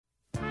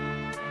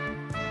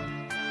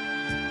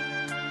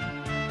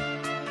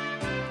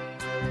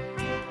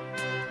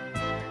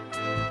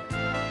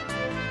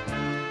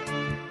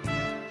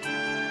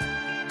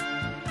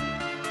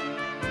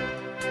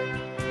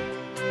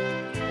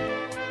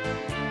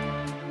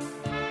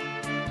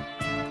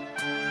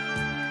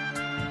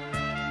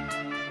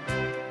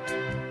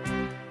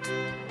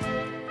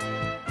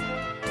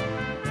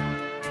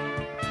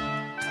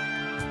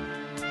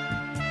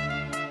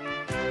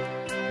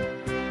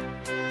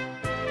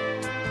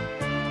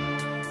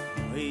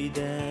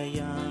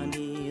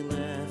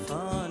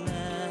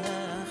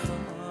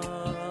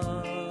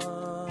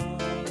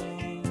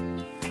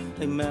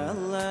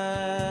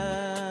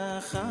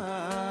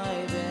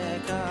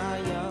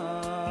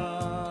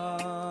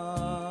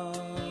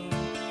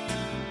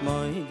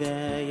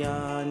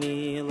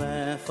Moideyani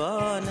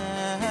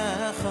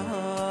lefanecha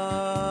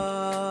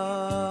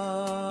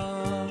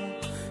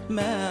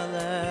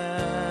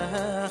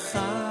melech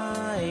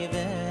chai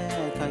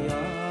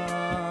v'kayam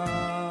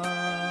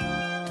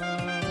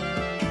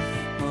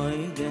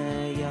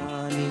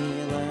Moideyani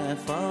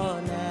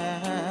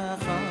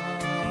lefanecha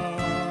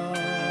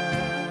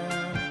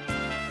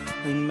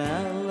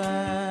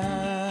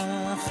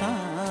melech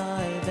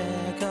chai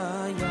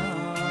v'kayam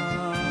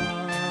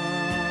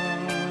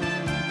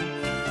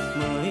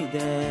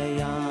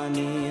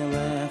Moideyani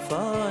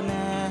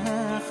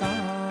lefanecha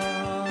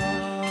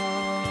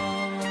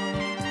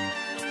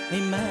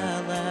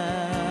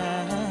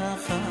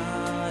melech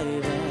chai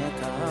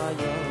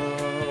v'kayam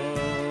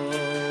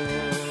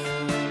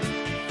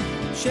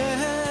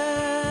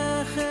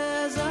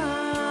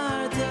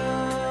Shechazarta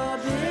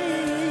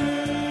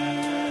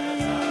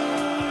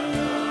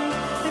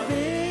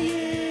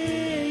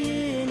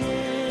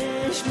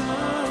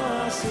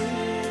b'nishmasi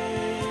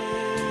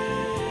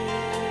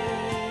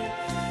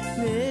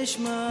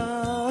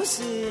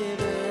Nishmasi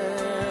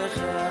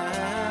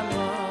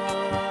b'chema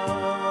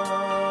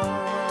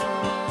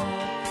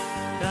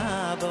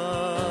Rabba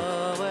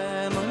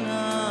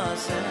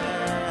v'munasecha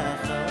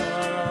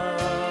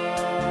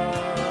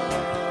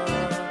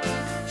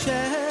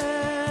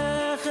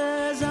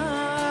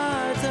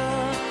Shechazarta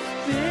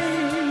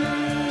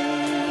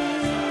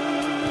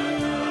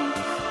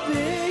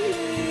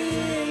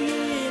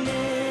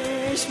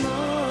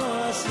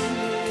b'nishmasi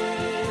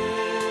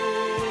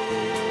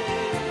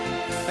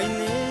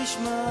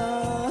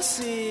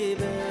Nishmasi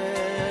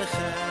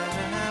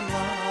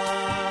b'chema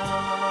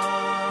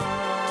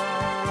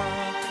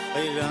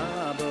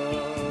Rabba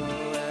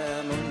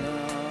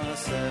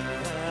v'munasecha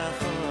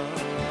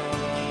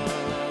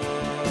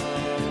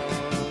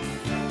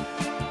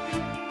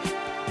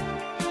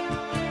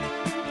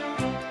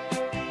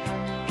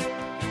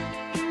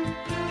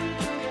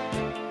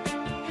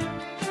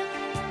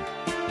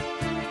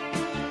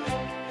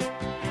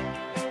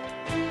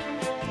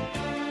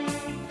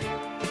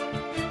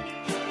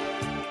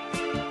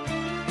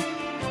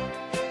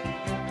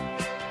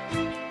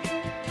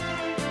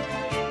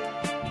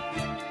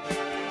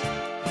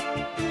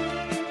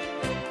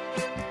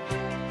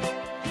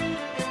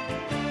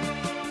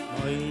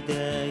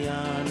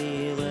Moideyani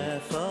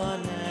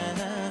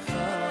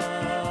lefanecha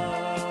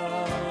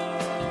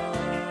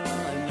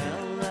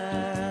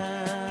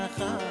melech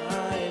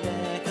chai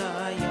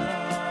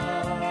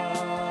v'kayam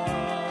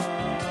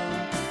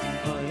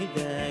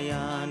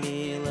Moideyani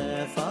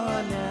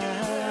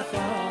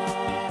lefanecha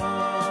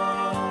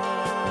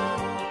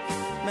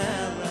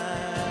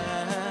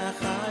melech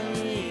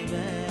chai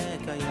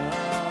v'kayam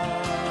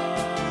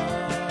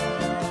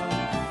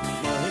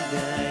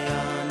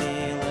Moideyani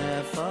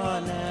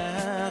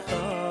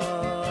lefanecha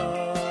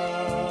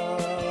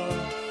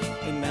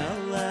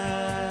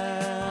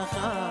melech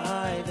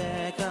chai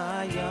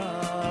v'kayam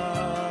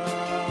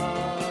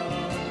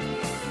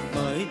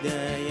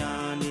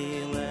Moideyani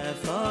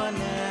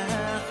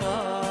lefanecha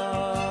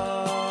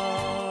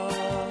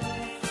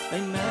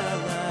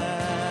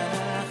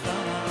melech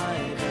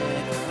chai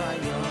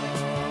v'kayam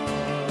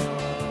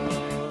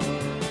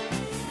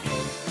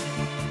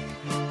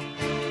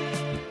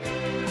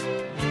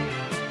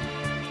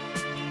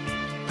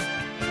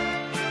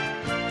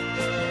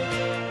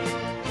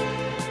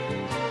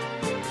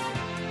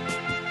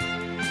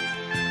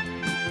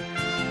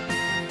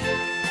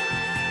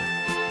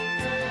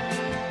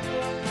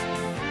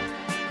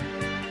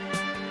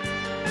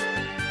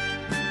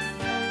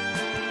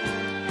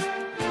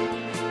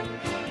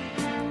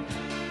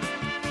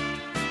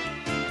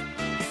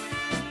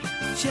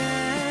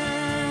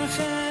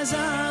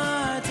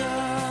Shechazarta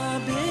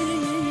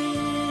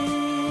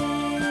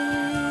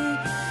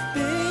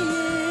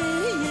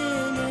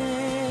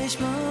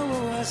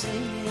b'nishmasi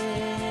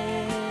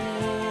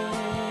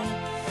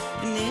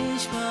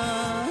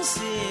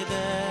Nishmasi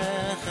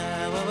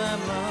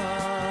b'chema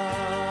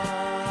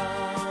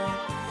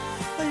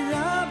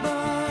Rabba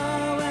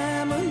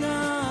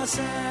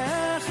v'munasecha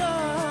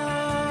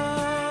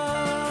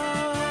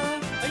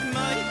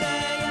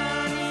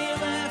Moideyani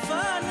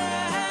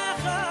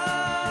lefanecha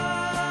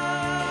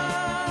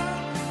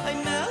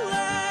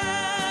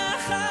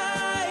melech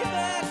chai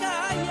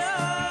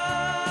v'kayam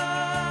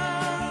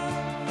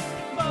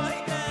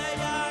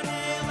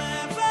Moideyani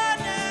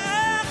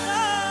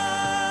lefanecha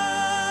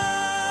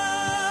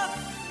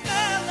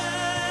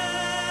melech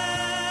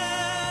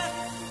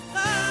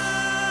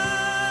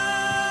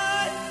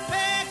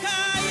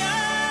chai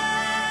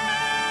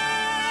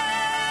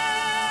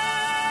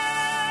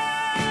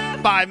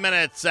 5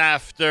 minutes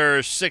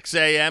after 6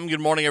 a.m. Good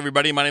morning,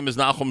 everybody. My name is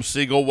Nachum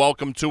Siegel.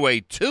 Welcome to a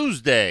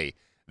Tuesday.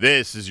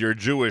 This is your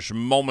Jewish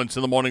Moments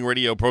in the Morning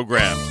radio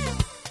program.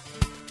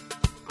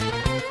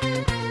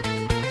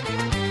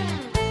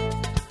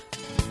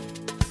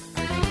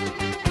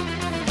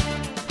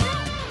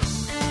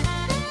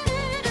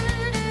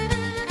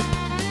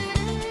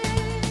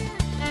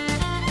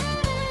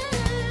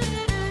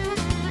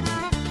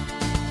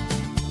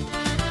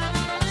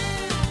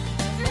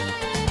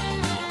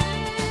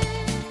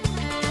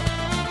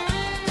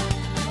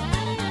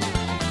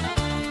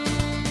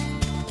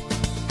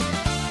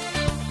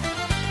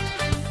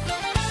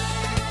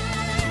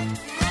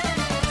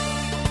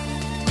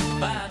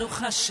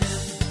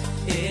 השם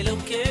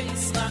אלוקי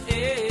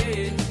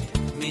ישראל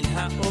מן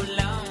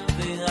העולם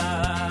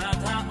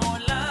ועד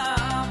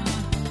העולם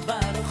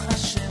ברוך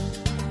השם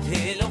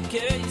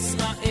אלוקי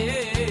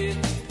ישראל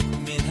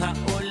מן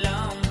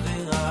העולם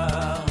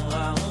ועד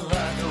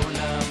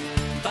העולם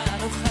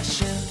ברוך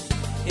השם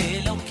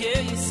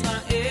אלוקי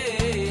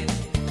ישראל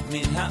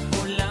מן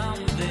העולם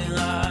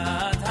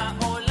ועד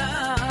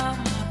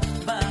העולם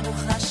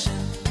ברוך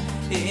השם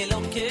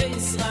אלוקי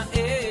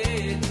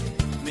ישראל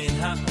מן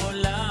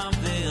העולם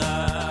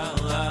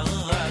ועד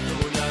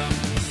העולם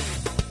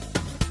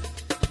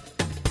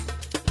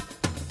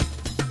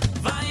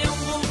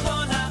ויאמרו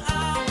כל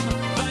העם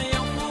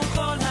ויאמרו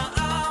כל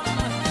העם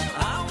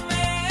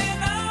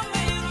אמן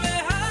אמן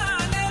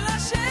והלל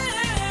השם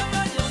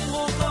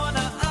ויאמרו כל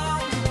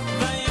העם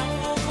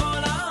ויאמרו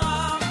כל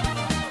העם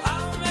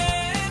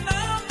אמן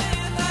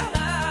אמן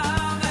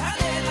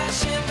והלל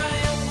השם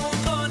ויאמרו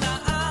כל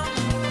העם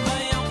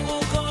ויאמרו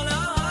כל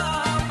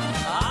העם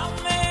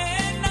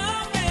אמן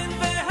אמן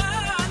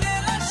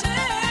והלל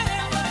השם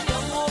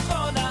ויאמרו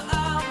כל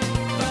העם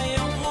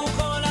ויאמרו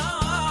כל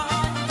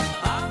העם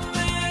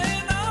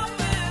אמן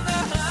אמן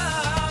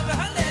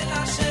והלל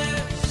השם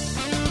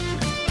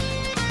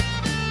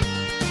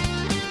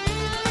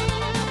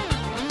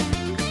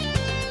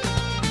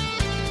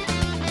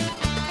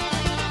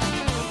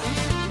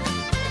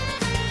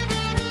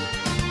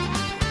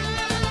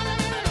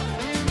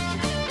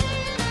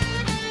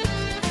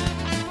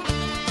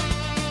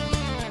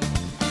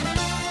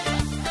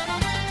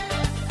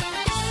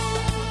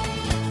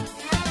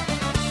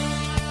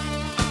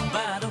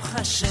ברוך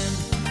השם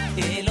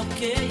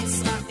אלוקי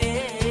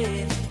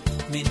ישראל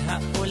מן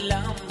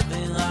העולם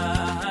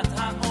ועד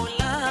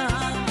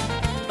העולם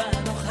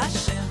ברוך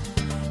השם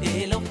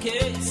אלוקי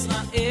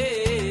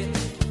ישראל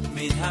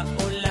מן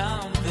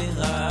העולם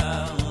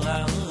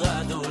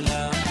ועד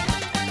העולם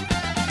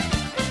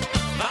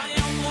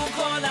ויאמרו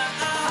כל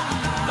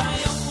העם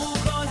ויאמרו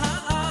כל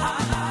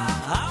העם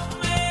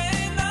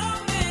אמן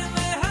אמן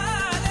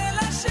והלל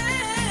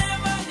השם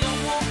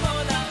ויאמרו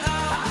כל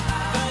העם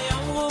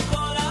ויאמרו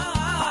כל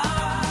העם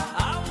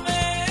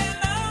אמן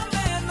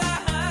אמן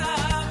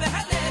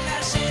והלל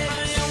השם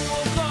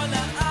ויאמרו כל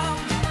העם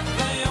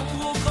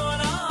ויאמרו כל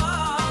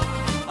העם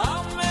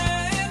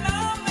אמן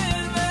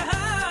אמן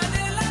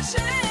והלל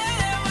השם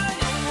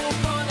ויאמרו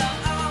כל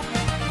העם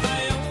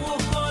ויאמרו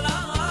כל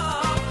העם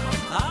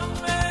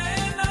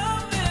אמן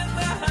אמן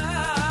והלל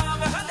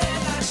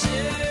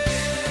השם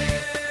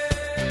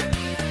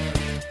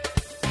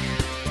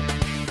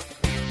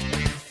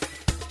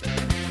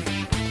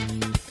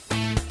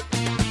ויאמרו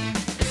כל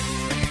העם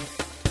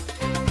ויאמרו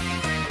כל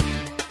העם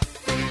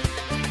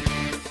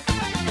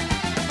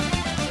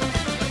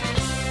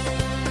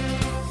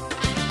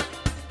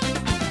אמן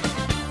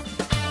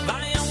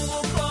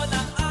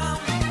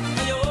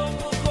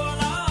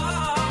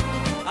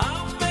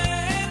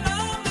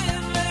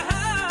אמן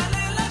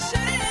והלל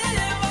השם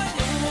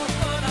ויאמרו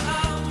כל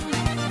העם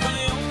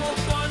ויאמרו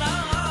כל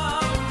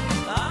העם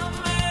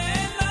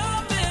אמן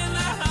אמן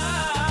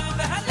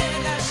והלל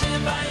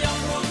השם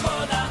ויאמרו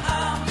כל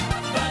העם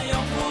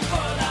ויאמרו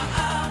כל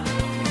העם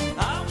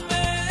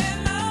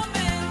אמן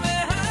אמן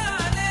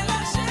והלל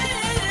השם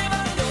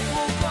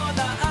ויאמרו כל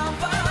העם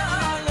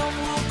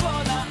ויאמרו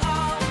כל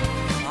העם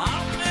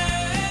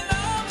אמן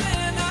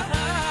אמן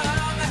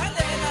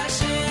והלל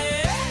השם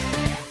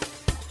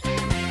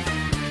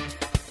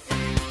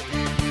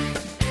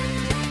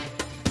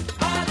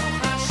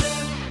ברוך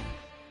השם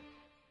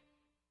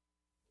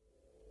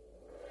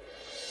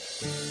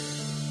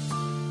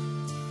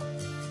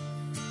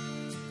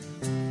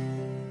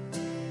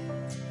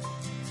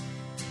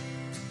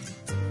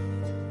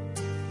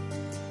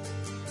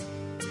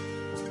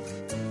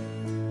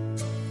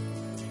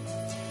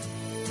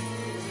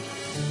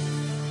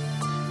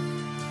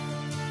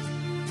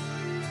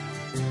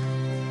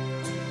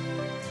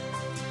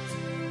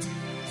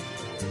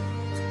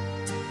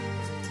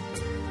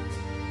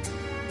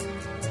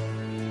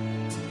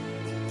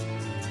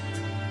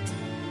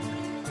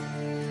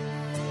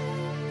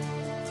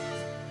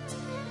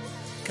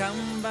קם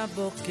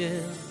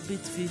בבוקר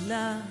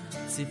בתפילה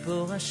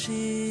ציפור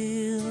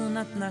השיר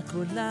נתנה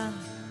קולה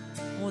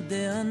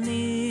מודה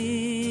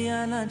אני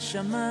על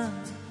הנשמה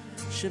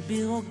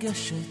שבי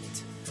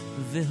רוגשת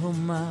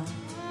והומה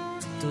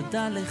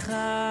תודה לך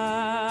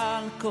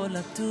על כל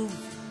הטוב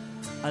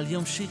על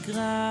יום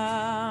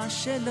שגרה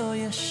שלא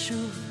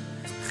ישוב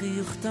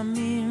חיוך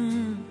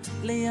תמים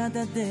ליד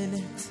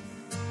הדלת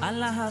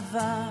על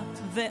אהבה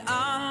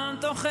ועל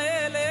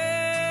תוחלת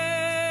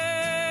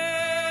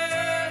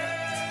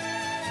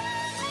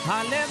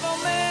הלב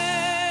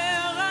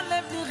אומר,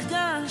 הלב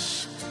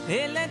נרגש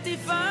אלה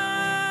טיפה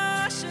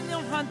של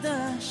יום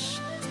חדש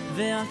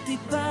ועל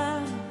טיפה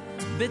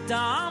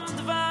בטעם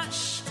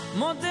דבש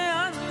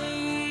מודה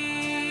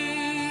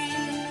אני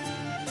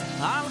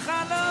על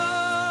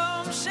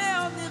חלום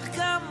שעוד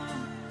נרקם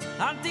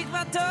על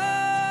תקוותו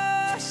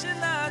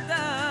של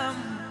האדם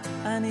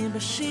אני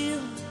בשיר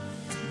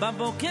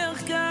בבוקר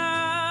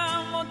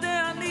קם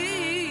מודה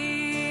אני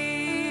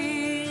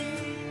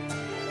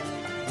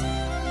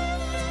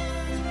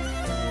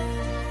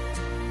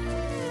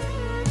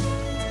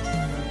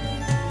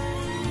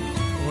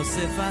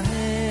אוסף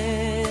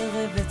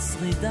הערב את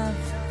שרידיו,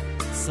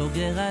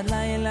 סוגר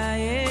הלילה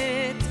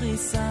את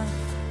ריסה,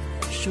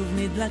 שוב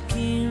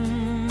נדלקים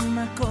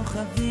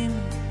הכוכבים,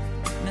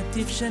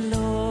 נתיב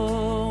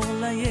שלו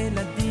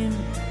לילדים.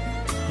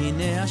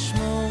 הנה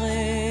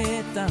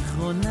אשמורת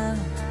אחרונה,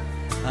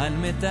 על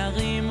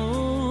מטרים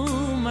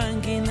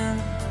ומנגינה,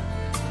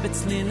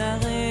 בצליל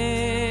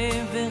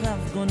ערב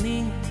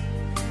ורבגוני,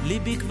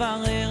 ליבי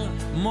כבר ער,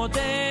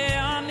 מודה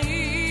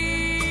אני.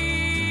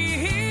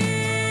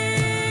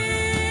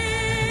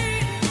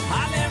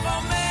 הלב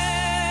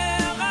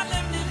אומר,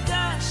 הלב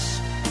נרגש,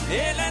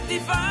 אל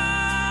עטיפה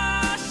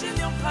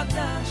של יום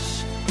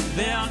חדש,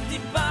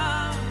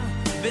 והטיפה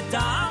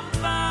בטעם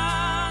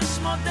דבש,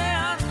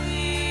 מודה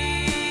אני.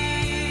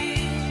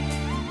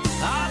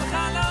 על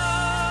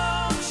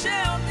חלום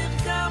שעוד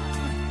נרקם,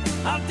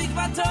 על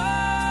תקוותו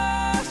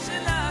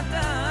של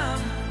האדם,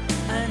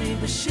 אני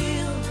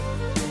בשיר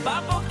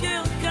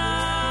בבוקר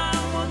קם,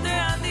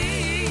 מודה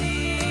אני.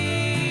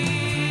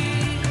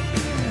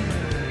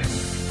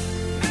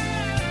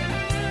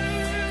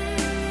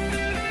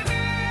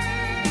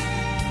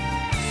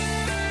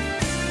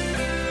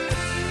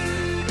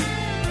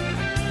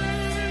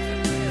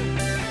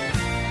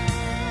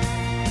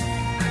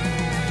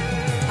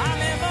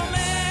 הלב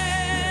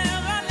אומר,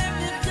 הלב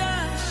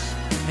נרגש,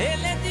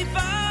 אלה טיפה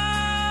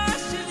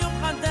של יום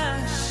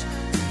חדש,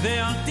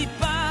 ועל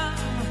טיפה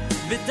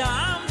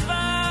בטעם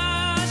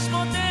דבש,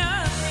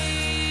 מודה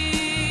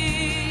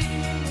אני.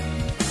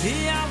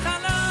 היא על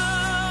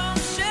חלום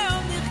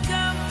שעוד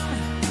נרקם,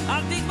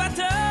 על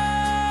תקוותו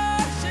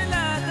של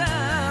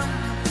האדם,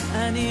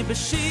 אני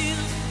בשיר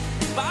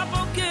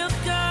בבוקר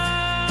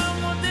קם,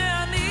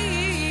 מודה אני.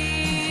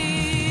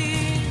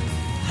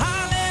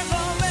 הלב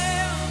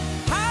אומר,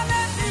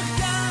 הלב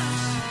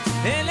נרגש,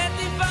 אלה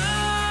טיפה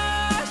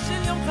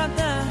של יום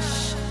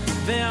חדש,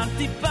 ועל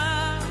טיפה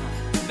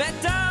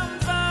בטעם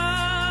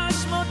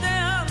דבש,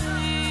 מודה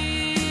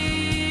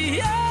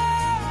אני.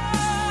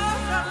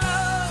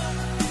 חלום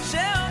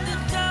שעוד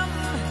נרקם,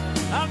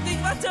 על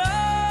תקוותו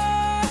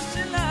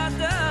של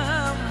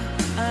האדם,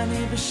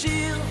 אני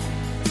בשיר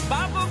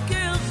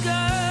בבוקר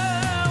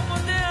קם,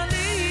 מודה אני.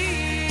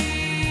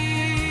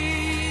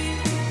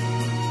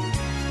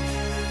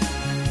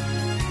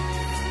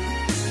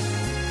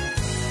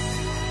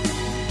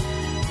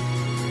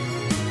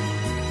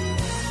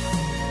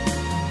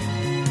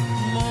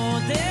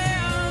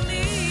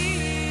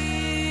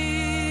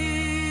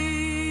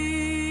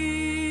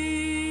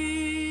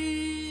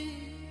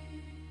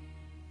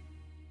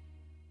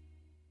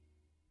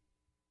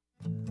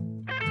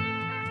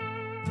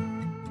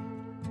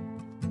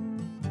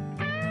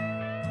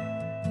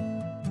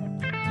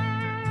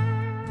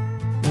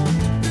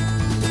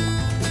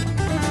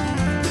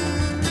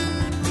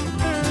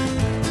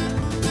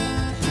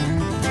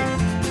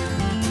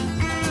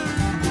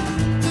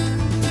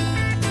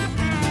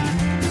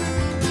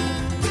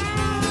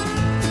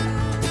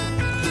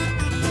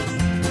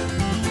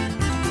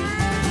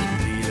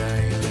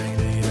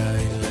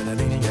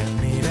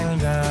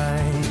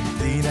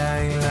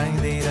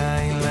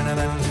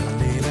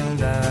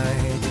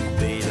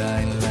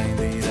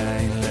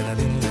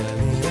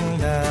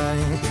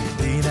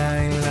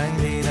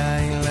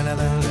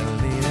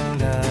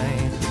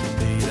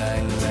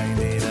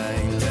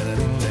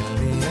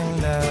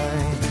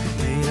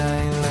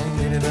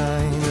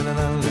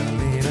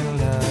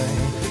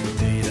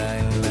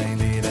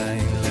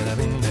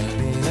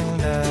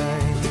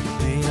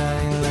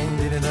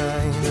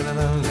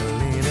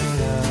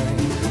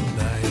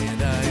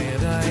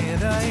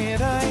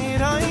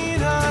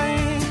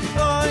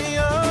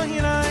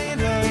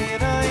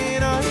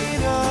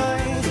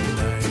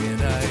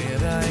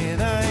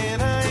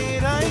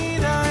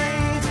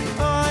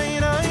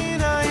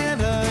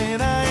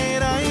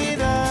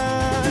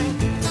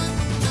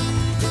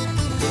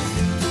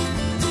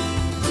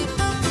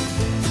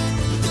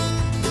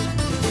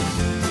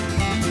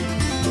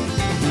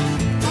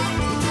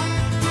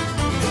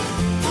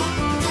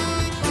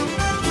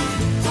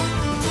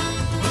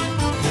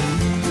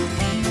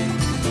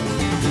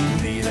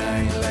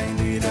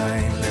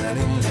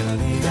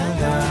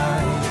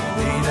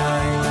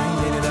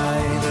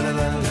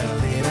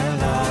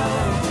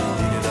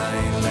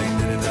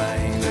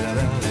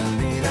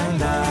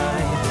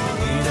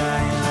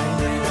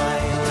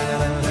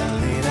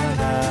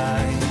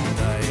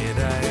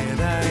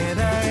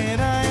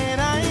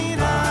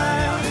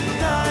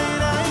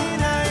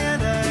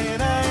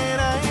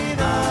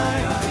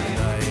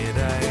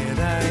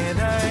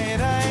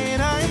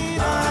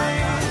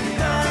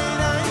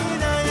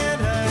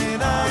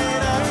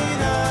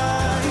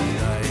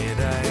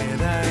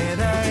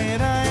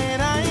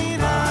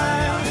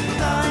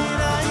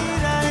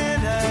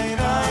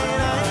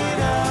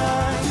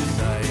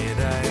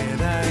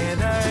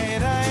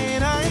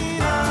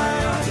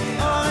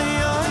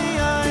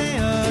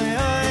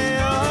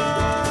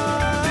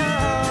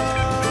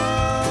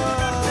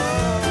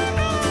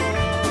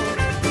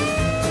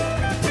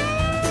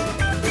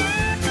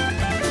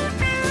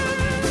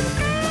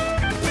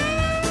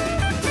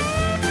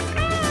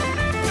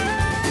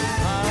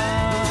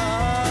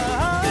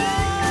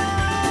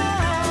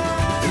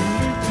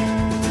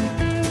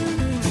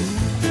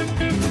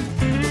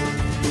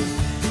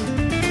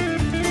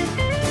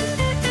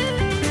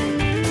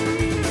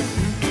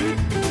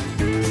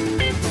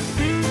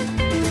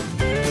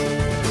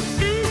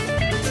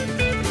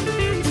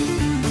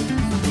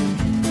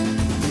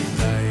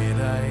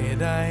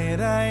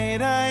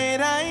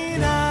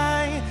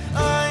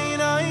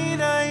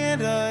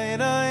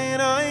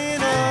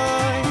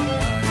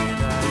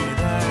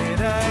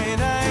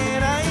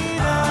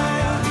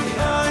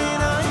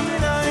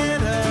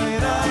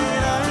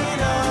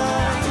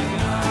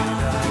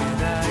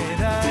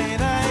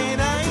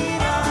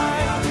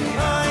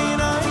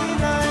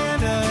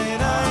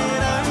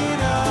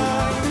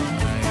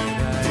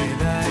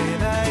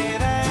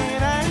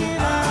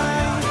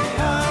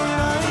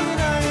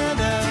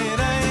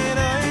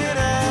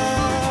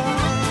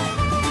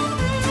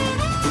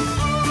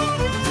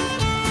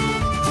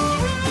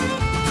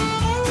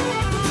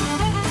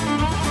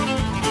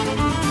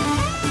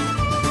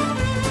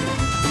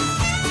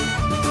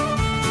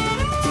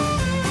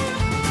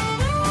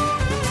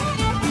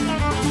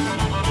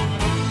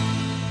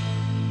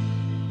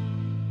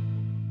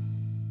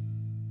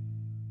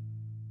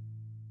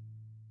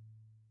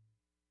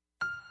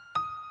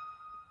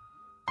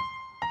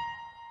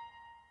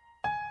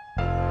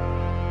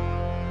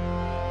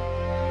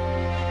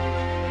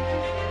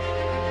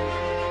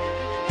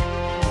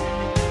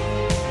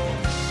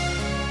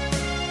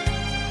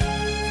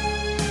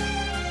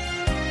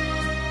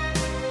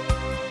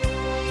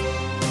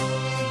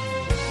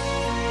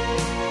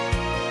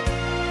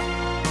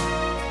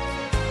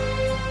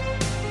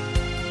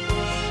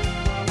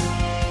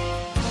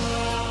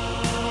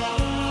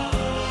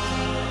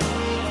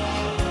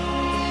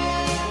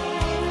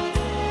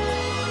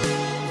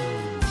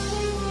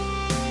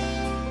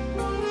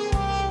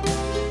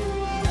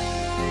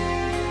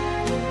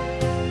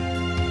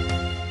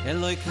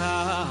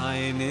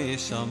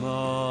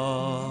 neshama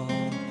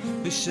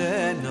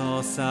v'sheno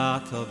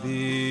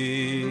satavi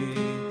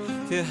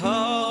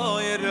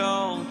tehoyro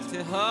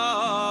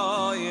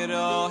tehoyrohi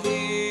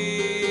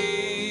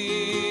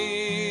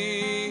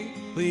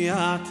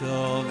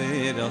v'yato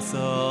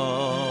v'raso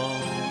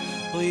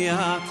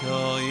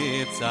v'yato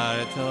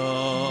yitzarto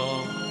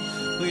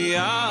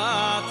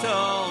v'yato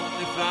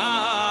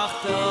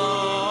nifrachto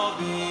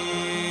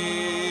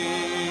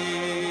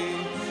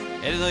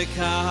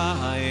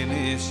Elokai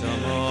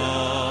neshama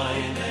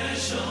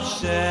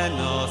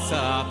sheno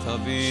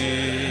satavi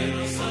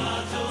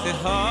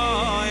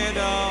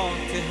tehoyro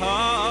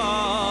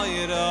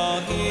tehoyrohi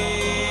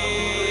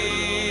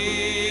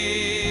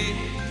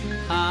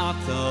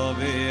hato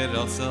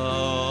v'raso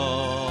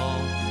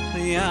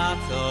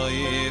v'yato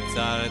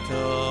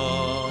yitzarto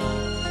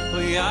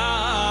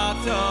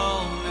v'yato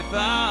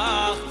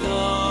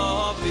nefachto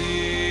bi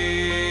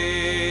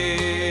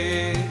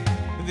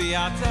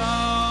v'yato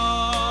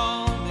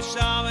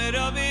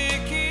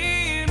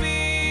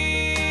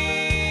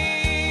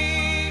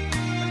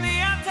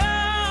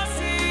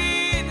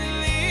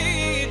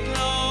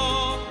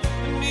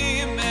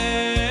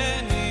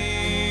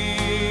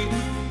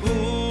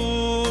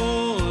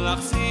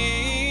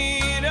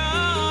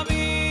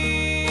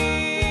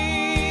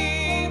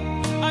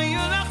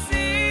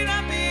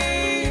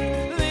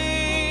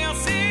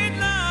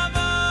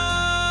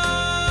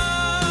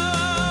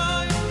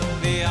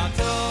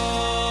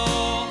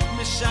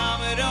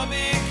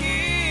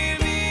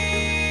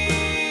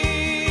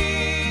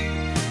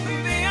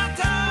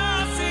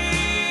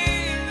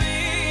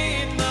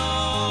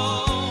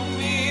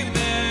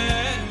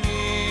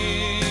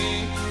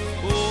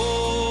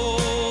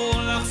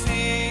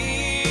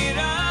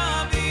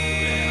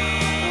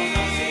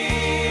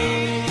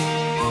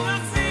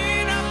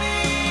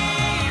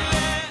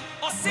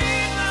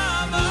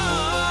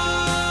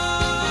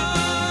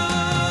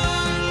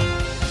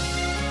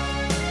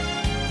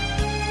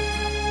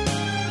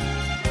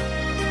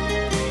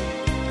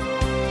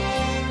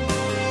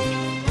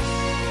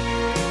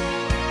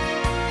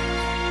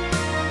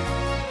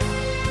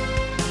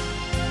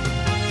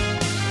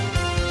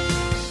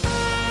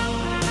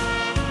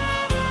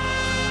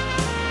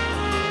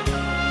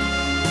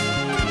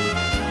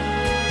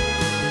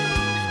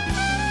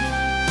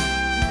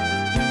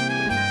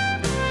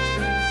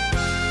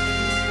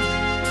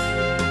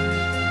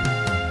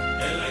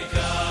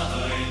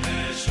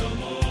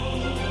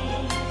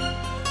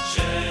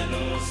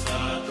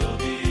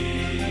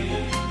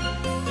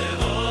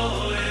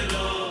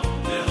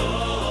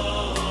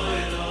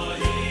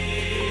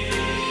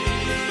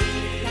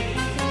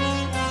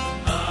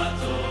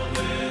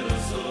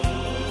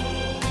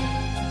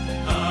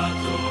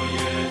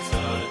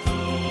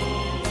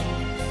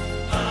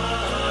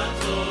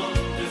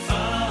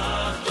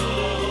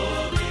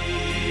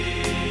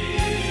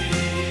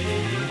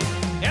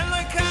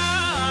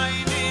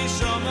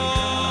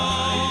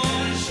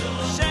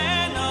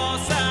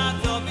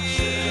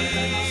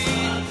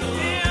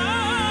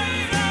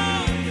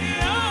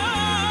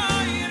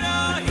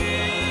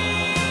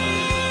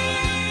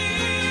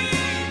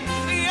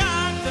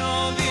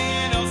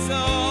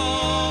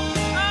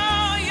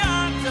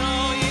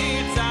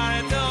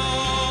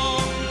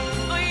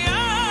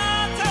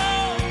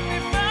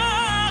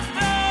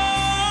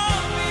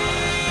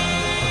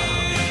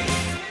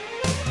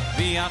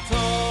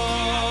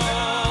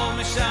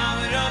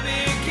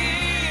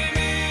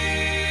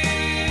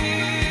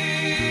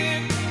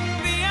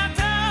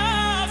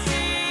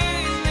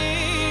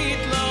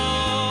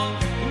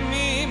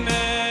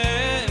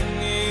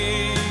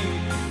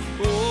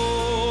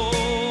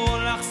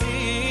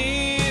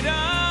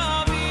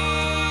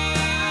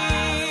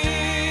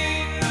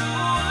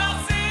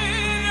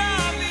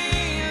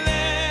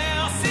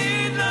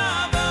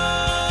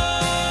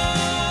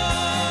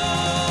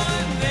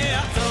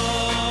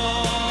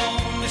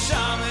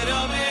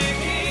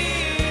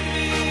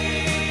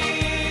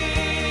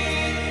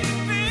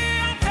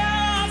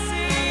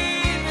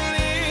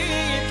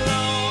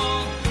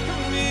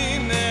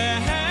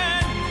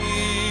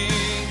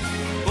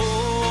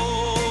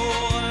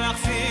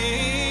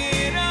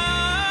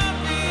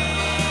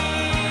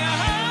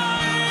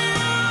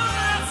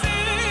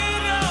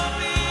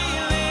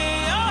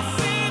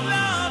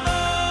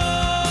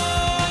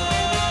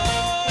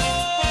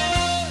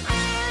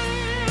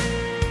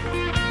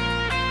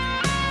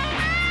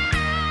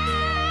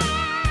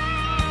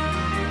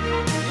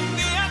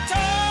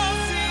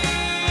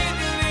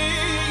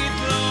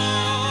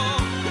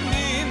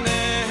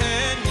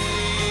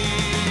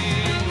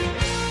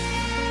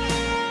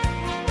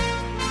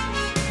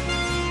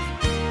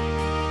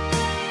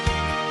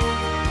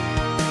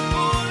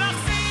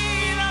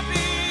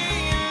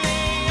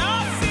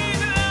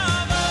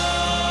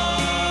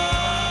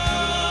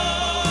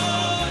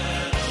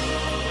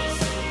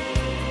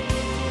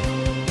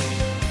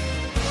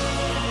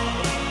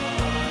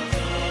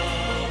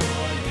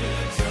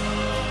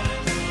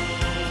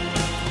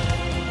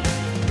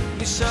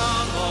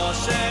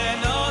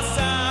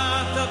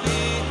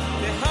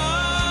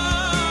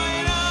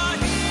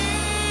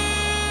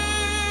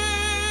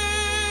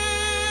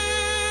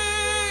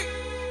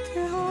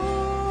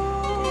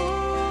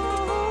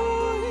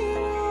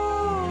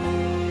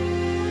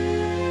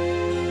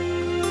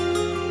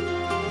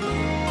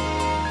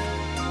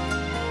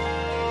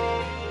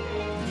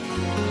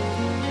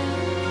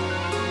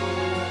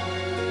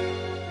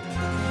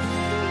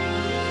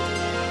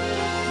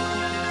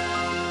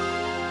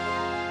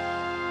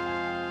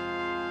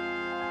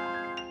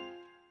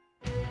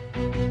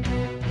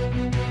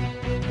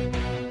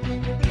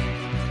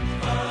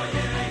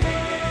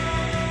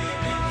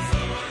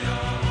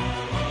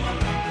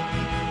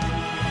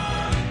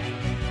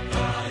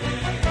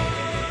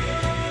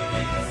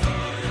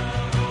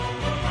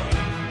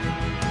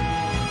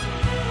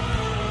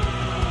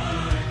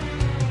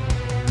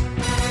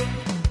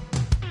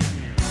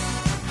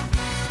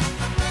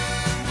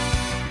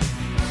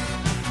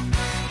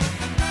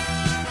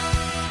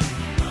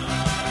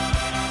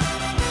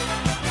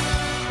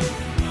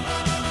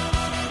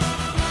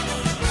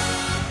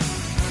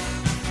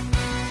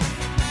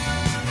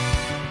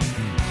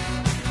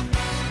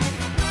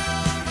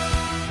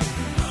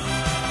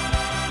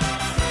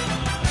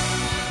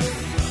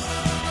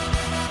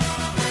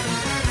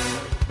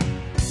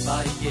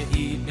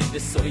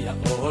soya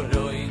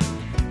oroi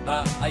ba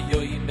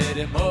ayoy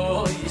mere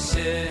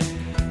moishe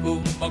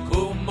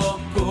kumo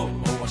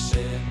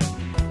washe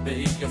be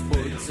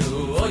yefutzu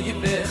oy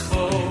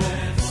becho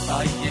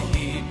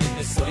ayehi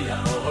be soya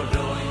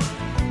oroi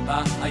ba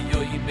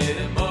ayoy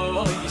mere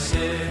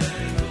moishe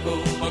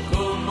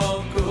kumo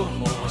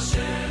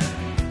washe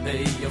be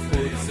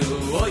yefutzu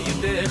oy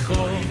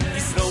becho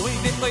isroi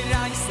be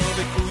koirai so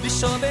be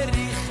kudisho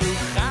berikhu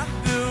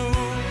khadu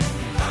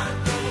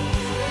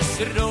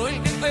isroi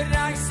be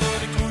koirai so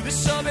be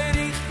kudisho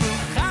berikhu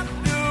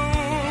khadu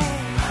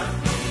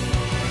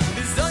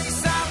izoi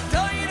sa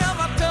toira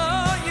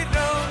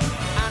matoiro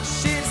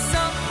ashir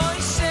sam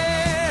moishe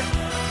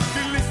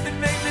to listen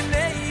the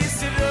name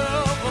isro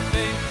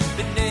be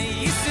the name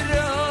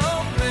isro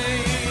be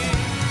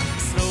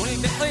isroi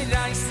be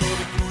koirai so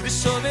be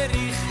kudisho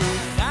berikhu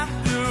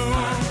khadu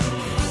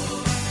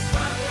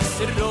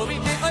isroi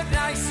be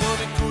koirai so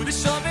be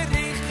kudisho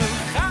berikhu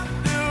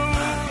khadu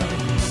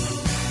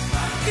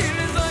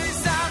izoi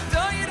sa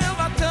toira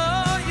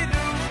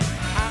matoiro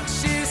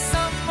ashir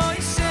sam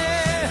moishe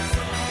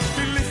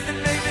to listen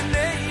the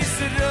name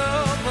isro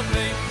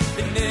be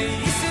the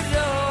name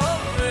isro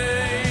be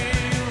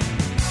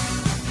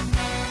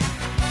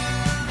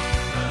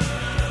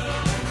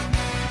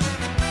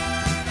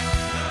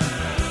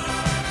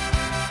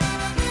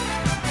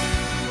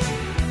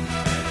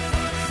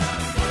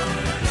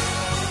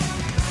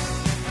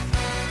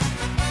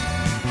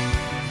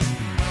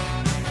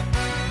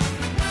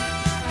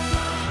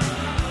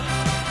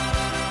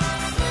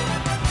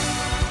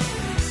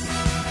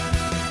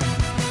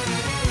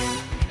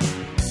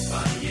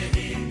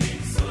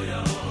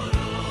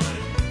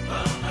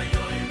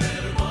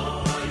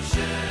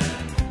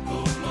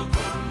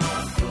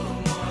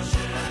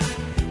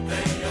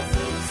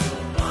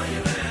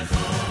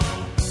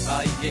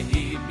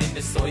Ayehi min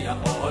soya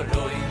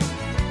oroi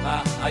ba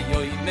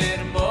ayoy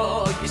mer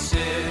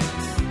moishe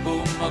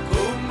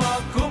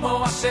kumo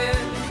ashe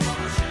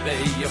be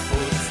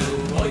yefutzu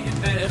oy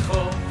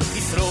becho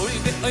isroi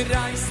be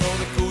oirai so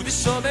be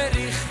kudisho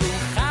berikhu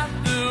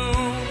khadu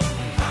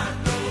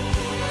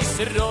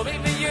isroi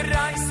be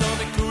oirai so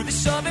be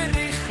kudisho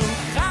berikhu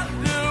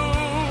khadu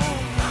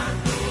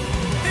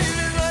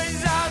izoi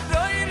za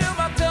doiro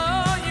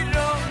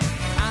matoiro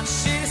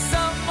ashir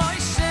sam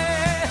moishe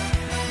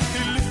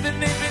the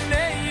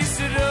name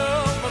isro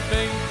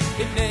be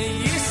the name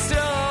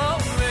isro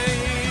be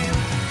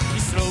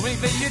isroi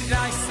be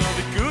oirai so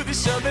be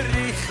kudisho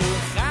berikhu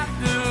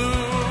khadu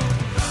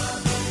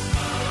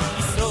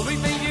isroi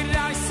be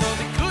oirai so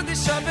be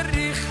kudisho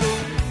berikhu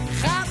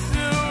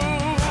khadu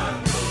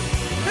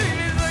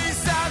izoi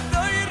sa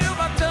doiro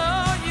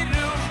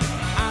matoiro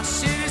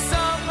ashir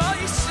sam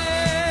moishe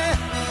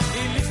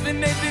the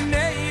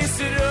name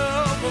isro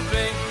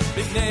be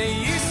the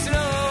name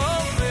isro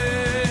be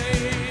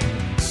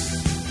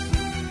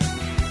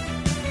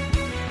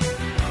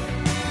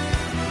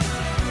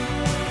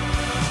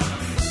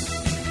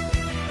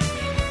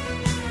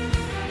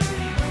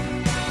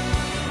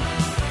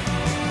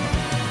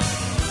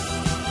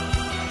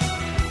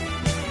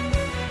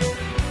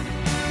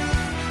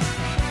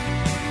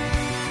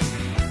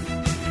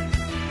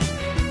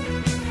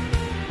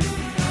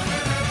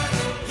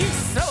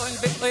Yisrael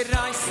be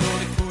oirai so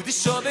be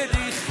kudisho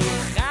berikhu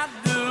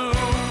khadu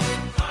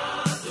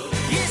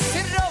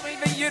Yisrael be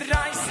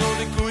oirai so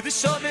be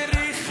kudisho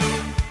berikhu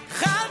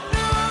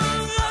khadu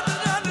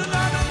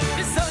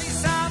Izoi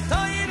sa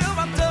toiru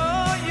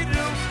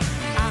matoiru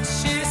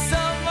ashir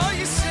sam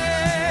moishe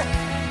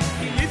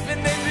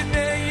Ilifnei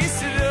b'nei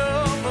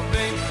Yisrael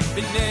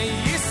b'nei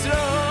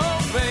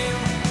Yisrael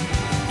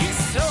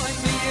Yisrael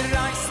be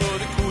oirai so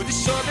be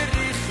kudisho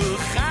berikhu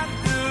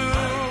khadu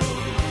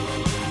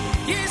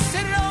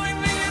Yisroi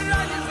be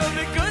oirai so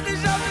be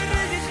kudisho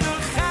berikhu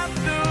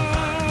khadu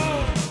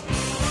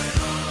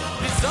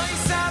Izoi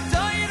sa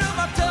toiru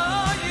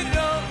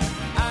matoiru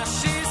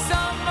ashir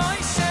sam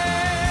moishe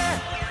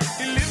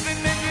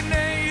Ilifnei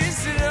b'nei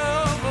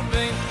Yisrael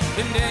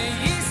b'nei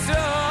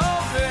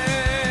Yisrael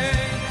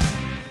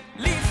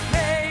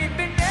Lifnei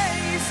b'nei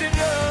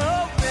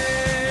Yisrael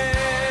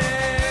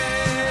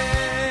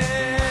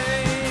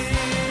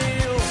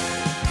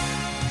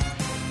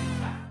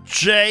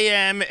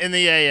JM in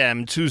the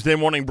AM, Tuesday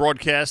morning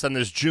broadcast on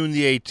this June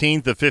the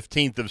 18th, the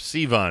 15th of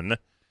Sivan.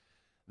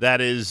 That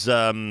is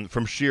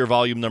from Shir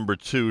volume number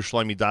 2,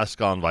 Shlomi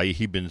Daskal and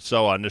Vayihi bin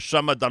Soa.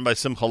 Neshama done by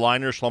Simcha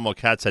Leiner, Shlomo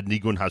Katz had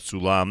Nigun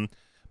Hasulam.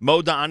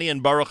 Mo Da'ani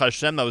and Baruch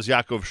Hashem, that was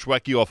Yaakov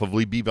Shweki off of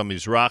Libi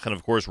B'Mizrach. And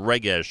of course,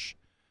 Regesh,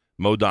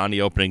 Mo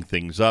Da'ani opening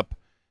things up.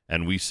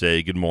 And we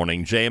say good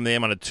morning. JM in the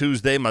AM on a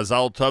Tuesday.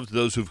 Mazal Tov to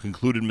those who've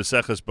concluded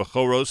Meseches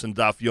Bechoros and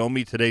Daf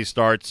Yomi. Today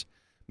starts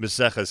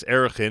Meseches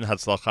Erechin,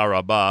 Hatzlacha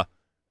Rabbah,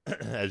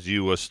 as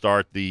you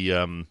start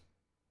the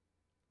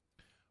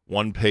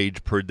one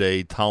page per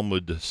day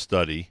Talmud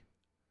study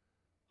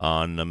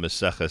on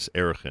Meseches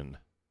Erechin.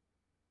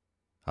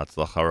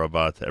 Hatzlacha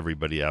Rabbah to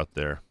everybody out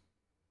there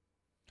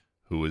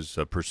who is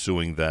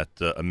pursuing that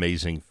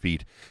amazing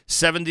feat.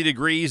 70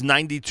 degrees,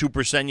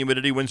 92%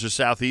 humidity, winds are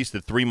southeast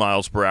at 3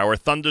 miles per hour.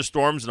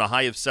 Thunderstorms and a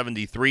high of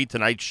 73.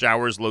 Tonight,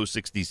 showers, low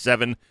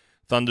 67.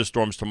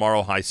 Thunderstorms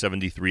tomorrow, high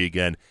 73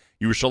 again.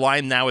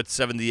 Yerushalayim now at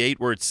 78.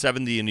 We're at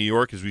 70 in New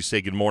York as we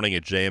say good morning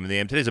at JM and the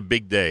AM. Today's a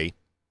big day.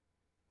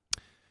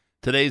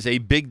 Today's a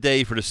big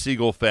day for the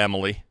Siegel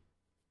family.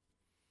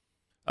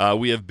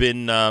 We have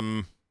been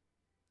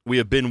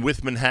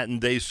with Manhattan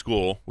Day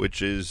School,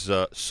 which is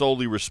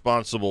solely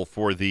responsible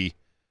for the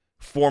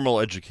formal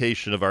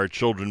education of our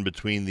children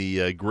between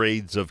the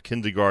grades of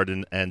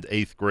kindergarten and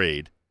 8th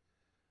grade.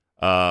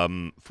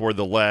 For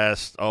the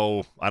last,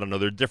 I don't know,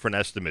 there are different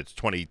estimates,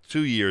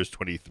 22 years,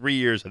 23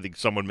 years. I think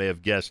someone may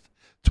have guessed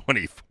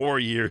 24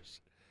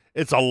 years.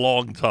 It's a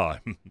long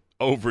time,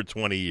 over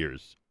 20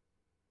 years.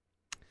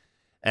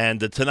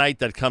 And tonight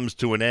that comes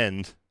to an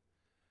end.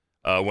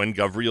 When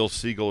Gavriel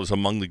Siegel is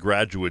among the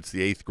graduates,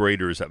 the 8th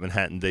graders at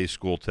Manhattan Day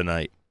School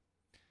tonight.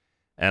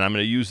 And I'm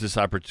going to use this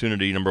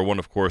opportunity, number one,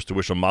 of course, to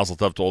wish a mazel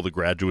tov to all the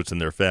graduates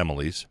and their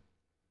families.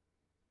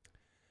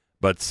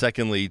 But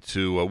secondly,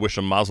 to wish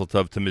a mazel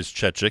tov to Ms.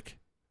 Chechik,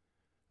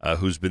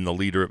 who's been the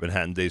leader at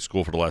Manhattan Day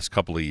School for the last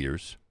couple of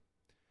years.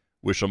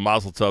 Wish a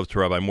mazel tov to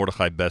Rabbi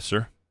Mordechai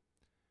Besser,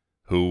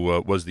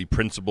 who was the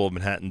principal of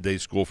Manhattan Day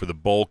School for the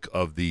bulk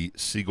of the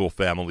Siegel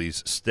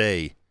family's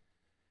stay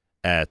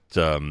at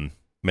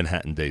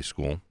Manhattan Day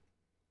School.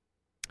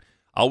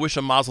 I'll wish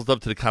a mazel tov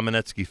to the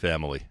Kamenetsky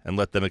family and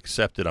let them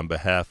accept it on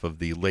behalf of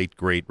the late,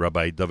 great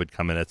Rabbi David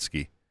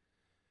Kamenetsky,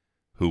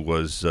 who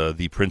was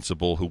the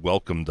principal who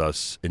welcomed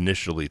us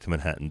initially to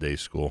Manhattan Day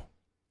School.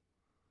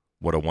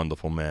 What a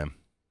wonderful man.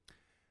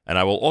 And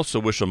I will also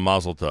wish a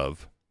mazel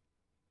tov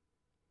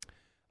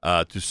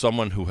to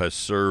someone who has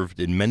served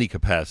in many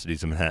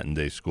capacities in Manhattan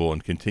Day School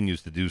and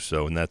continues to do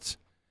so, and that's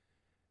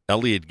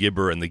Elliot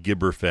Gibber and the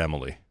Gibber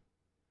family.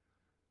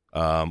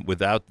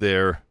 Without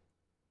their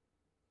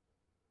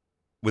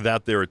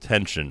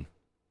attention,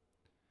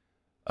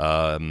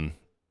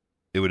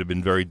 it would have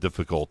been very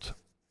difficult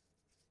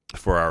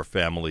for our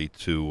family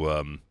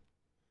to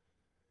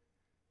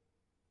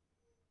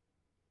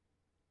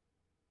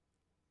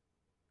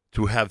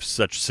have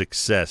such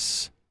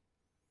success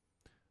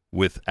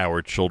with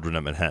our children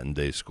at Manhattan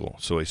Day School.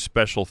 So a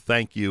special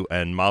thank you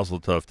and mazel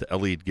tov to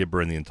Elliot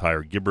Gibber and the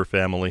entire Gibber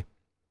family.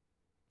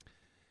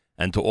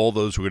 And to all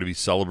those who are going to be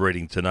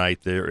celebrating tonight,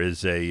 there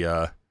is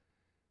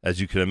as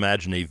you can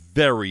imagine, a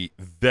very,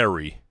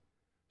 very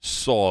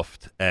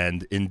soft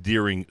and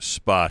endearing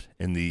spot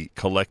in the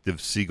collective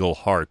Siegel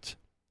heart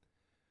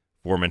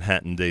for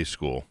Manhattan Day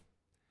School.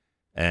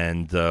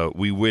 And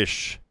we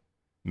wish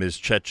Ms.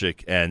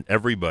 Chechik and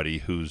everybody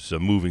who's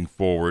moving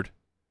forward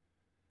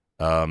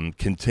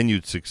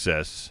continued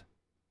success,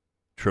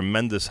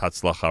 tremendous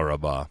hatzlacha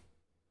rabah.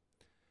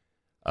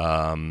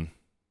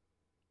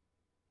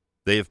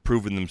 They have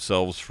proven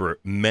themselves for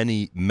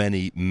many,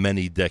 many,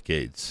 many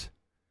decades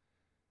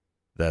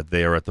that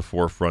they are at the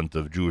forefront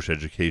of Jewish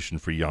education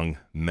for young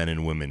men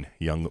and women,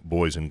 young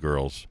boys and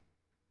girls.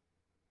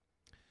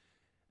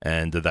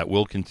 And that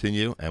will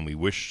continue, and we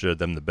wish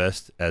them the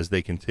best as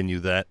they continue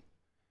that.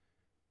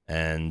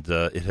 And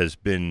it has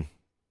been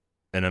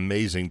an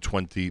amazing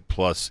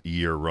 20-plus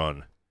year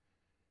run.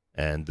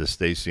 And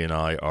Stacy and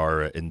I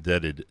are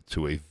indebted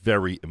to a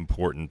very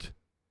important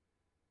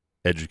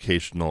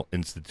educational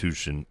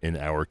institution in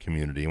our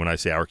community. And when I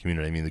say our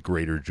community, I mean the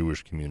greater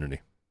Jewish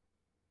community.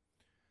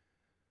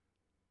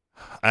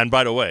 And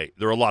by the way,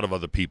 there are a lot of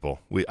other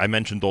people. I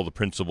mentioned all the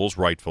principals,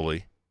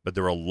 rightfully, but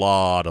there are a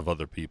lot of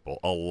other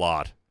people, a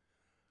lot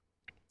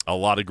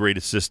of great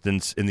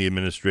assistants in the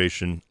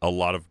administration, a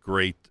lot of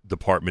great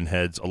department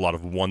heads, a lot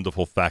of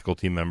wonderful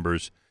faculty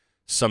members,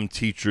 some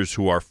teachers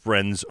who are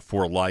friends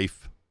for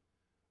life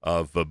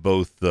of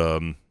both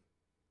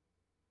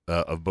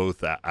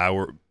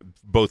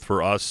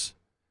for us,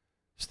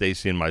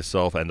 Stacy and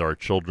myself, and our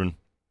children.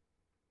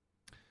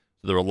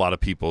 So there are a lot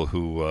of people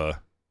who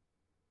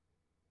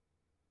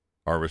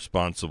are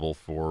responsible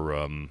for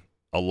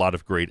a lot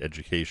of great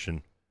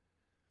education,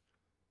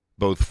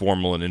 both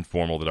formal and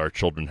informal, that our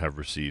children have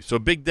received. So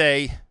big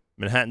day.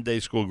 Manhattan Day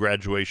School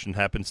graduation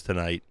happens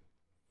tonight.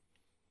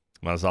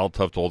 Mazal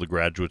tov to all the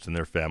graduates and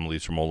their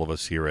families from all of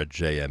us here at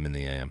JM in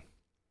the AM.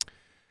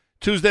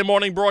 Tuesday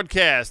morning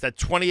broadcast at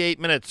 28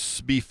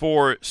 minutes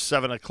before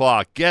 7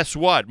 o'clock. Guess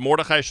what?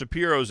 Mordechai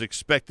Shapiro is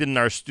expected in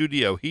our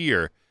studio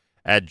here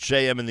at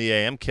JM in the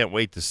AM. Can't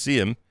wait to see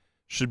him.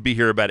 Should be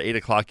here about 8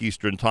 o'clock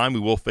Eastern time. We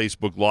will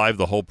Facebook Live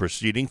the whole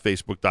proceeding,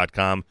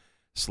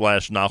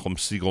 facebook.com/Nachum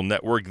Siegel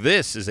Network.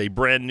 This is a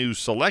brand new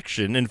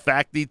selection. In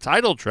fact, the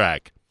title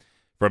track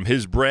from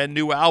his brand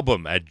new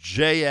album at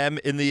JM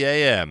in the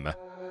AM.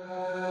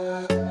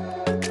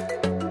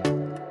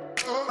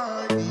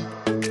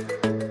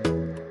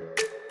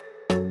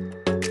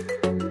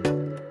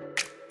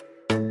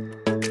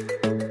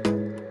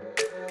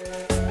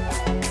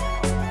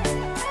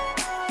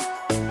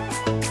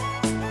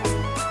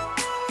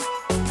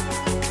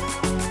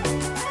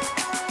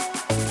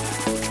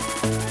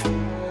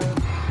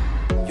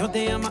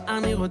 יודע מה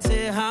אני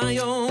רוצה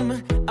היום,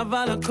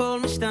 אבל הכל הכל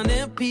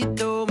משתנה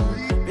פתאום,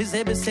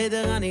 וזה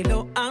בסדר, אני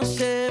לא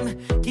אשם,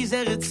 כי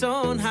זה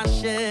רצון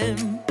השם.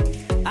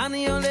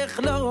 אני הולך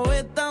לא רואה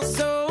את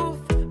הסוף,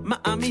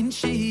 מאמין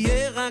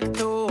שיהיה רק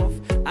טוב.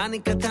 אני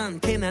קטן,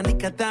 כן אני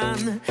קטן,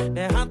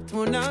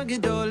 והתמונה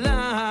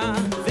גדולה,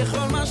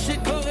 וכל מה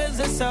שקורה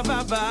זה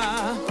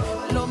סבבה,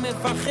 לא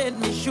מפחד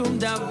משום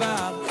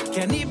דבר,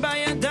 כי אני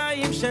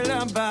בידיים של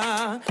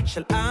אבא,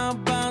 של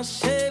אבא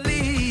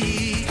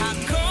שלי.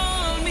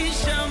 הכל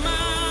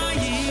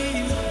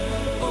משמיים,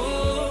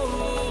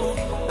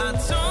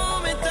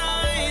 עצום את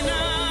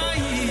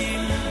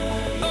העיניים,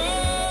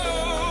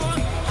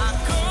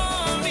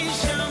 הכל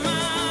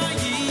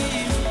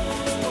משמיים,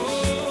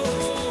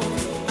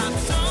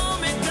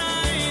 עצום את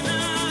העיניים,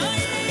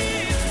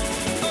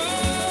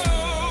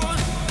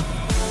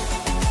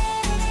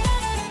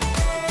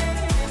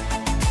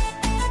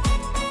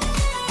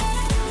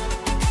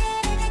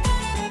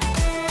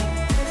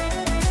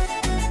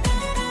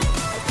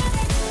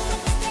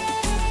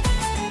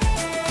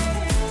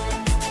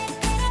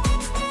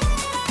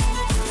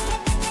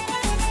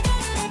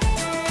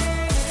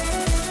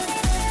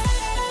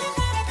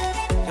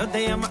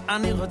 יודע מה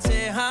אני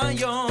רוצה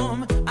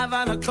היום,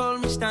 אבל הכל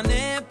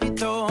משתנה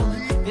פתאום,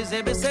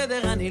 וזה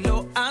בסדר, אני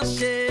לא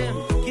אשם,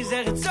 כי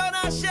זה רצון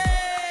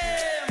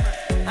השם.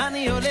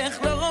 אני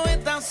הולך לא רואה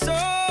את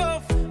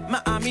הסוף,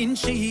 מאמין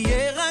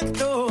שיהיה רק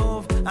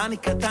טוב. אני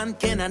קטן,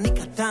 כן אני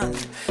קטן,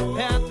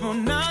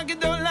 והתמונה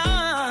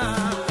גדולה,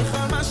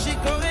 וכל מה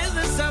שקורה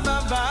זה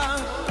סבבה,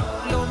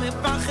 לא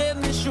מפחד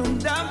משום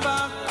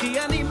דבר, כי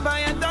אני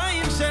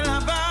בידיים של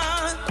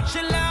אבא,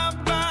 של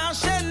אבא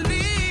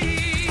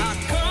שלי.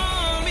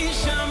 הכל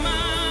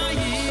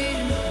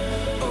משמיים,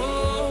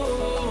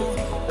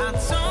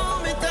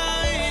 עצום את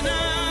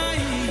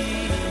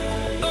העיניים,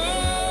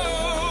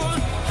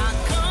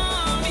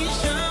 הכל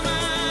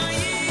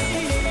משמיים,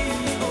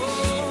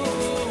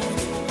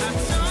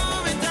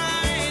 עצום את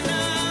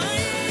העיניים.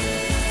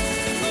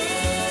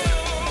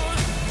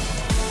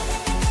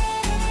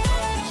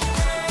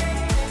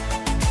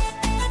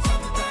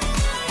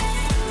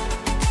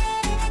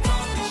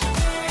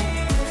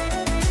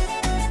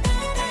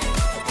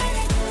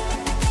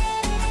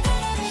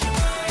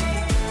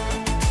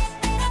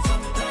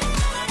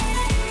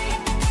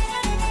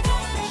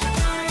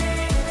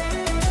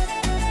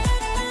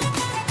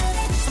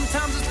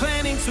 Sometimes it's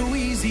planning too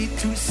easy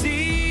to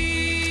see,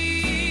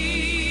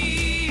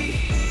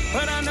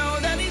 but I know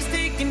that he's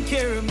taking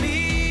care of me.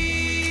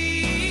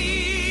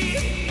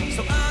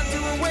 So I'll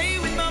do away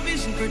with my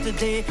vision for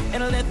today, and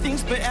I'll let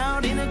things play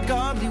out in a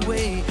godly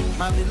way.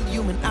 My little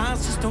human eyes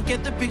just don't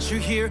get the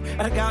picture here,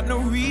 and I got no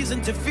reason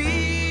to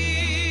fear.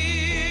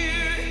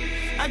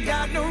 I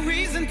got no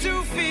reason to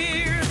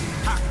fear.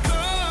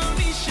 הכל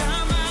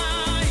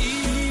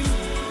משמיים,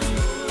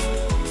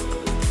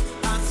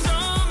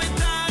 עצום את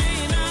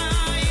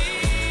העיניים.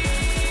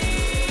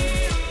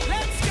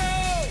 Let's go!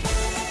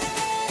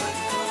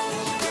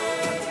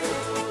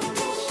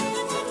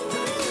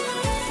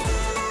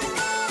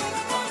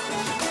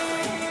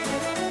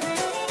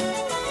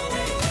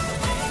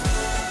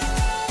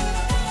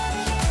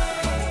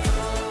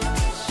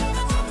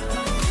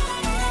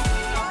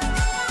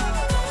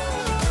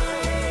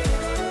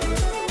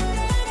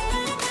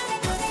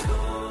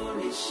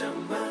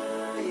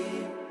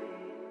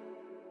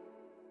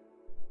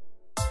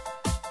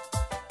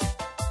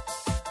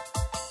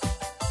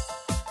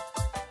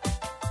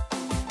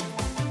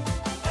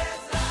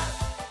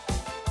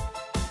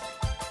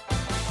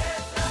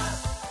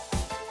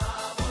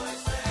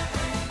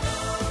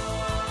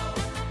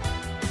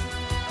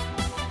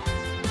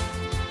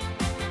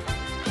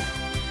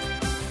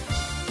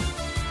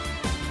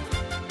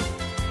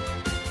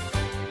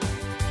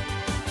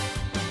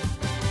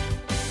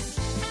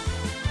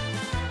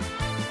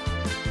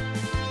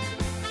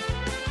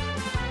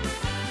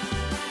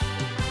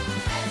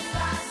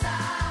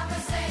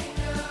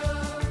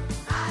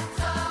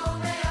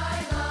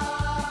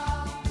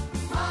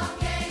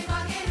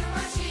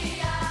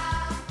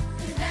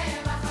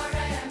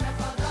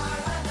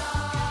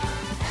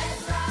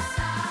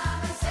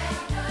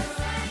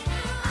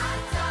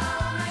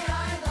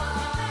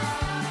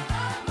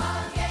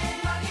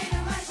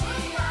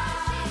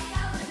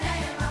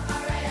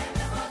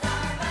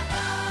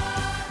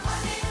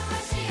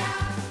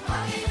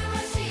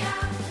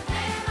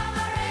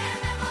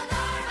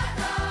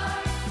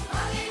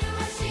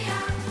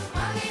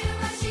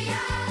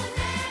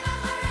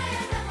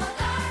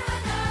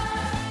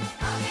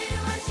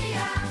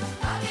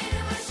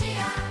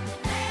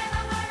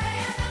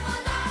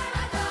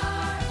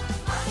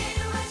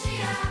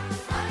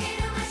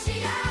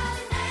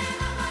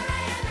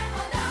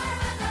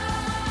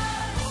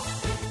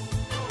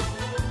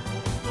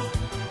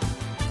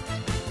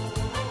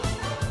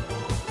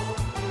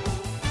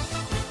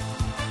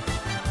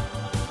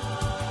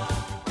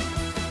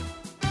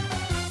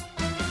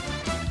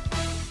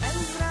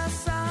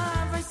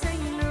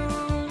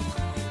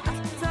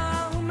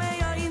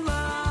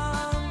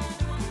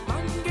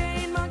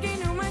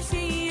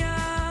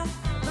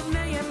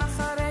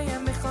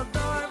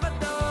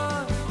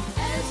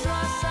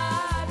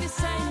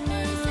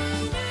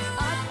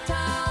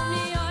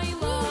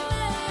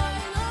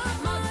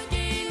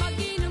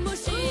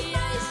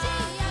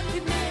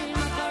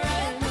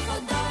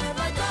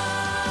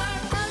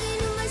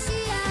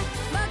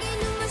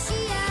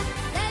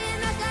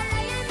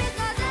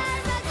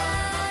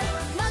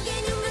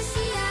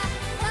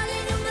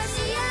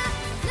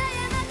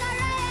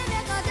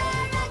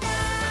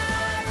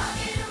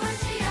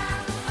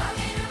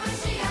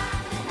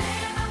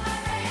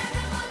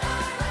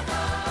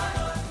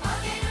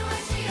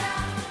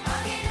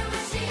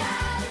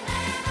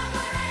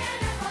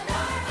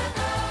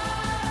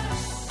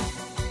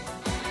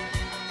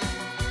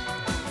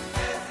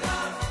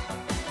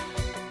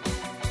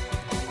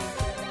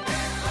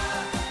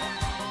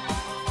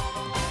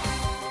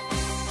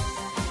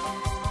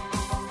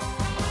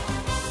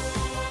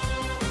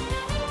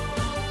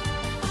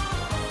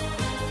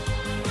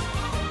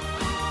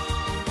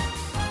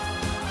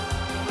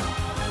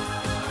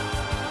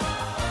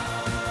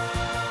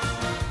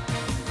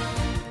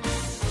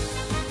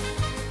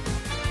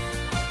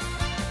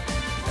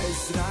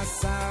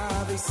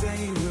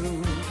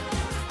 Aratzeinu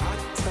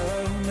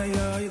Atom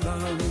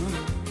Ne'olam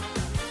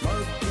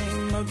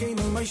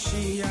Mogeinu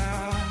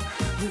Mashiach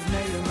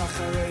Livneim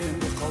Achareim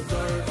B'chol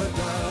Dor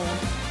V'Dor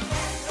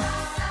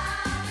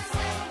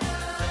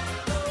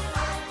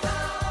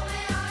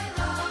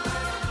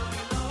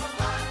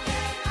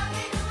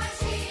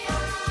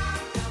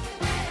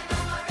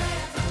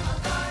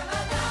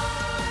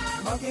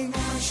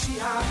Mogeinu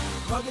Mashiach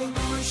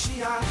Livneim Achareim B'chol Dor V'Dor Mogeinu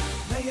Mashiach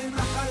Livneim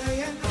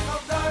Achareim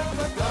B'chol Dor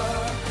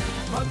V'Dor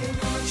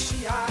Mogeinu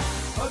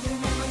Mashiach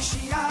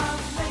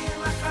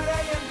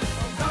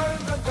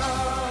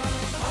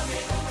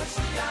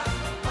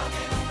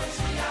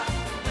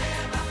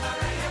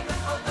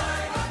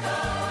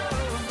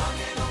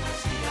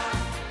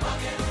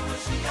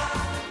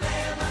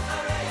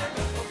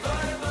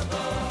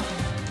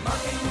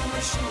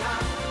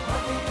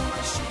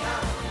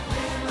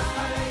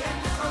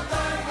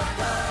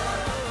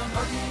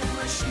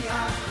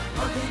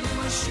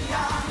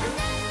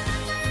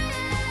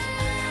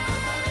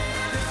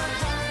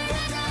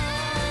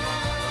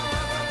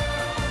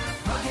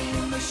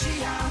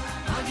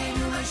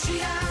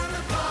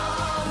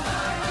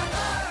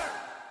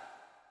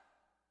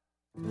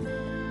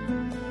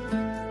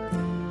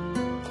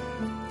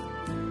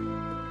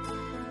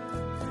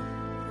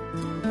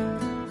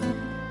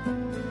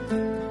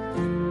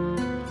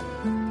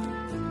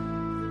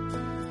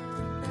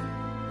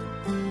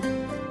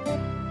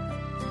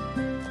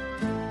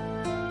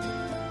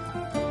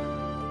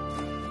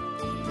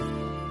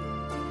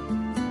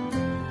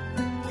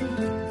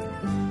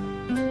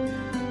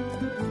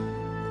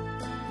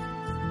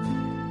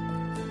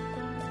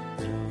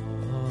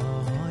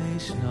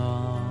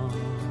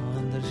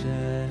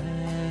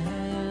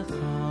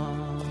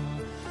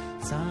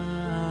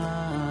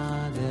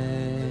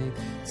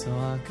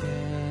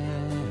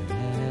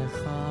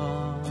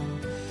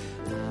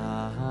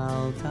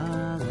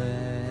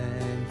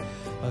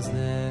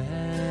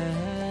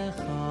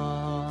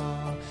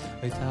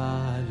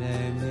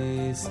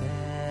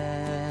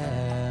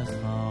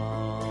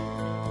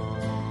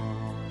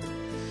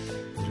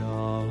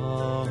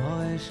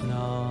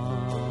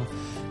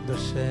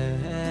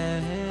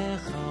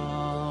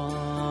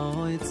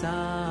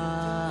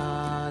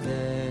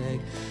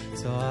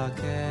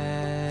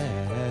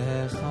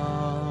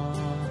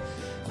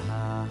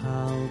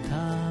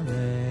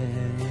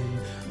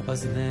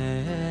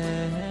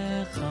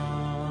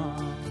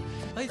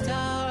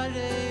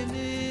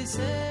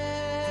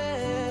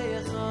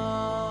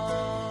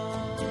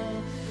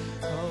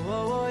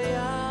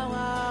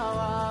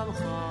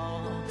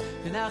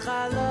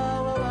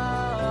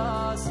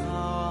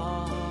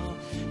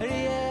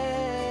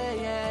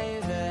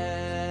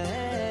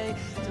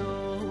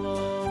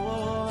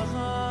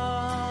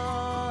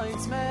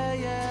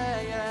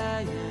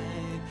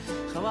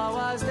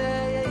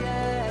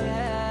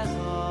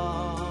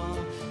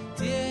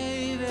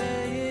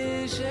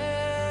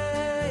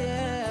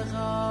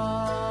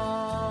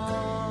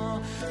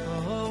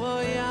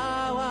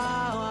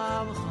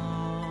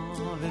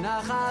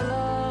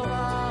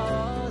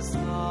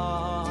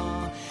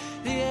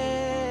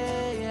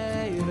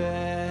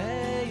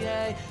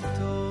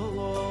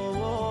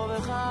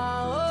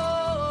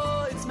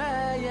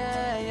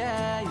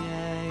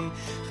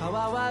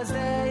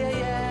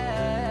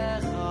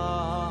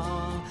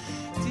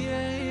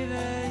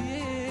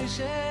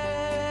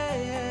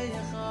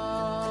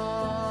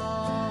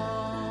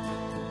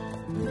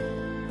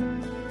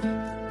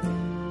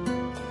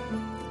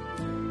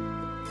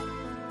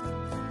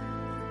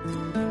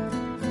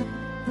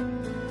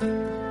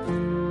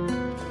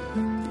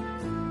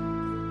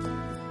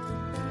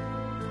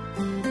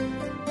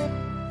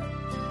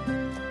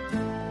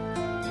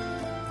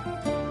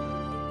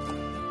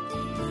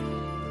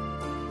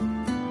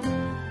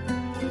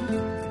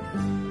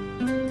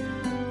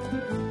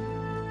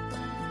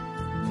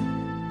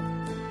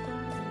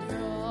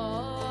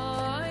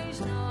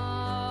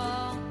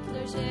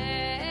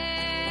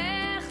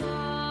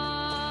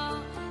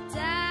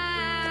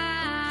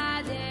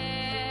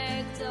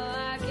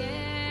Again.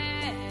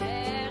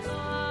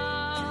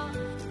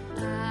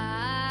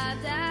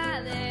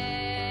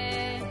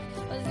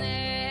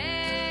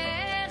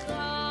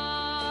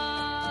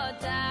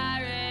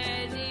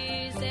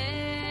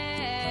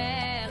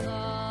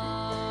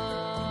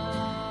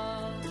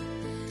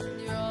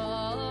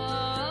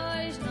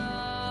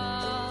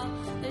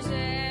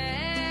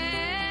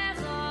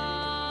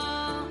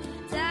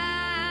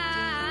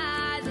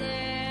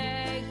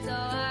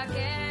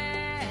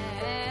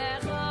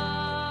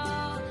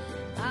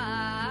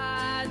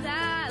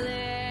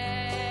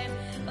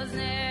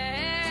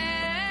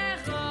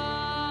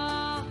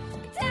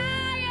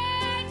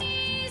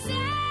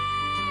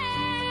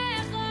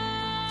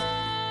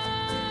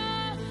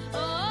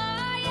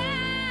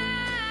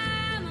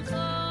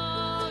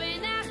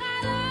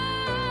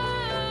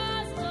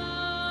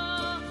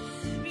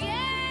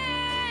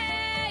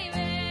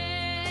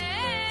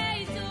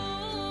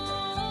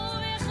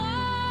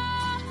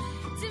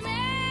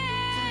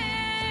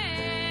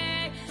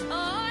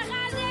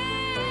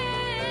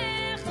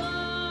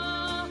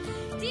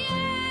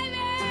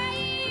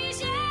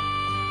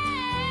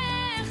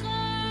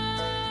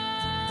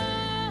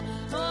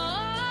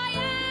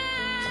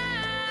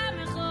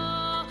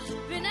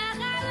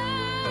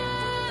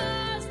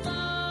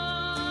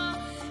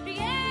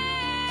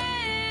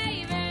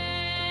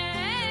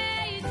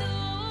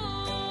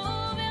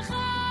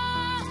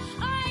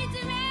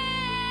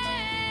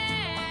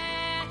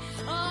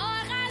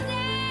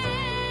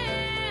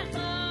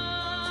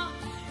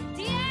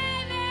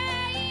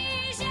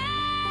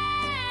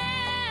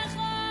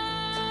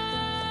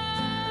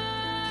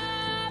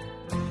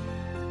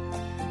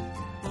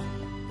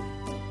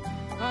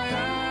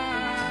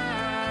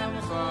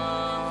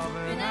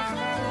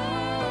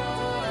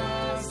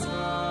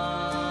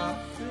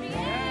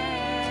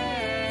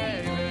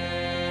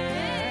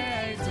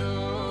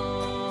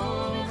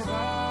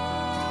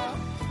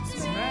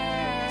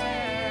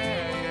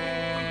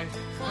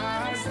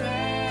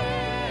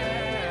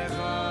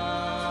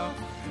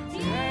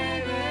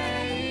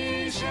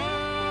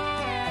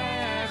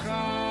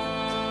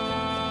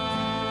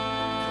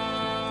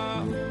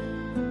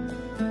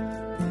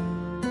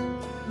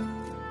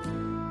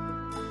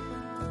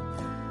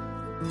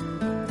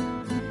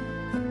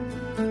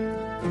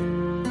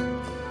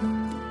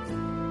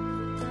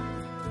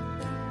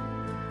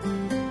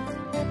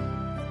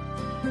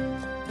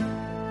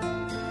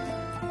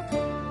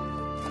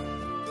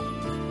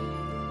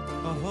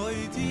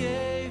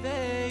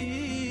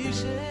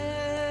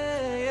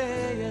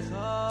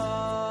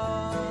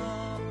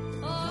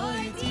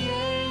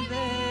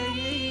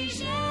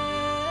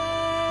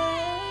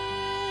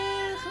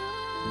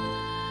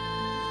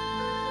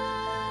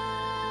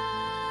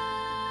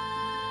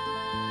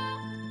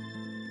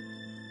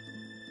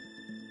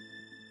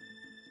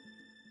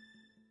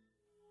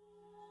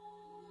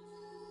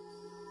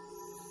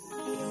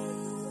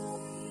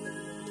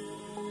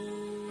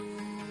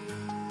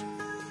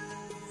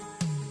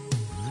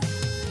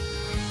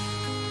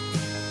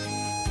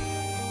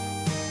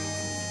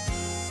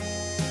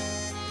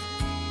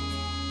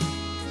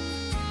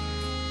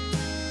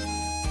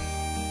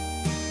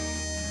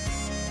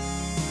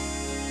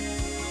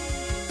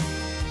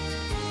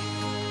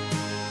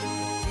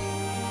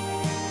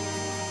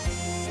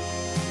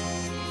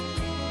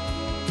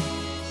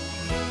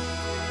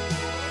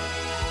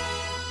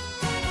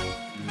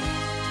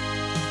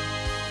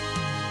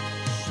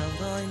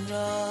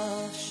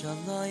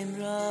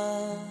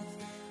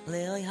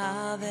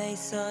 have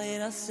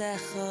soir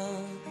asecho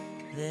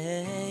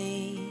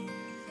vei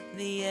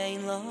vi ein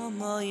lo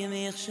moy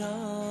mich sho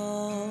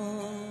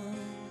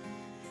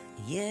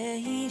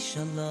yehi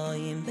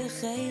shaloim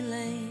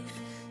bechaylech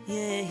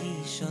yehi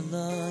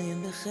shaloim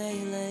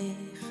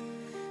bechaylech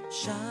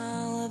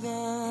shalva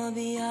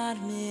bi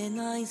armin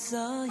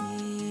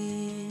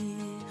aisayich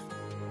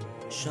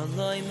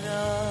shaloim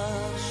ra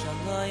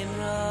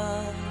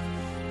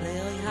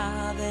le'oy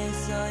have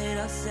soir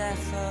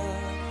asecho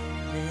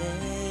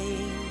vei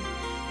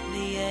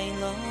vi ein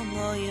lo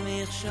moy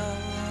mich sho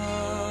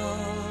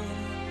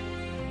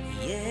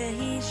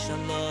yehi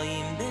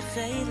shaloim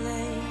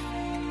bechaylech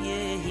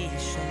yehi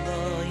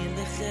shaloim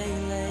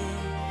bechaylech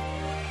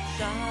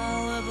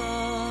shalva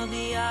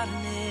bi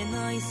armin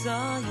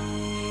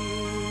aisayich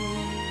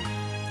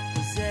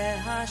ze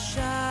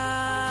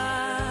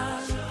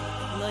hasham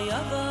lo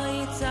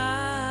yavoitza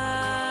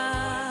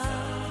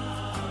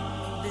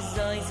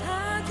bezois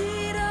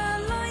hadira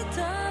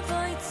loita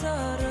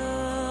voitzara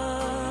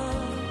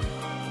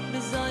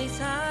bezois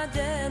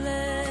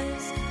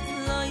hadeles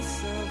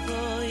loisa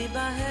voi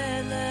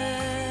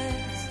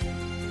baheles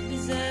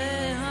bize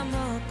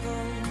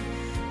hamakom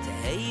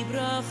tei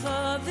bracha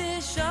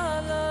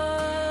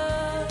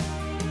v'shalom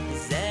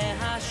ze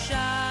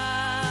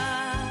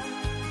hasham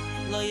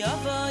lo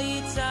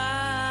yavoitza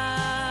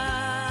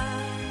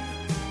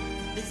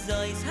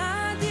bezois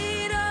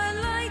hadira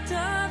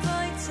loita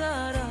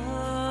voitzara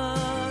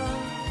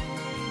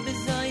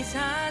bezois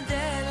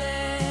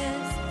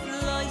hadeles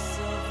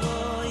loisa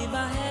voi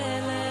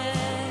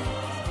baheles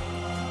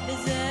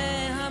bize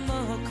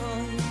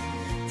hamakom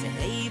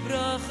tei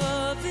bracha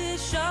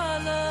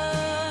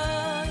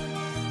v'shalom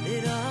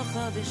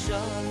bracha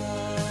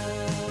v'shalom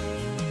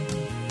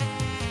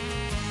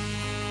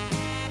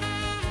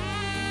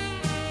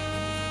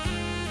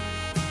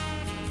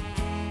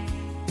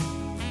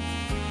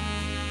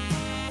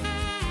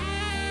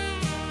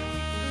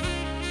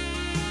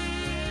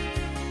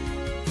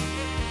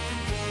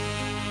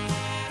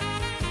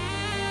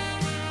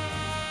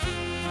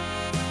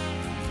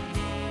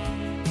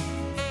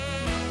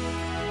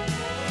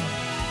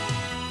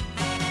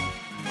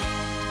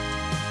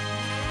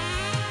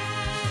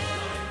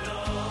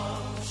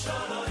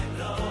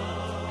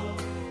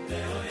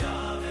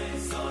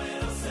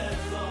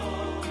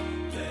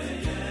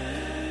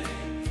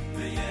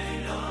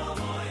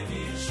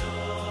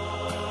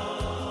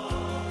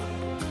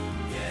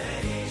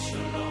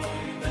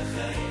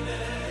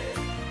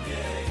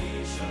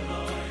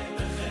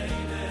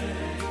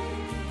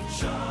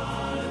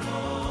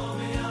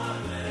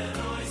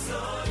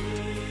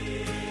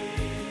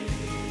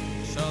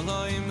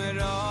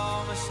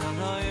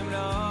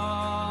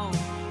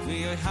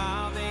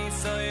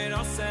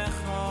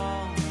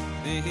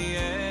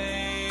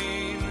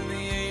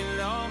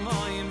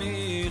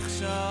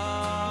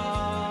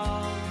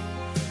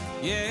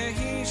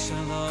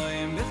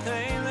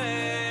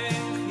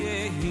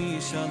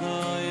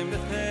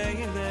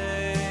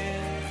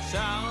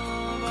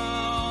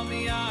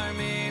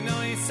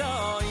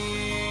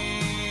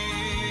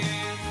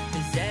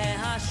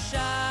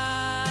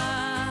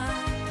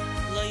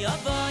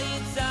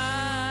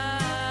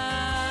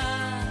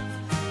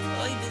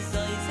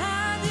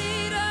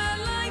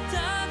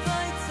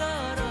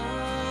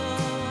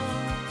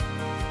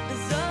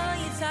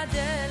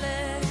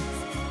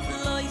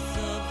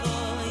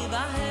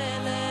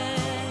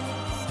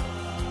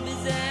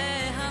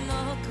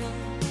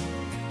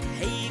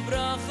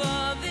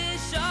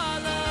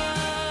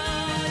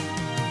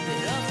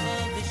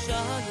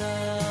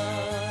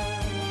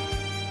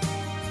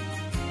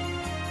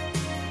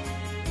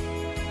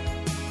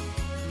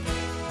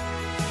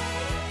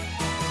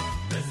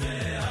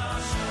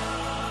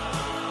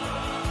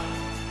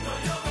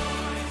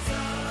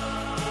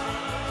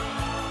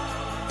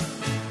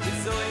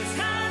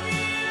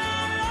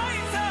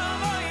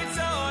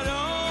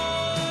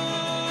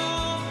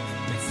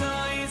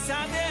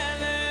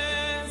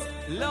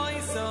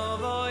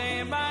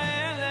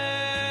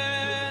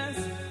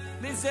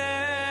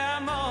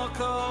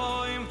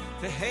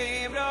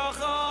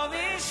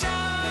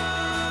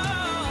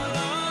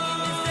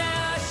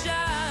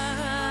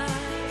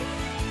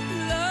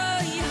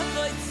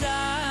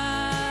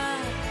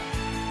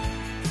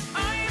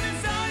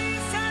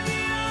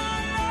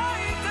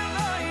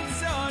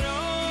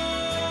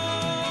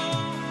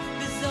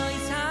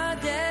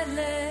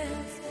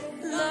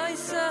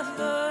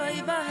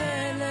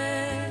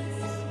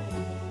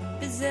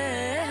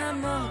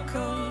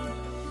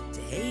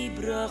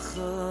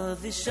bracha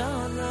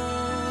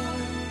v'shalom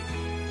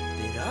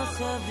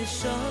bracha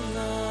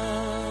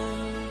v'shalom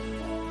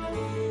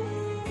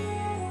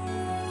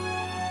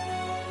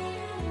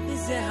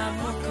bize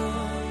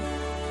hamakom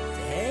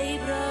tei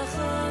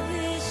bracha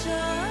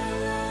v'shalom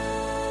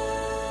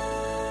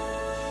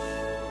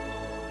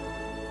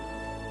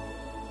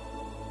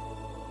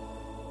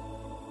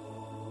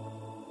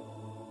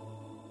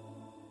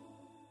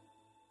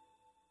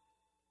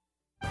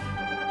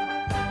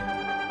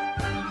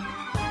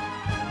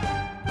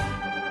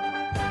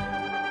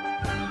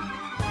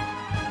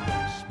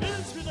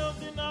Spins mit auf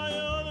die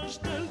neue oder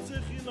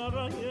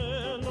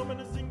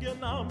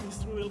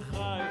Yisrael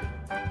Chai.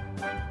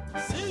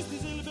 Siehst die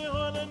Silbe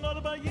Hölle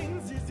nur bei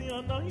ihnen, sie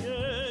an neue,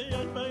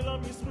 ein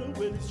Meilam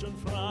Yisrael ist schon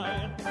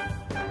frei.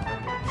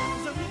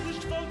 So wie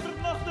nicht Volk wird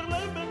nach der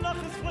Leben, nach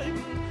es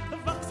Leben,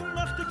 wachsen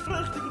mächtig,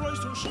 prächtig,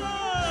 reus und schön.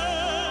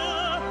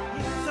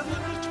 So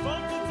wie nicht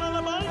Volk wird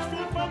seine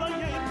Beispiel von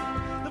jedem,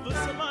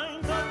 was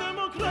meint an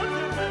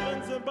Demokratie,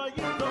 wenn sie bei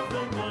ihm doch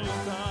den neuen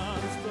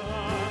Tanz,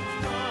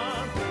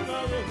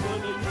 neue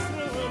Hölle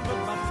Yisrael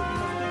wird wachsen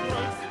mächtig,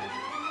 reus.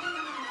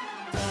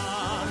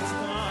 Tanz,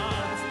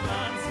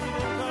 wie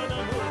den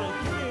keiner Hölle,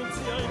 gibt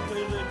sie ein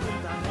Hölle,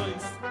 kommt ein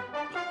Reis.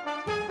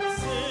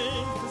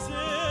 Singt,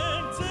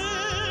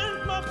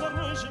 macht er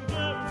ruhig im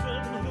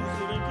Kämpfen, hilft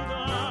ihr den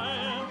Gedei.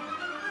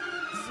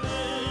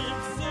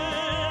 Singt,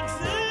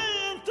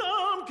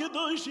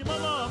 Kedoi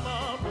Shimama,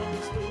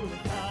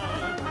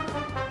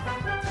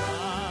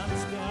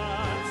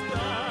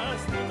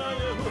 Tanz, die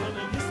neue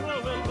Hölle,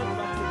 Israel wird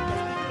wachsen,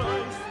 mächtig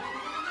Reis.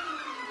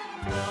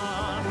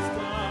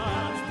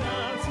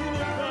 Tanz, wie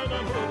den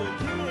keiner Hölle,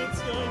 gibt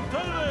sie ein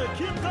Hölle,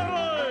 kommt ein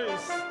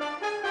Reis.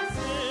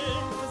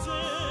 Singt,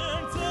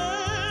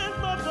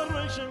 macht er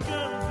ruhig im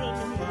Kämpfen,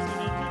 hilft ihr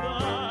den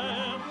Gedei.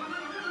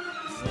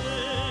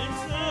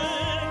 Singt,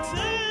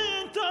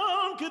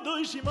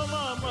 Kedoi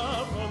Shimama,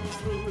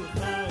 Israel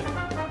Chai.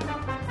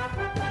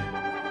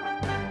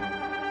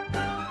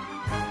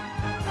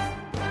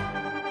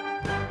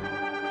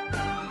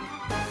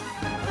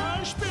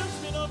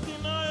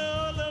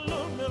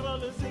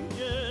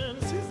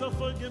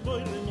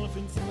 Gebäude noch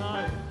ins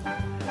Nei.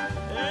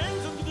 Ein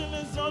so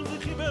gedele soll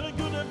sich über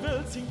gute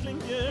Welt sin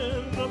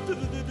klingen. Robt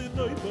die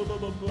neu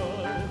baba.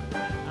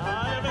 I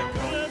have a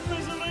great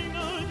reason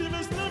die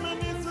wir stimmen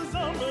nicht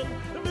zusammen.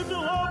 Wir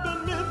haben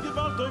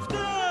mitgebracht auf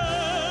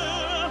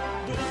der.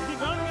 Durch die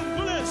gangen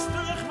Gläste,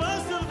 ich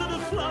weiß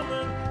die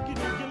Flammen.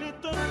 Genug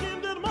gelitten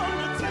Kinder, Mann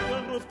mit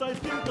Ziegen, ruft euch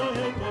Kind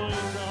dahin.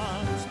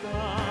 Tanz,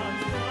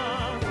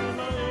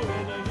 neue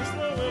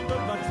Israel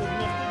wird wachsen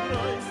mächtig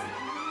Reis.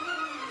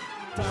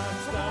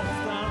 Tanz,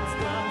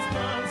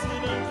 wie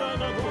den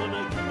kleiner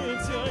Grunde,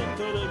 gibt sie ein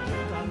Tölle,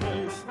 gibt ein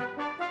Reis.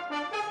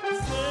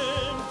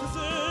 Singt,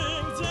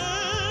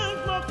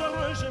 macht er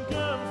ruhig im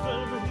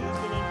Kämpfen, hier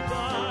ist den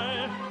Gedei.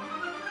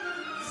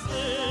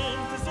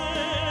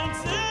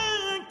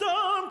 Singt,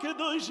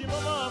 Kedoi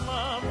Shimama,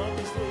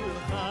 Yisrael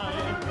Chai.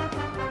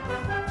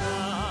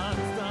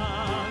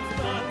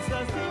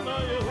 Tanz, die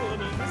neue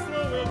Hölle,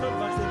 Israel wird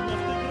wachsen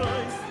mächtig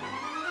Reis.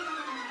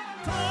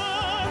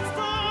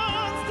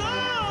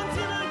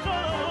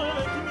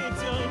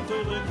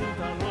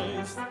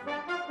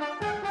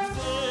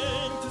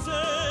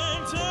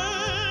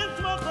 Singt,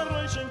 macht er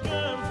ruhig im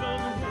Kämpfen,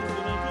 hilft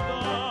ihr den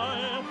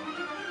Gedei.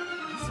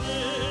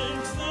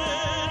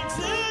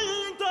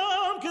 Singt,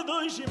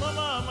 Kedoi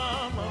Shimama,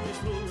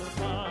 Yisrael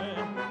Chai.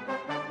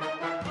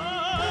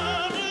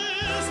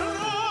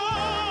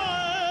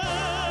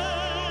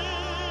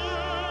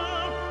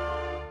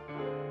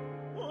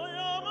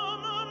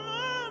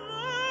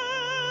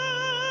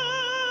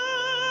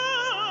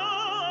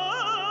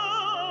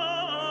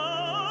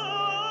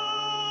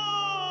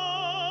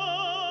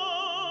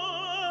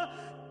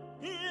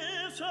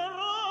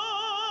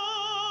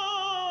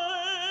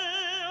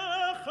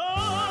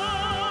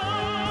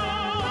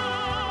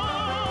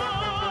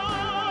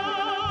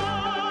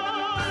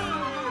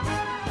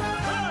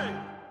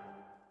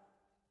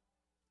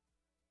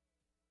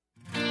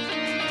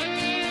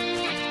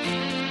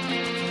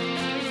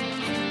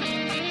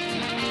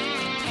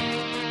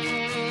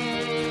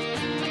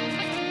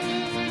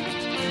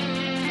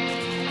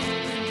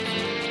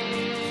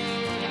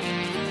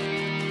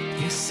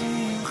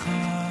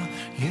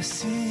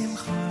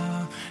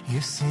 Am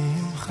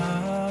Yesimcha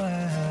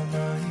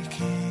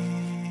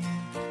Elokim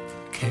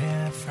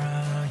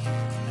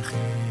Kefrayim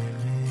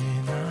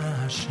Chilin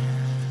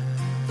Hashem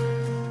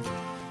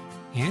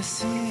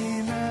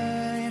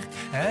Yesimech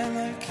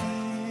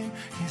Elokim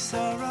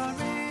Yisara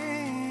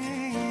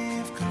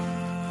Rivka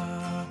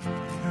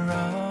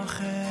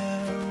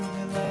Rachel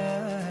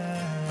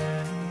Leah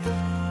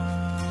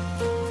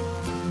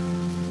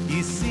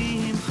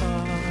Yesimcha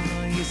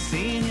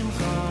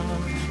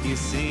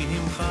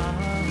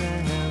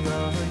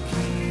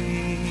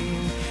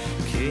Elokim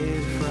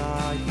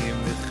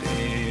Kefrayim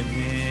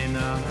Chilin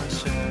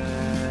Hashem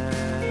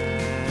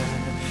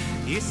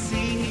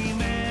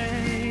Yesimech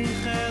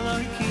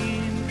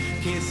Elokim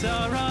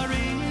Yisara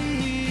Rivka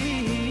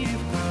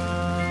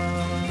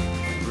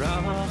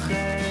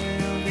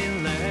Rachel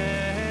Leah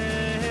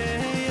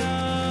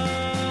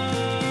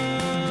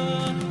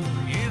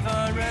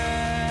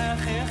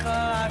Yivarech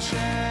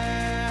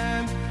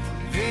Hashem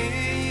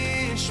V'yishmirecha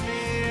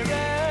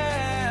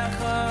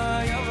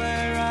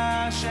Yover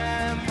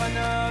Hashem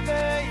Panav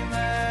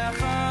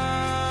Eilecha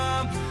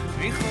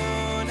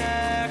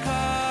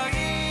V'chunecha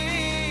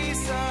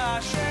Yisa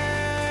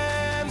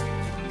Hashem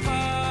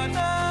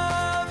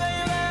Panav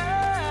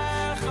Eilecha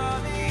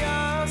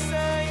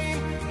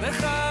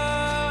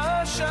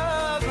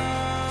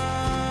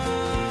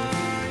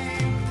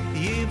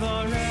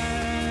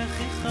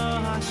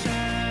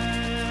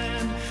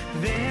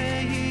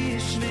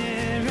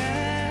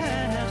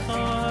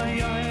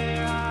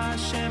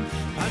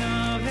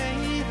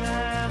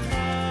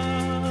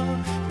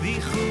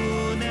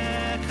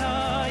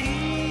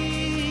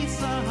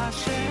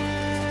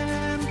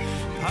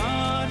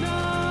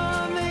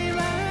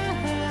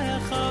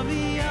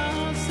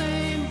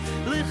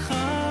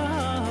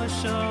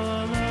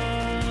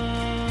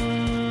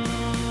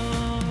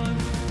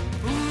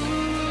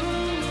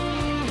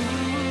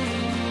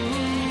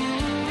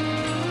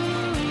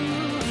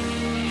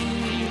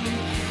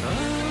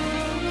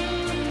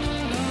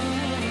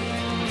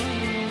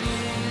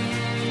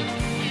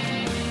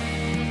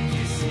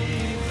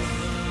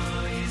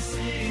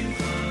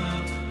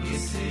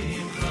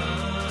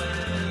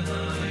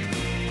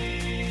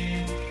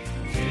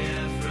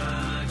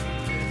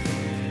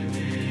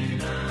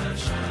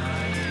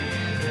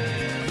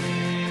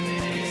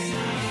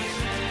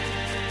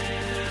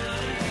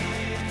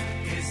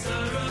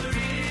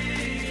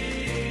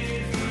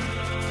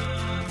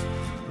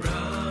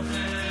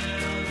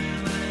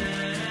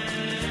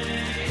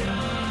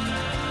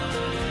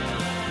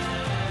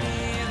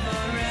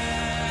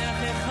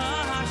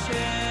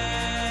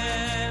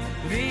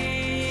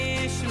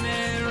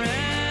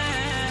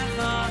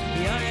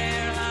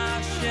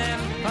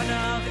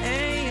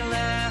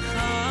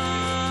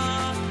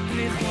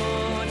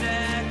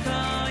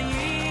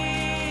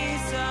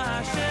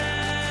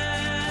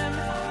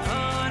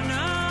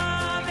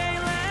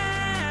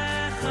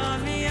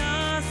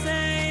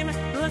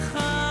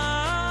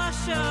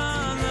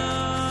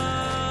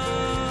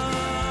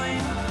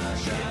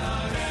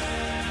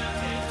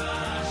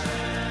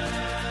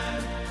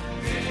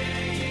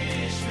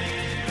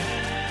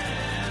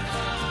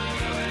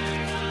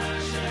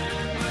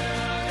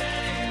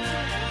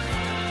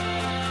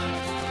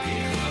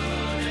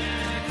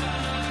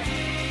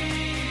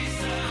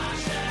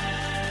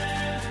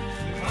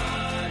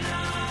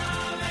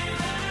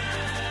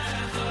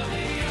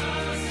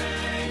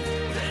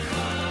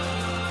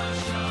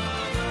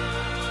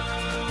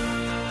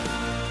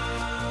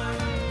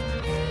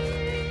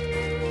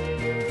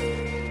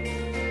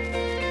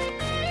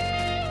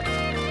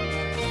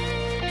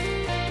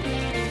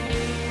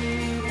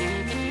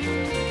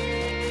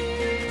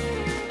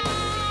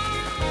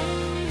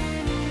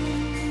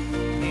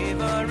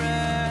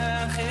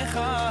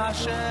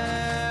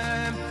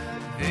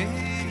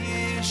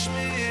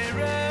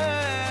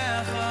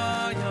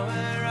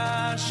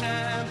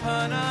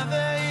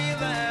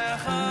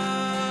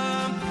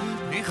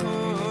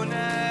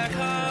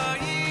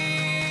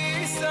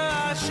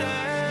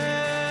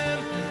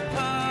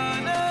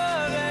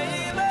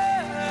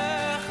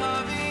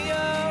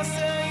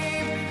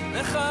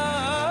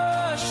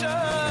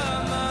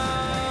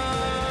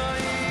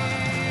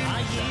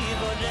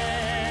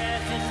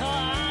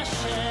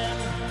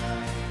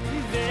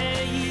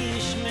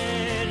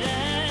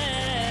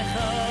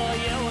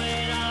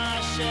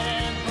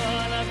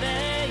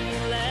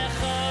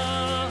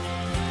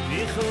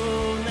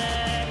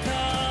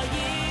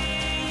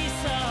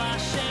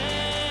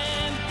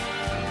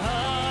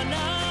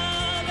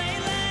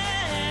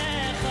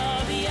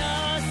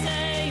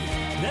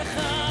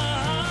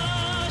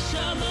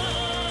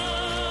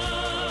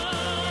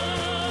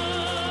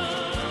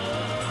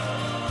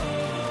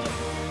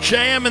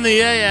JM in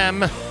the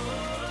AM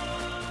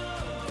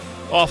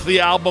off the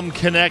album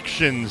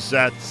Connections.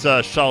 That's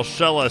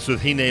Shalsheles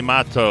with Hine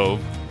Matov.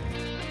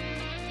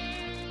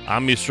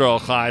 Am Yisrael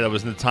Chai, that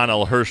was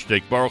Nathaniel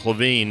Hirschdick. Baruch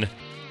Levine,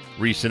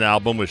 recent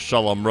album with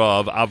Shalom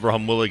Rav.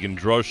 Avraham Willig and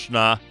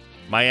Droshna.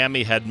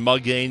 Miami had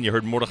Mugain. You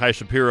heard Mordechai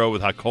Shapiro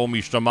with Hakol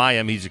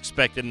Mishtamayim. He's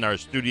expected in our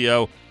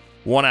studio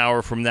 1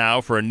 hour from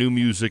now for a new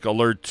music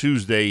alert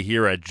Tuesday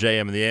here at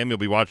JM in the AM. You'll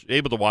be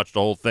able to watch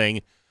the whole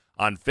thing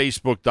on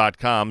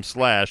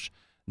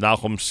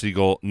Facebook.com/Nachum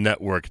Siegel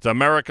Network. It's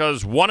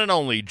America's one and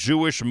only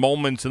Jewish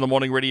Moments in the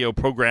Morning radio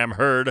program,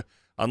 heard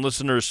on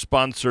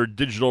listeners-sponsored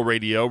digital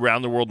radio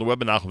around the world on the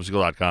web at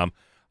NachumSiegel.com,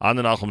 on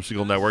the Nachum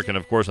Siegel Network, and,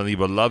 of course, on the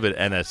beloved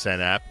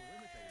NSN app.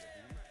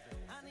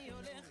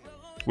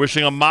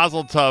 Wishing a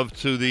mazel tov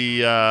to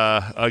the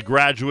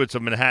graduates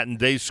of Manhattan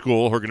Day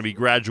School who are going to be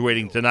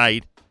graduating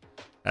tonight.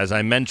 As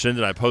I mentioned,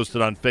 and I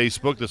posted on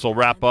Facebook, this will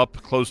wrap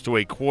up close to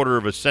a quarter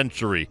of a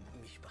century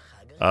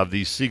of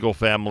the Siegel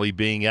family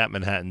being at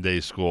Manhattan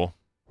Day School.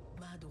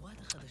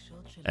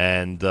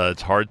 And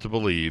it's hard to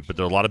believe, but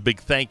there are a lot of big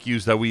thank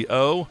yous that we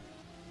owe,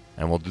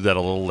 and we'll do that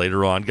a little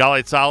later on.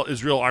 Galei Tzahal,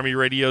 Israel Army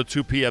Radio,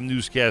 2 p.m.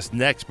 newscast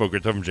next. בוקר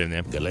טוב עם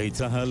ג'יימנם. גלי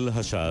צהל,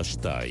 השעה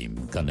 2,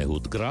 כאן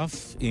אהוד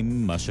גרף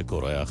עם מה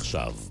שקורה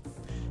עכשיו.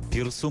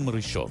 פרסום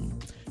ראשון.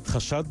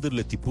 חשד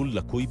לטיפול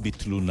לקוי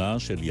בתלונה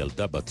של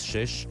ילדה בת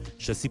 6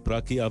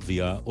 שסיפרה כי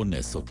אביה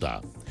אונס אותה.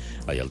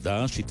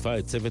 הילדה שיתפה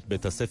את צוות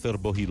בית הספר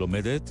בו היא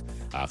לומדת,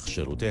 אך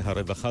שירותי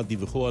הרווחה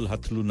דיווחו על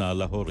התלונה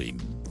להורים.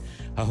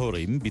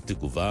 ההורים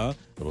בתגובה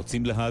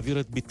רוצים להעביר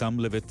את ביתם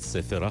לבית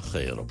ספר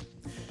אחר.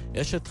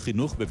 אשת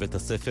חינוך בבית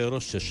הספר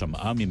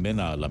ששמעה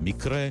ממנה על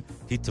המקרה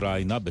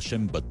התראיינה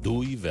בשם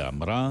בדוי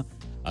ואמרה,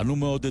 אנו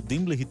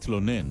מעודדים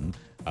להתלונן,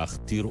 אך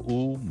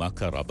תראו מה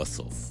קרה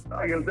בסוף.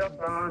 הילדה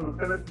באה,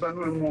 נותנת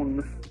בנו אמון,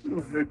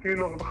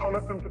 וכאילו, בכל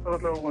אופן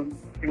שפרת להורים,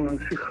 היא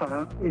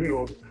ממשיכה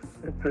להיות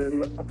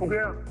אצל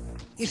הפוגע.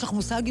 יש לך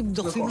מושג אם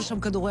דוחפים לשם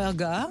כדורי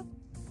הרגעה?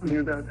 אני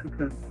יודעת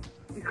שכן.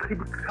 היא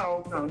חיבקה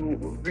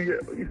אותנו,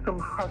 והיא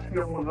שמחה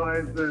שהיא אמרה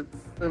את זה,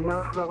 ומה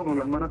החזרנו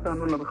לה, מה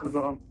נתנו לה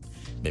בחזרה.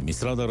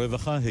 במשרד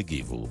הרווחה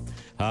הגיבו.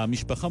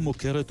 המשפחה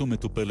מוכרת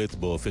ומטופלת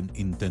באופן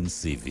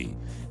אינטנסיבי.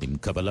 עם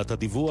קבלת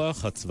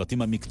הדיווח,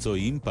 הצוותים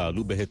המקצועיים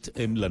פעלו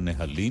בהתאם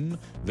לנהלים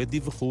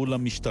ודיווחו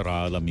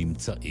למשטרה על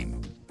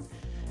הממצאים.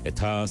 את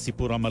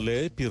הסיפור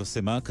המלא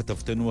פרסמה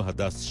כתבתנו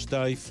הדס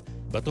שטייף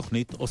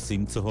בתוכנית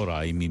עושים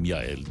צהריים עם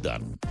יעל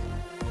דן.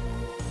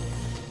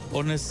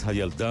 אונס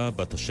הילדה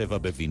בת 7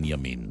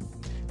 בבנימין.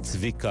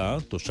 צביקה,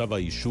 תושב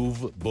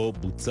היישוב בו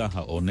בוצע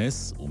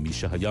האונס, ומי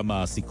שהיה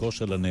מעסיקו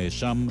של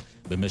הנאשם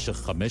במשך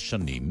 5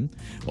 שנים,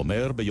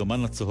 אומר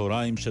ביומן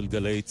הצהריים של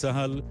גלי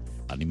צהל,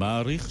 אני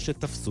מעריך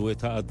שתפסו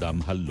את האדם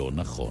הלא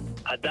נכון.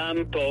 אדם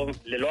טוב,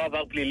 ללא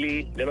עבר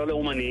פלילי, ללא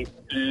לאומני.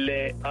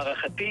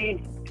 להערכתי,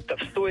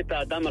 תפסו את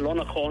האדם הלא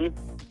נכון,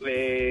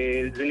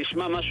 וזה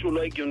נשמע משהו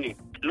לא הגיוני.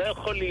 לא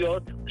יכול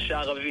להיות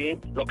שהערבי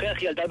לוקח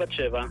ילדה בת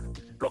 7,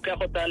 לוקח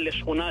אותה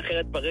לשכונה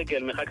אחרת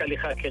ברגל, מרחק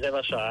הליכה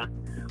כרבע שעה,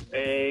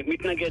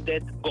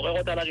 מתנגדת, גורר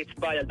אותה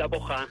לרצפה, ילדה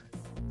בוכה,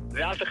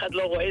 ואף אחד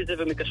לא רואה את זה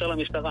ומתקשר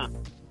למשטרה.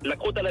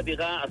 לקחו אותה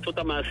לדירה, עשו את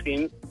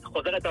המעשים,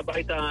 חוזרת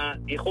הביתה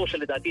איחור של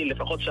לדעתי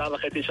לפחות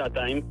 1.5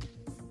 שעתיים,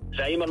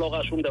 שהאמא לא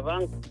ראה שום דבר.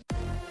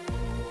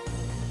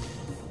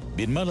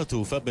 בנמל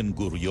התעופה בן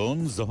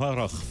גוריון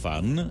זוהר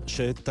רחפן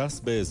שטס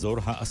באזור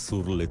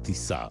האסור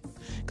לטיסה.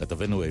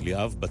 כתבנו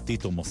אליאב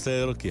בתיתו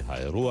מוסר כי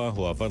האירוע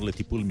הועבר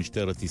לטיפול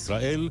משטרת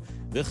ישראל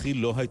וכי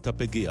לא הייתה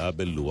פגיעה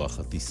בלוח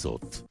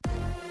הטיסות.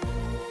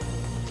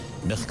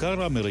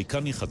 מחקר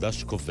אמריקני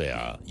חדש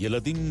קובע,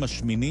 ילדים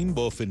משמינים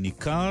באופן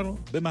ניכר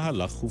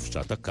במהלך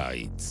חופשת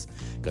הקיץ.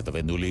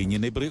 כתבנו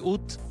לענייני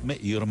בריאות,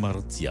 מאיר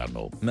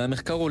מרציאנו.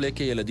 מהמחקר עולה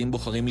כי ילדים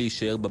בוחרים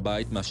להישאר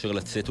בבית מאשר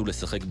לצאת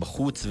ולשחק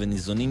בחוץ,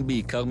 וניזונים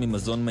בעיקר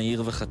ממזון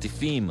מהיר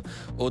וחטיפים.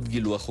 עוד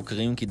גילו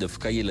החוקרים כי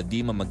דווקא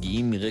ילדים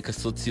המגיעים מרקע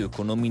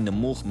סוציו-אקונומי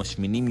נמוך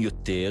משמינים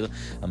יותר.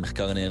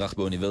 המחקר נערך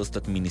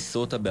באוניברסיטת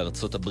מיניסוטה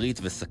בארצות הברית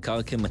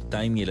וסקר כ-200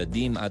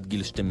 ילדים עד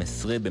גיל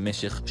 12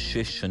 במשך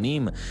 6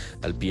 שנים.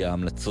 על פי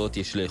ההמלצות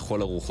יש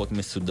לאכול ארוחות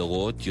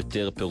מסודרות,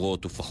 יותר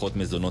פירות ופחות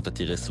מזונות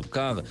עתירי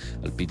סוכר.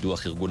 על פי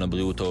דוח ארגון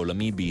הבריאות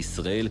העולמי,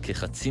 בישראל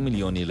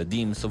כ500,000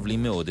 ילדים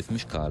סובלים מעודף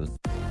משקל.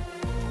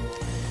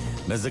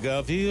 מזג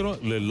האוויר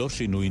ללא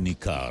שינוי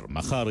ניכר.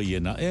 מחר יהיה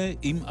נאה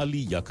עם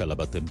עלייה קלה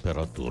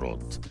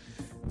בטמפרטורות.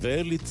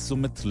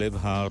 ולתשומת לב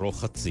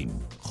הרוחצים.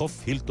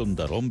 חוף הילטון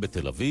דרום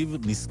בתל אביב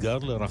נסגר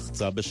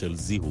לרחצה בשל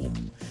זיהום.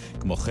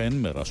 כמו כן,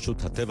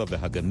 מרשות הטבע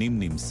והגנים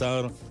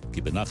נמסר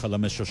כי בנחל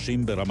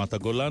המשושים ברמת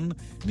הגולן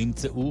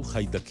נמצאו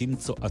חיידקים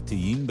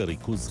צואתיים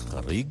בריכוז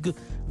חריג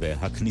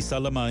והכניסה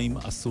למים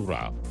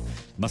אסורה.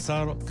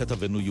 מסר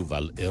כתבנו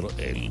יובל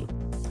הראל.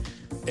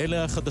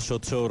 אלה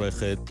החדשות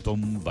שעורכת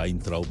תום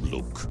ויינטראוב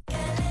לוק.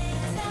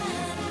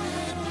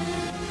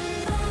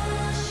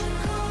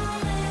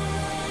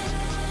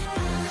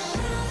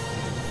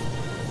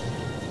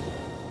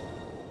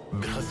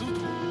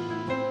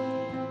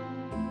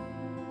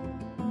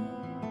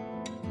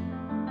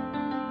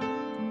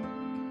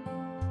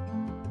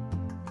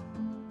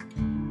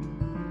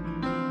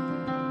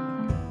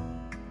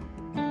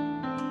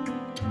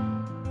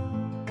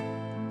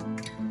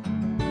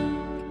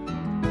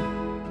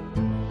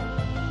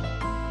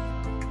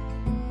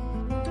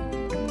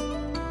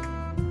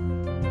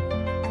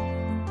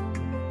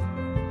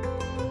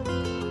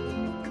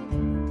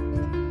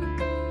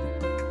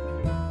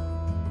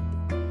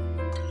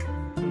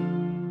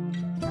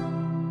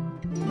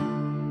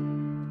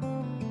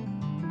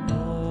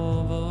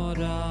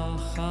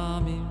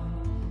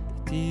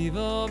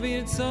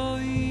 wir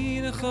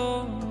zoin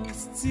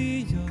khos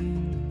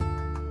zion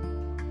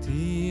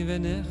ti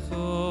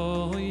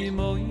venekhoy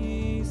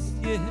mois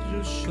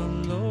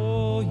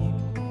Yerushalayim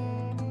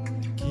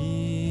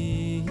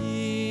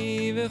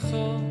ki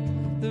vecho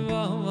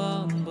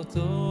dvavan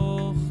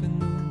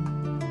batochnu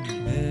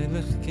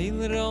melech kein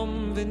ram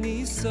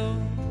veniso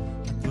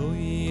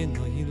adoy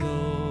no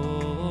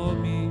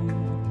hilomim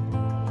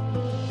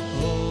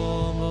o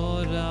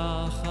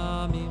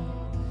morachamim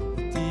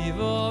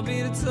tivo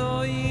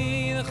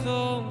birtzoin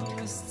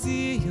khos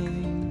zion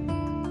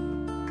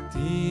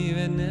ti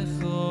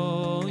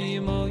venekhoy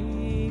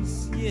mois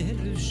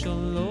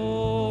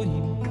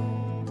Yerushalayim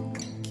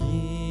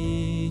ki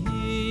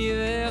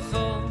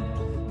vecho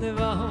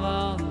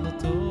dvavan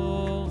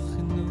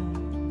batochnu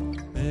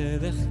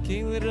melech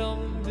kein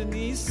ram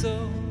veniso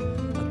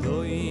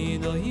adoy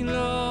no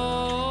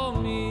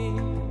hilomim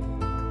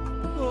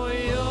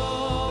oy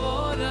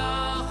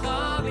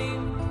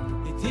orachamim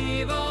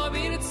tivo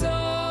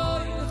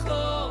birtzoin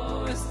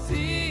khos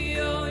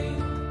zion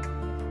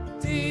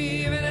ti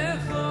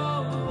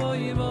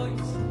venekhoy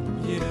mois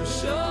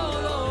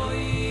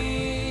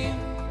Yerushalayim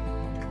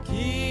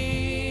ki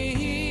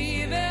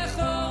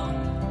vecho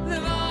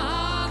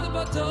levad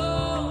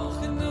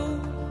batochnu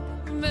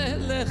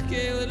melech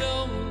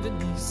keilom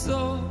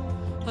v'niso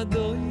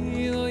adoy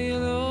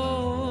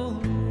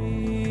Elohim.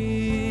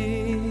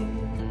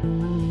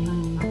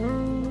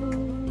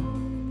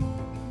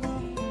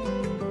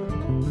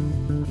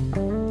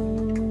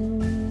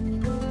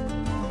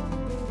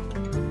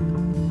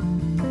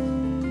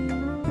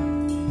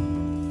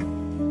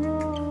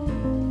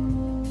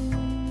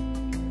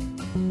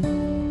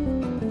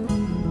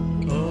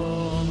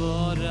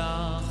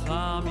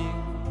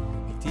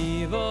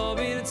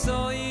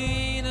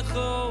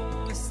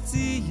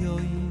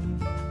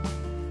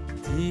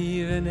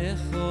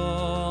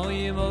 Venekhoy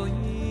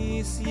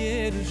mois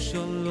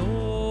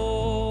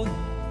Yerushalayim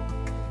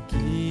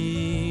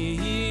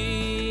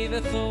ki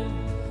vecho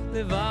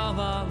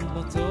levavan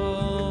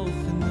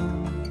batochnu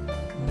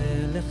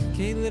melech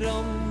kein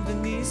ram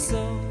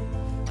v'niso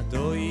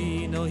adoy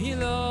no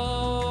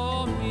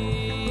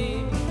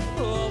hilomim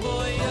o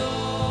boy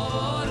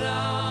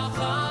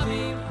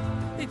orachamim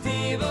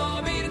tivo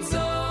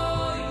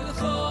birtzoy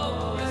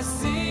khos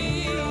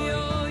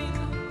zion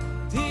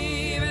ti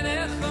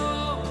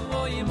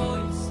venekhoy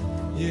mois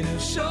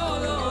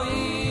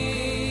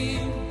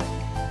Yerushalayim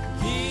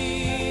ki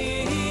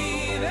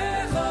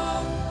vecho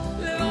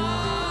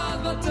levad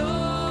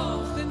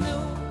batochnu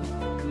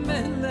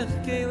melech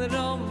kein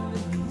ram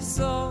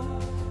v'niso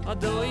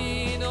adoy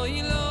no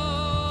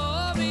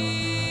hilomim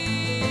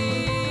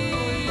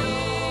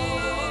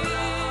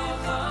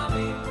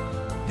orachamim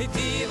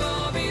tivo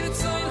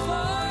birtzoy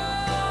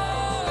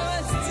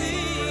khos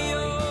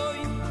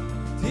zion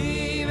ti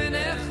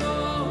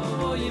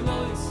venekhoy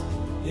mois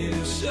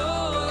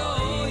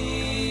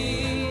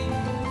Yerushalayim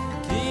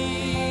ki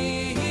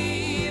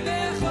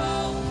vecho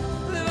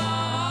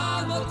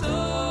levad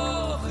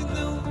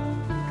batochnu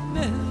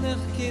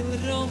melech kein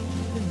ram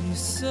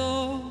v'niso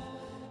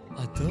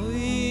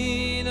adoy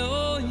no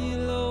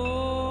hilomim.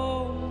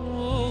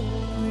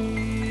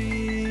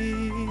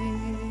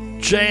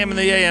 JM in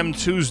the AM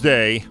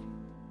Tuesday.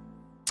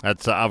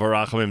 That's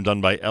Avarachamim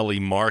done by Ellie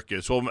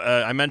Marcus. Well,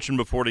 I mentioned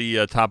before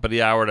the top of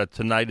the hour that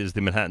tonight is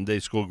the Manhattan Day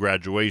School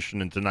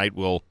graduation, and tonight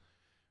we'll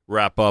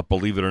wrap up,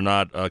 believe it or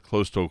not,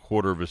 close to a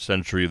quarter of a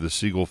century of the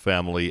Siegel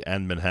family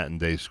and Manhattan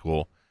Day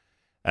School.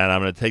 And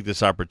I'm going to take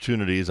this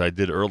opportunity, as I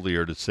did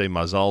earlier, to say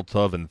Mazal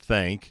Tov and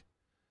thank,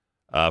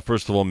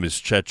 first of all, Ms.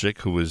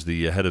 Chechik, who is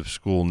the head of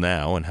school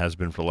now and has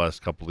been for the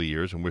last couple of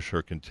years, and wish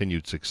her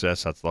continued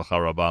success,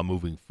 Hatzlacha Rabbah,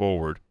 moving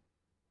forward.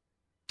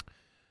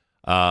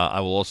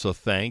 I will also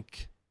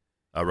thank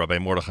Rabbi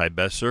Mordechai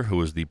Besser, who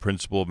was the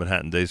principal of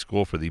Manhattan Day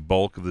School for the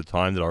bulk of the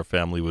time that our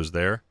family was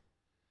there.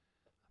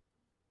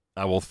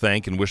 I will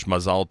thank and wish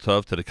Mazal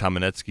Tov to the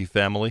Kamenetsky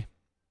family.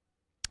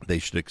 They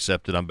should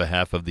accept it on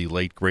behalf of the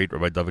late, great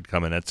Rabbi David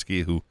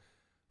Kamenetsky, who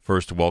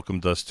first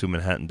welcomed us to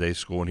Manhattan Day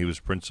School when he was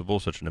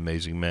principal, such an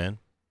amazing man.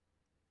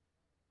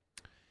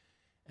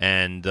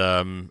 And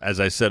as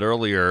I said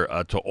earlier,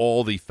 to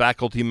all the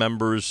faculty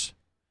members,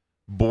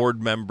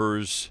 board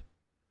members,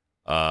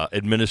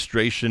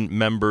 administration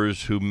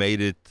members who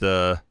made it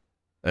an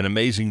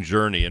amazing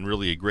journey and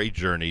really a great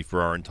journey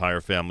for our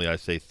entire family, I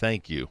say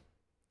thank you,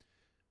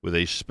 with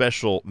a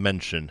special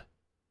mention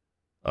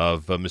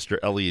of Mr.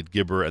 Elliot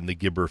Gibber and the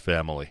Gibber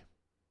family,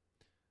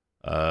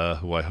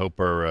 who I hope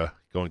are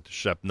going to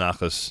Shep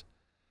Nachas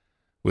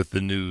with the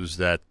news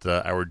that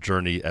our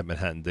journey at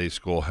Manhattan Day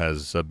School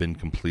has been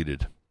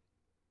completed.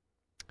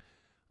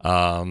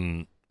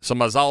 So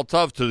Mazal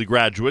Tov to the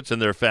graduates and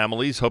their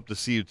families. Hope to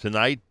see you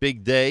tonight.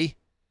 Big day.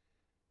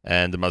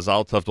 And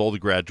Mazal Tov to all the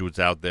graduates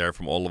out there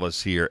from all of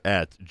us here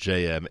at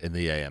JM in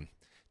the AM.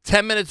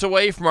 10 minutes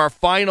away from our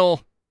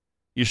final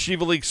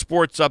Yeshiva League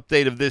sports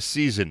update of this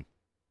season.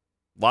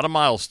 A lot of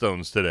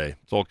milestones today.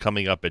 It's all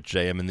coming up at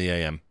JM in the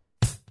AM.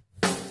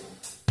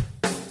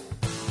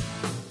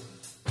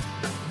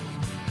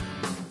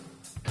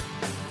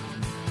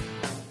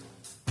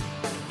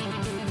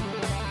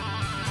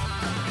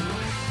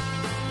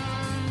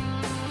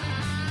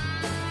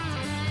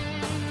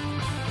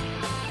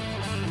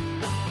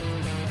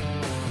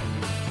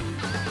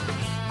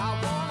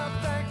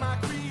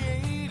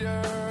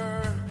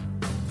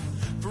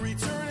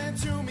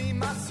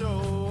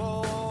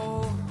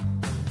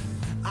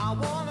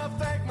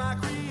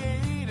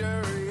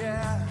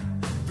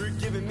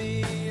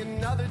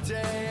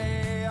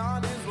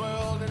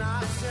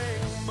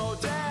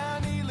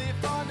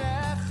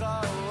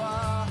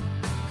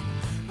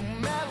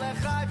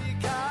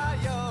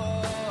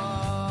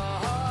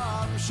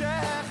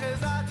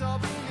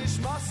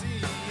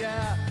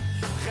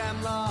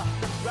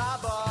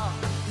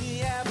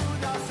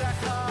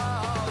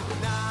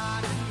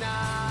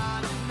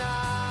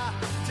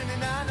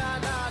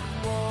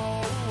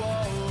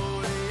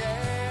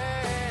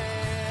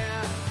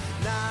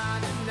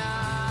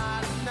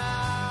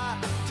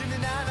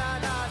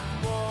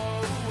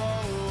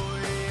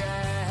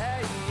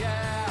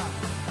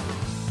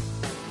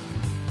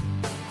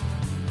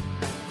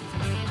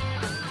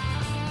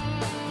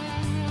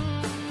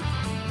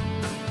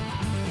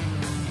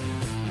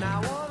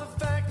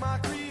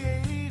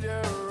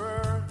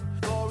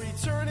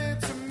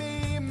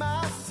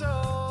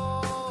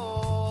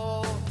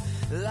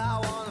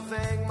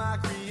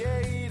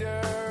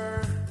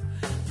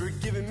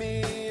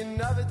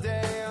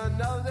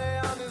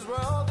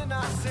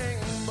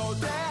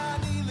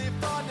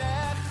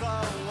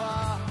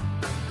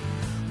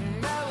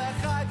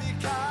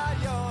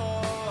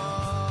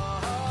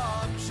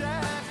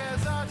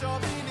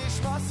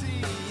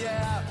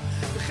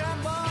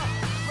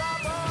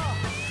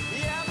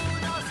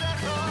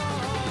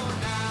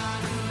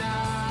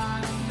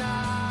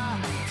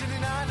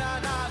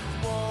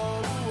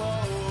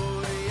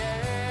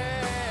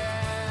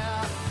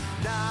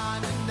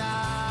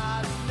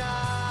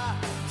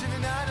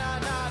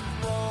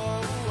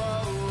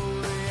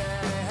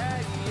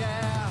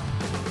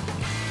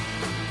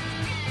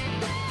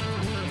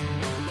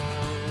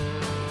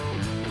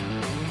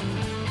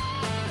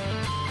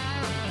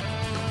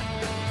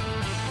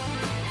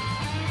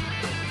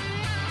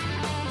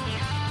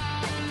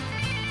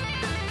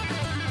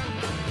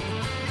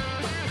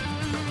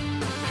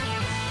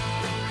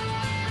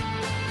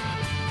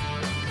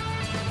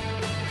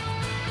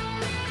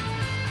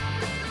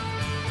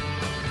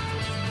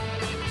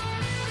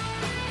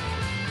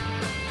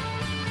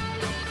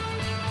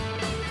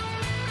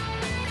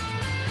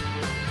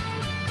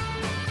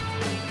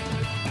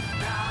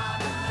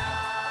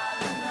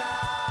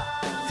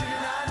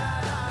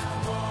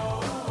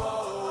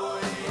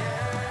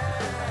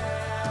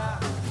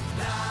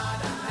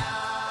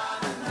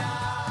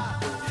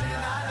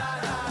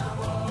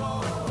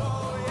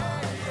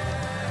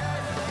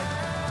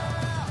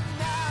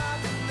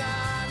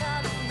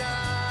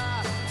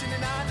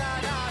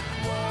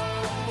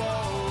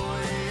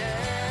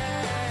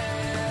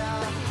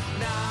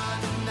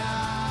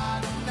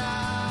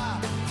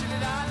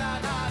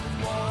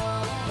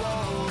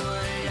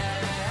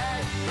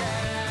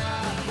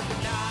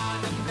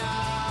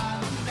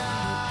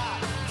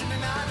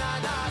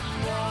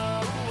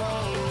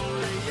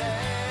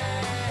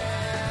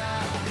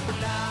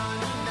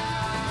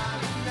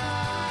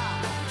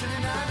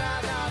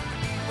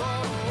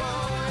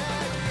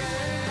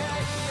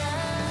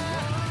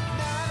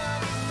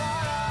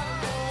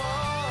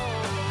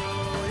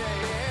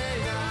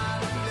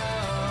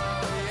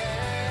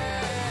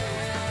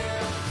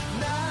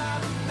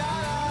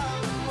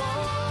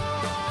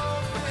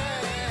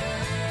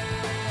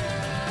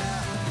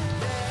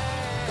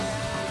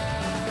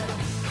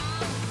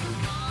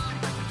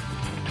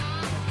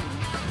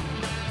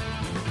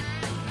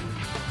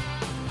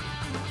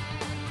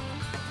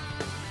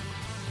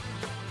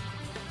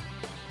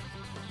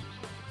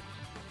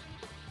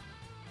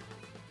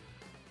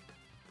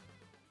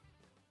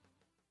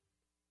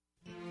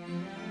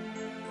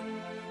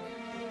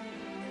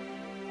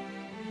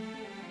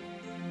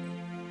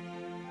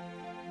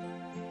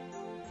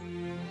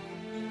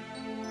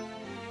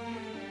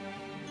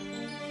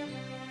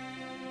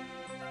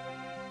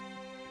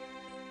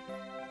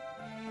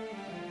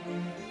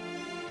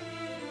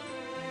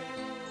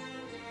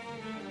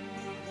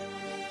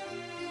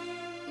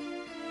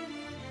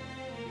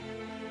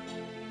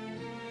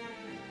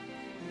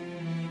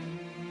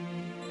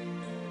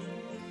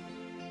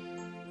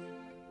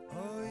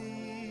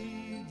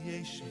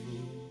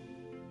 ישבו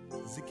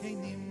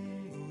זקנים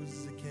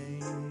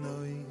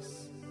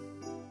וזקנויס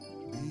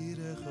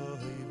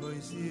בירכי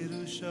בויס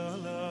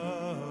ירושלים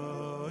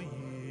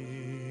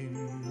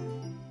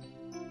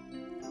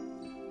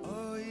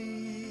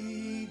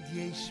אוי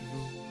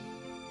ישבו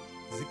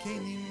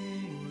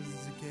זקנים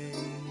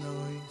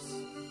וזקנויס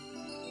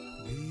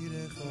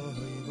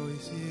בירכי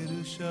בויס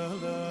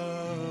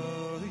ירושלים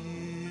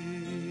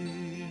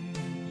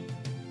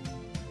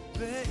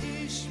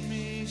ואיש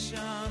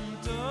משם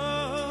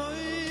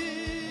טוי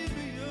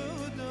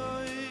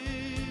ביודוי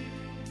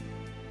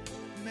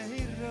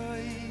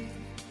מהירוי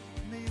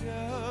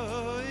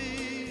מהירוי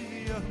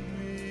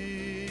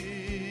ימים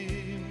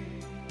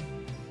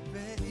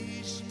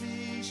ואיש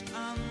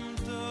משם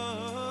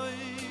טוי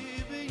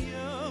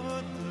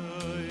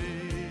ביודוי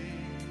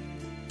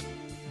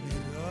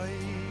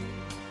מהירוי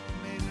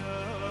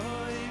מהירוי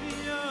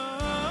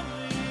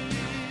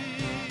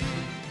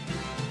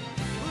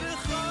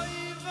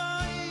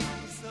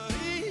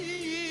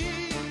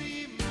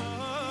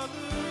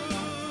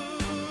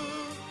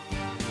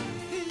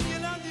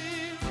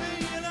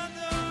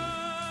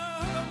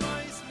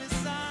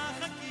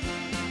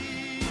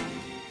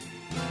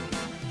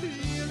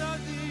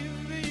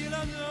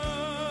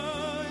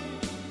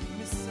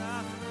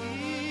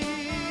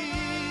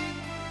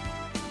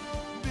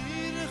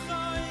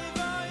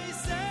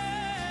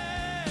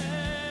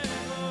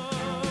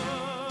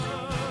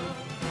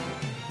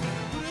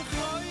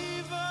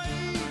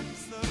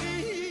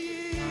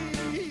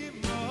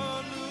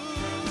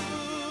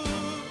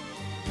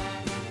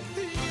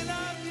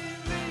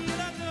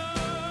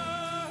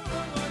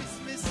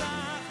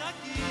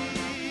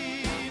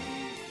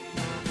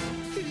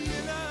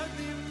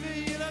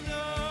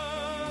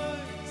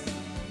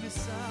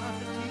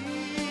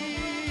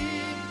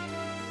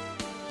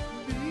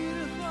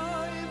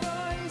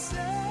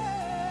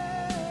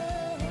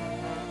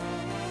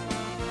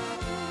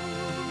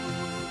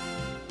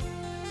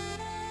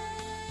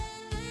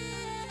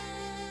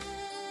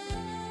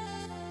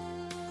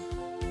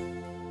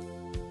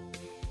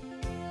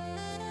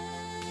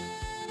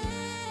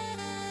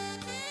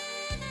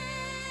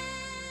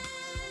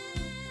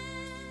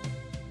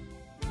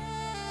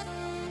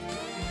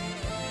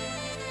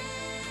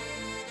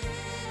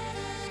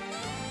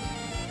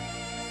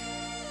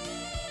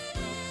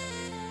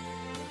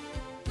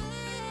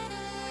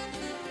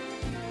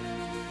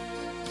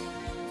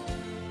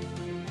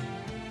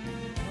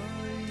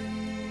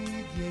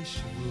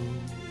ישבו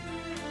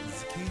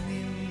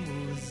זקנים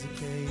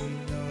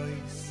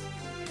וזקנויס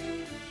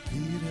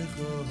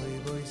בירכי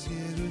בויס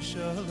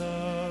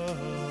ירושלים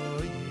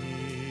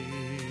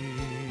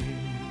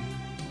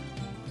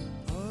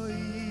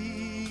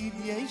אוי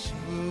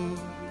ישבו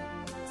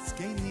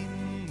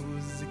זקנים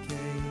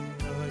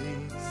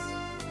וזקנויס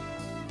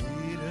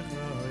בירכי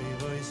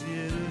בויס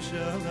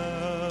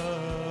ירושלים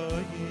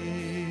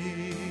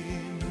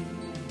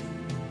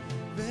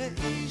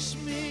ואיש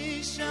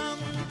משם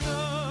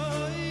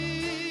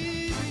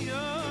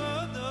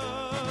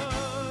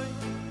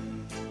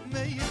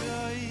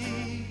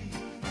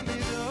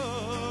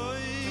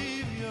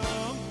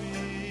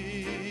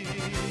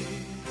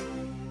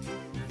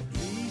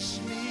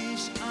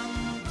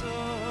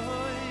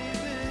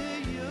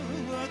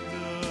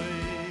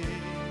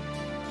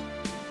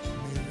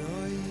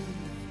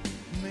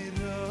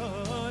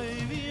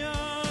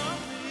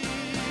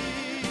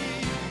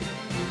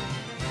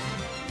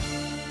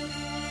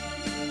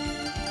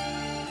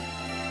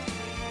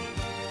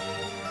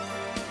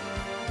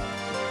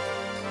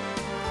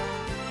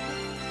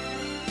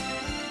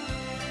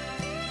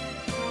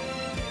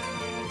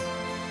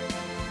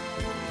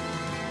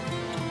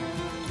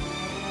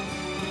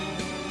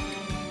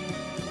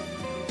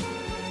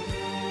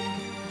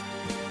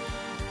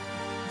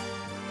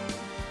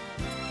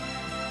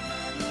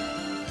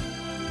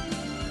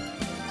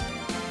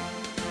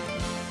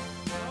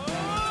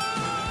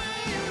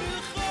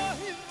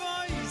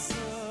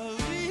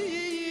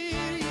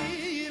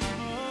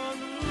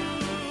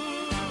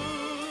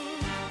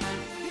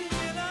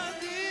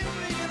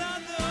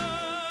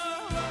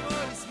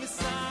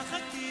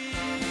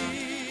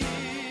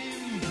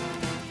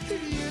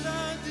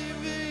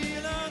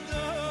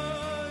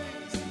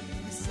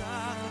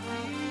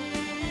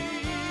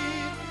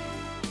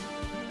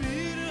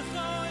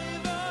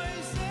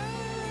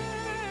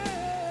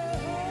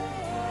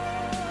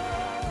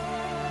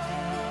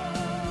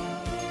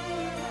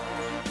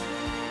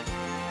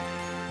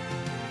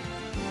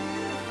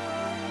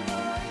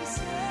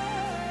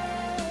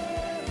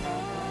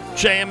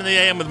JM in the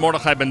AM with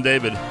Mordechai Ben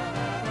David.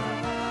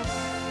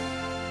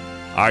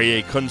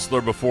 Aryeh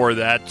Kunstler before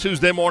that.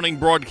 Tuesday morning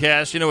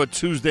broadcast. You know what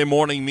Tuesday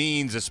morning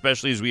means,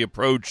 especially as we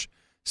approach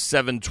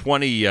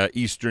 7:20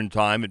 Eastern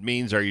Time. It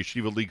means our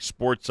Yeshiva League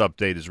Sports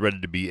Update is ready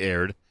to be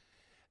aired.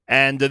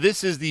 And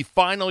this is the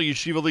final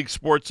Yeshiva League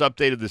Sports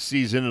Update of the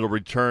season. It'll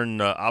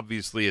return,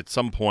 obviously, at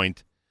some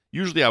point.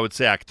 Usually I would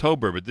say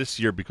October, but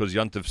this year, because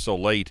Yontif's so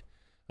late,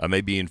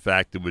 maybe, in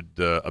fact, it would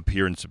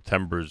appear in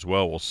September as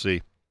well. We'll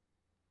see.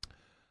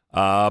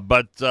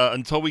 But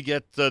until we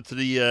get to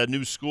the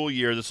new school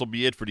year, this will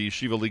be it for the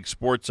Yeshiva League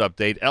Sports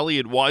Update.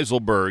 Elliot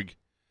Weiselberg,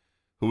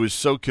 who is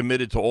so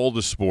committed to all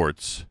the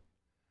sports,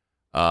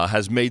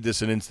 has made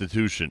this an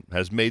institution,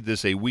 has made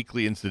this a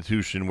weekly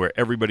institution where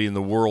everybody in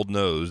the world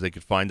knows they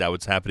could find out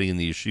what's happening in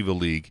the Yeshiva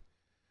League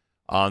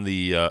on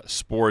the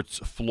sports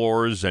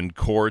floors and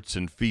courts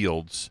and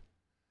fields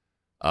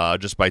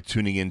just by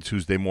tuning in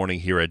Tuesday morning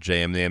here at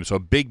JM. So a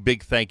big,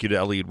 big thank you to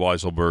Elliot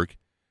Weiselberg.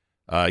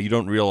 You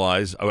don't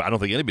realize, I don't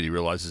think anybody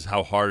realizes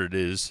how hard it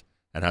is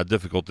and how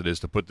difficult it is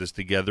to put this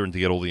together and to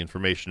get all the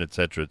information, et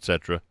cetera, et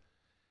cetera.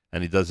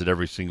 And he does it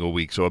every single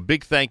week. So a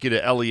big thank you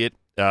to Elliot.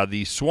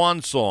 The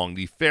swan song,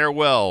 the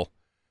farewell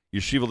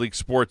Yeshiva League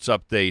Sports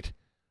Update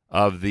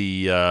of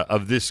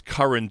this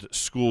current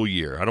school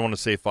year. I don't want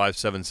to say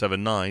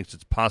 5779, because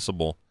it's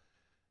possible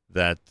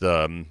that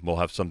we'll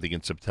have something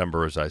in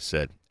September, as I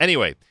said.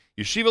 Anyway,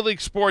 Yeshiva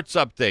League Sports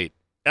Update.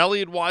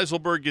 Elliot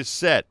Weiselberg is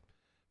set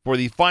for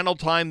the final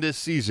time this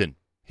season.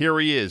 Here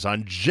he is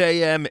on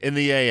JM in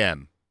the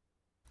AM.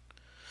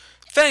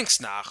 Thanks,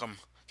 Nachum.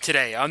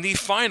 Today, on the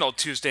final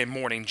Tuesday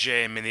morning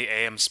JM in the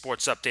AM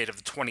sports update of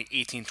the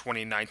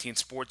 2018-2019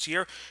 sports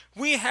year,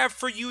 we have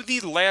for you the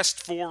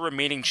last four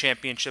remaining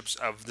championships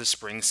of the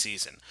spring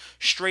season.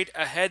 Straight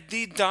ahead,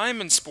 the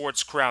Diamond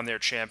Sports crown their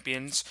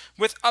champions,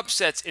 with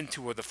upsets in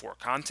two of the four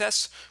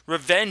contests,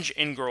 revenge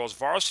in girls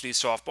varsity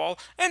softball,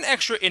 and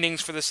extra innings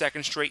for the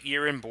second straight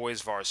year in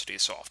boys varsity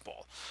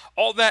softball.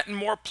 All that and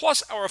more,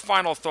 plus our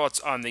final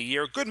thoughts on the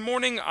year. Good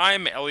morning,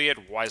 I'm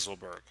Elliot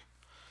Weiselberg.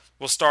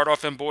 We'll start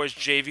off in boys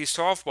JV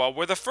softball,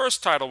 where the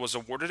first title was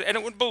awarded, and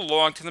it would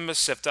belong to the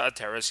Mesivta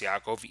Ateres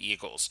Yaakov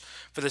Eagles.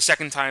 For the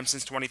second time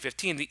since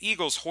 2015, the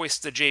Eagles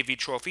hoist the JV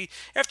trophy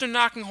after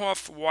knocking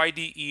off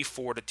YDE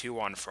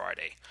 4-2 on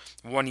Friday.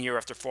 1 year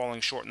after falling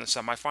short in the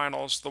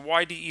semifinals, the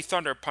YDE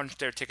Thunder punched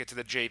their ticket to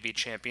the JV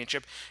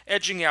championship,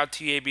 edging out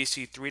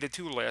TABC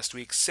 3-2 last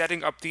week,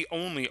 setting up the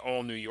only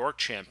All-New York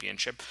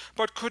championship,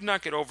 but could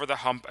not get over the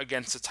hump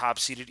against the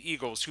top-seeded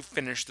Eagles, who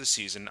finished the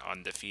season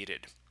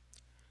undefeated.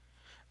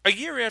 A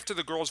year after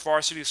the girls'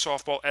 varsity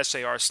softball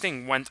SAR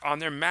Sting went on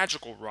their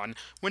magical run,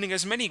 winning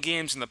as many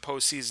games in the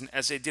postseason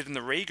as they did in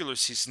the regular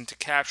season to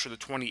capture the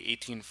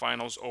 2018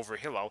 finals over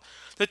Hillel,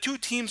 the two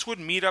teams would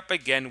meet up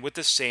again with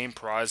the same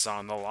prize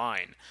on the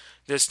line.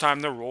 This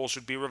time the roles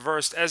would be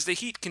reversed as the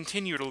Heat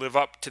continue to live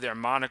up to their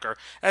moniker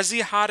as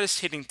the hottest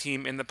hitting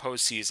team in the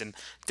postseason,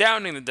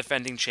 downing the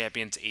defending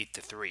champions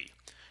 8-3.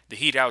 The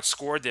Heat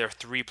outscored their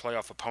three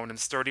playoff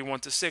opponents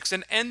 31-6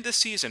 and end the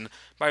season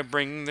by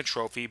bringing the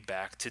trophy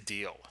back to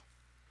Deal.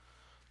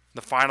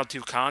 The final two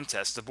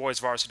contests, the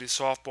boys varsity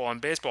softball and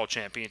baseball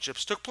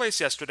championships, took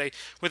place yesterday,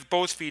 with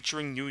both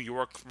featuring New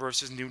York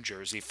versus New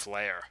Jersey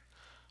flair.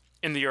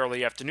 In the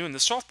early afternoon, the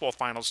softball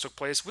finals took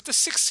place, with the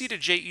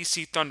sixth-seeded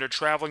JEC Thunder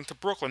traveling to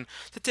Brooklyn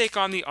to take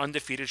on the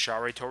undefeated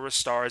Shari Torah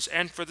Stars,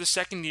 and for the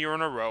second year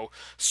in a row,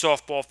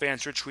 softball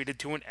fans retreated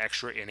to an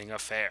extra inning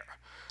affair.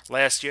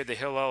 Last year, the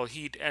Hillel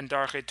Heat and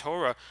Darche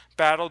Torah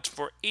battled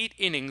for 8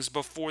 innings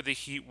before the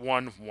Heat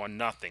won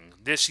 1-0.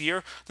 This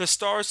year, the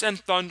Stars and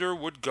Thunder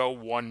would go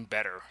one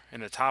better.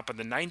 In the top of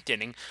the ninth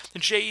inning, the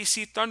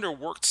JEC Thunder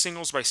worked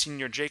singles by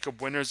senior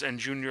Jacob Winters and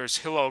juniors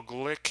Hillel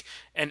Glick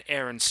and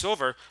Aaron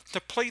Silver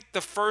to plate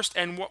the first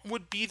and what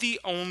would be the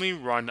only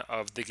run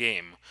of the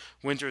game.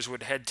 Winters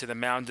would head to the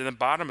mound in the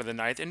bottom of the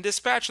ninth and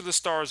dispatch the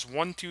Stars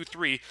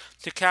 1-2-3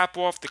 to cap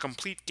off the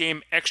complete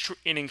game extra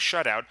inning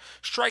shutout,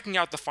 striking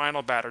out the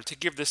final batter to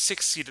give the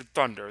sixth-seeded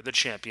Thunder the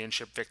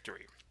championship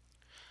victory.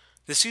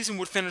 The season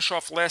would finish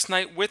off last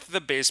night with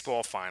the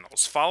baseball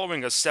finals.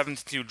 Following a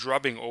 7-2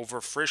 drubbing over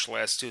Frisch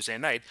last Tuesday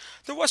night,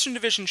 the Western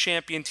Division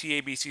champion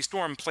TABC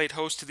Storm played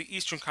host to the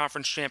Eastern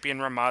Conference champion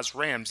Ramaz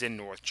Rams in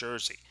North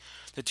Jersey.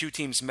 The two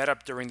teams met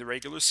up during the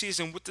regular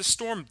season, with the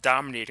Storm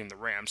dominating the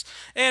Rams,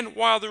 and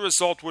while the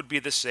result would be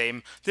the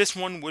same, this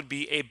one would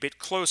be a bit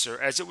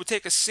closer, as it would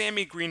take a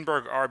Sammy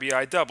Greenberg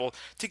RBI double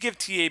to give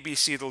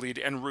TABC the lead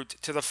en route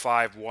to the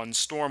 5-1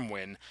 Storm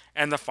win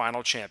and the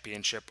final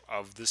championship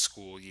of the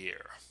school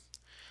year.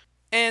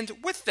 And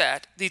with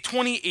that, the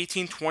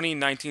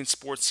 2018-2019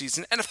 sports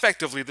season and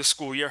effectively the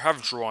school year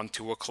have drawn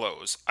to a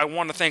close. I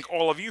want to thank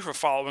all of you for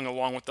following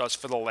along with us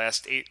for the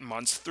last 8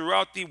 months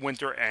throughout the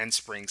winter and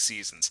spring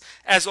seasons.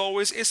 As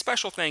always, a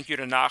special thank you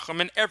to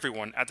Nachum and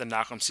everyone at the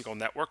Nachum Segal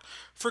Network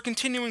for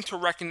continuing to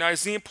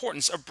recognize the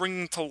importance of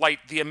bringing to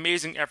light the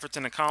amazing efforts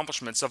and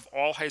accomplishments of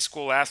all high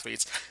school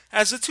athletes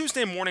as the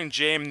Tuesday morning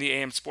JM and the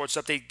AM Sports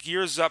Update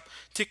gears up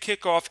to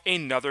kick off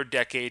another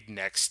decade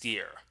next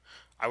year.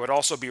 I would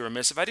also be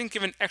remiss if I didn't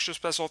give an extra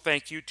special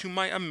thank you to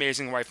my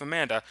amazing wife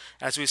Amanda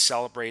as we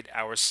celebrate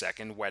our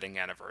second wedding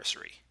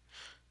anniversary.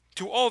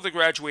 To all the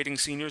graduating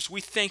seniors, we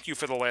thank you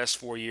for the last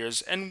 4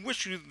 years and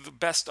wish you the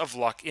best of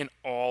luck in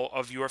all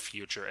of your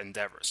future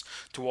endeavors.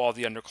 To all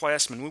the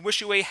underclassmen, we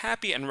wish you a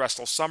happy and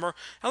restful summer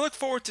and look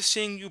forward to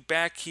seeing you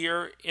back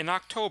here in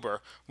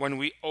October when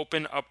we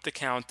open up the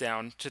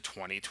countdown to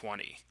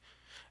 2020.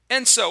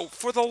 And so,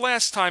 for the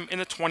last time in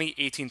the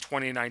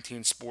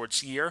 2018-2019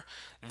 sports year,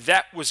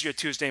 that was your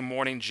Tuesday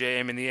morning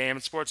JM in the AM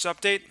Sports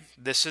Update.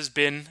 This has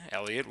been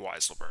Elliot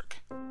Weiselberg.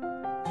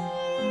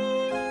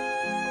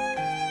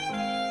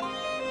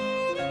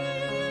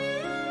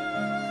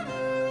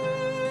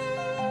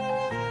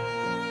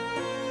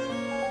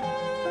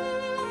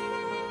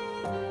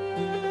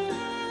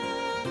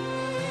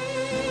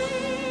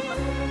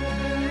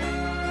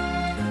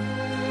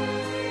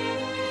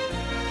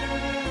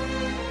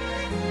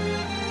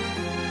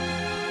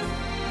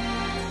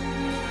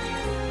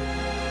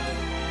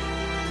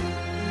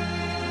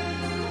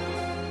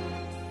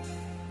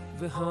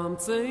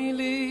 והמצא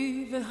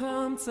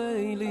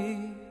לי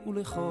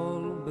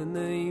ולכל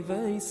בני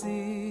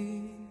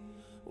וייסי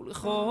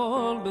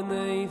ולכל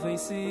בני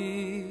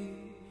וייסי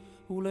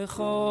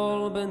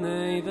ולכל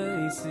בני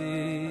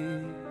וייסי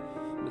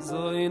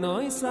מזוי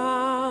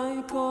נויסאי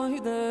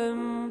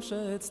קוידם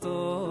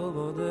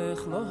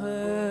שאצטודך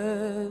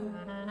לוהם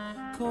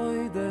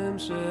קוידם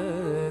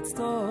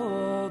שאצטודך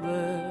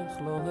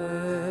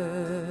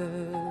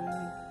לוהם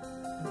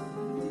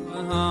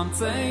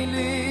והמצא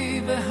לי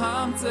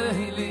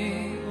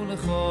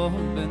ולכל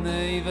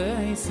בני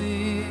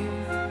וייסי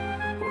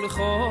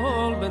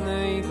ולכל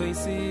בני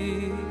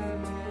וייסי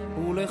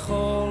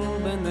ולכל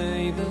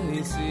בני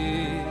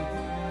וייסי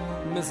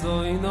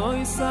מזוי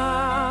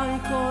נויסאי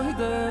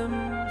קוידם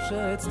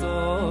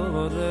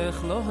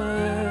שאצטודך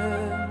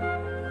לוהם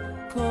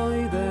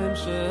קוידם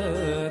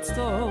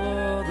שאצטודך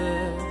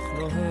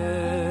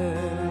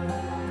לוהם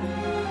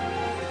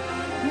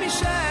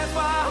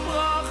משפע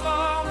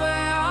ברכה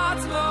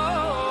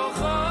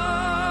והצלחה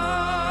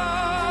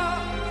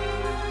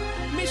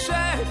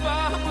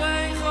משפע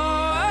ברכה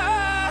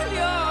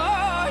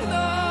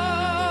עליונה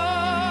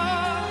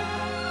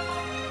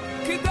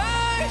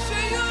כדי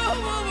שיהיו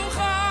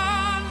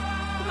מוכן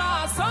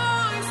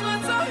לעשות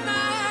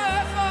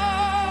רצונך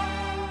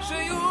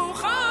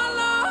שיוכל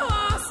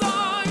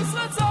לעשות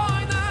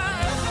רצונך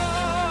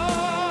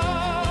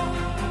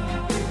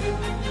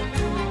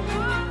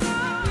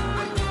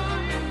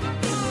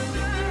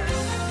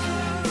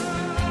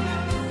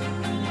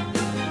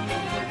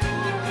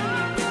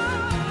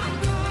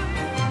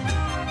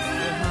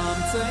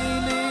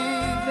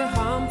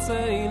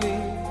והמצא לי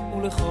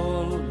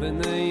ולכל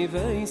בני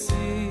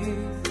וייסי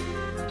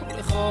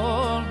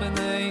ולכל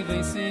בני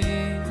וייסי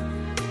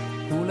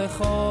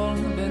ולכל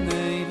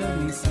בני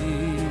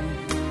וייסי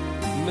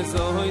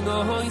מזוי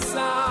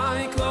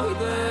נויסאי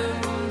קוידם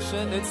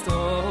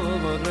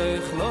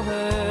שאצטודך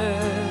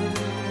לוהם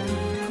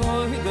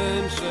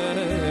קוידם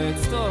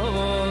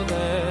שאצטודך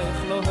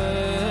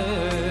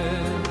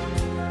לוהם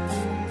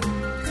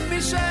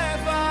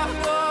משפע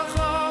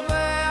ברכה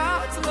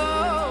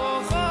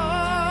והצלחה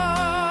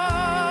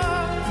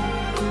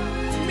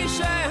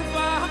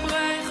משפע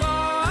ברכה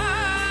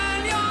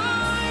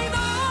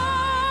עליונה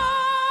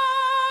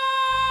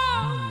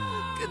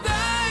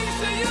כדי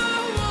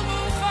שיהיו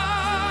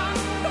מוכן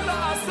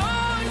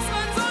לעשות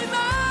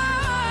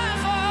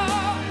רצונך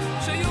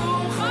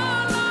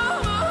שיוכל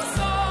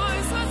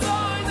לעשות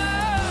רצונך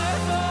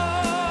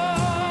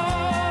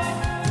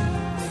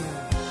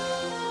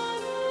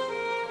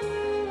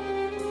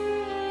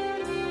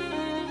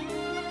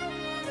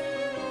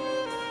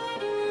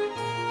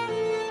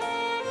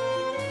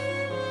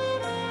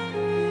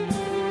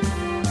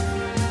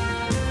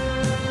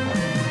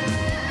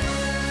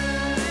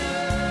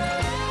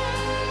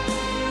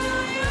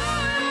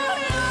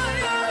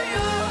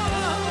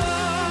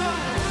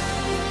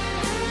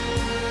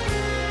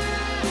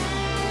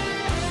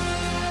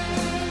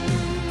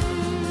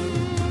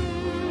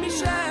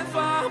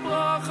משפע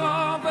ברכה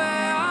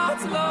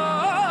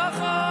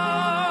והצלחה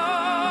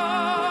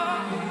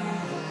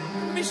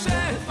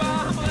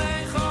משפע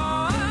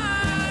ברכה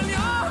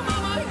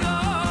עליונה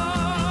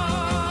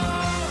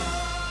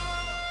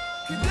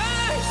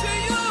כדי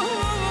שיהיו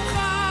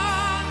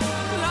מוכן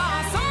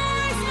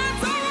לעשות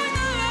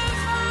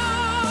רצונך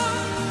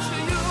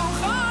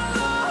שיוכל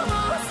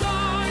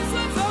לעשות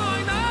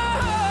רצונך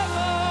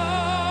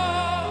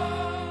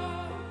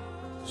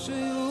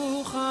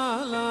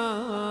שיוכל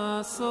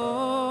לעשות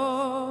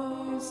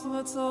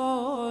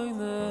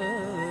רצונך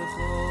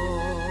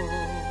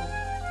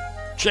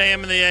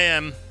JM in the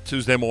AM,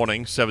 Tuesday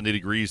morning, 70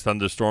 degrees,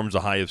 thunderstorms, a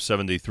high of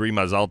 73.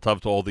 Mazal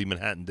tov to all the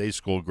Manhattan Day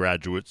School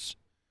graduates.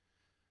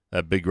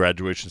 That big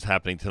graduation is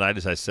happening tonight.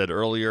 As I said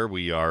earlier,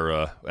 we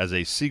are, as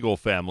a Siegel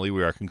family,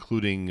 we are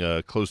concluding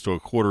close to a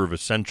quarter of a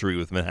century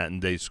with Manhattan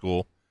Day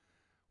School.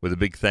 With a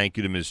big thank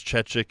you to Ms.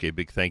 Chechik, a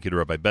big thank you to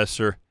Rabbi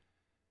Besser,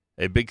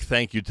 a big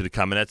thank you to the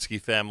Kamenetsky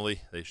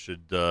family. They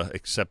should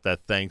accept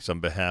that thanks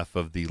on behalf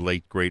of the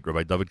late, great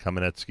Rabbi David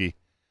Kamenetsky.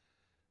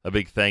 A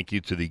big thank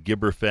you to the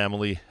Gibber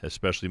family,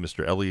 especially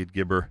Mr. Elliot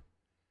Gibber.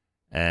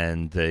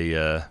 And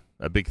a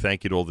big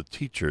thank you to all the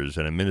teachers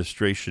and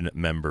administration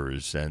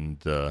members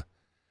and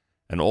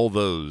all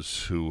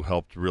those who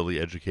helped really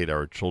educate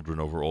our children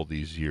over all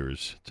these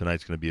years.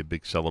 Tonight's going to be a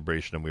big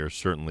celebration, and we are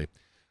certainly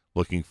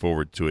looking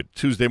forward to it.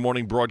 Tuesday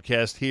morning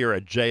broadcast here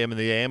at JM in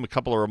the AM. A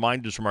couple of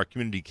reminders from our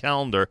community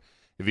calendar.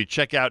 If you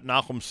check out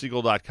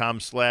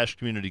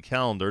NachumSiegel.com/community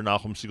calendar,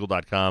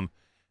 NachumSiegel.com,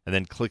 and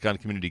then click on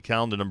community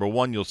calendar, number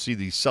one, you'll see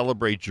the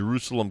Celebrate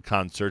Jerusalem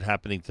concert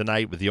happening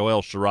tonight with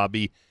Yoel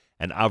Sharabi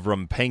and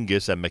Avram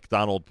Pengus at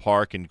McDonald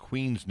Park in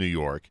Queens, New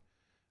York.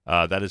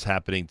 That is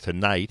happening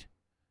tonight.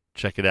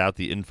 Check it out.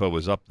 The info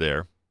is up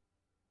there.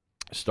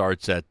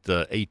 Starts at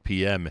 8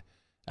 p.m.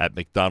 at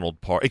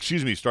McDonald Park.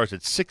 Excuse me, starts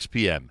at 6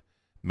 p.m.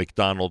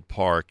 McDonald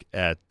Park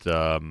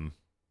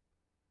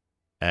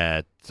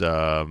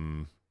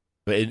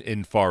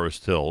in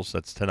Forest Hills.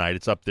 That's tonight.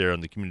 It's up there on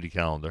the community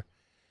calendar.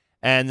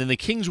 And in the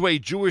Kingsway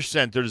Jewish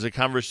Center, there's a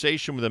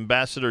conversation with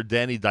Ambassador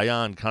Danny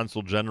Dayan,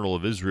 Consul General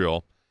of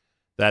Israel.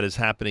 That is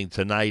happening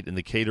tonight in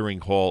the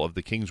catering hall of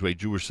the Kingsway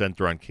Jewish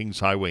Center on Kings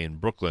Highway in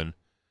Brooklyn.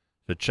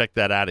 So check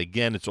that out.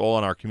 Again, it's all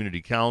on our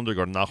community calendar.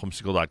 Go to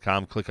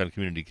NachumSiegel.com, click on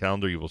community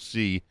calendar. You will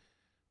see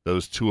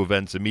those two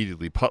events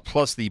immediately.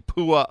 Plus the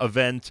Pua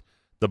event,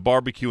 the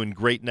barbecue in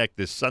Great Neck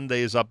this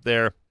Sunday is up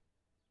there.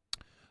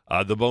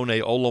 The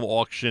Bonei Olam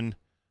auction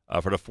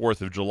for the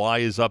 4th of July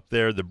is up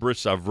there. The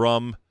Bris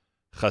Avram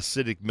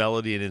Hasidic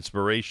Melody and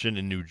Inspiration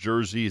in New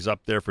Jersey is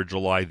up there for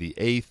July the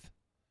 8th.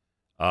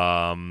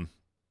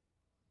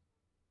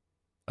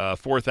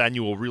 4th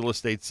Annual Real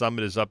Estate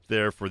Summit is up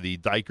there for the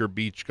Diker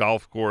Beach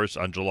Golf Course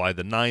on July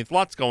the 9th.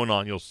 Lots going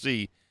on. You'll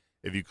see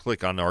if you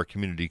click on our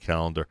community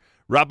calendar.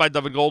 Rabbi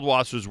David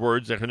Goldwasser's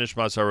words, Zecher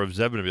Nishmas Harav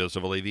Zevin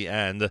Yosef Alevi,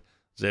 and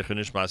Zecher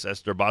Nishmas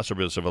Esther Basar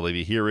Yosef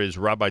Alevi. Here is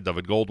Rabbi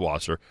David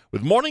Goldwasser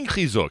with Morning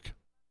Chizuk.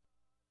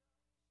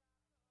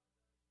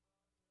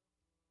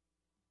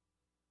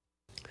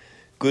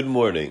 Good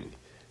morning.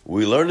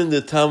 We learn in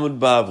the Talmud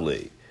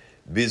Bavli,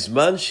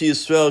 Bizman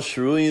Yisrael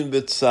Shruyin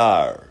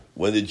B'Tzar,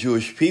 when the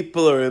Jewish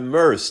people are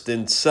immersed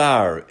in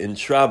tsar, in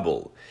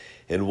trouble,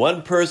 and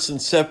one person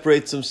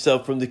separates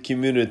himself from the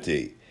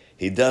community,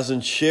 he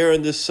doesn't share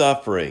in the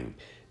suffering,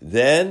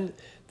 then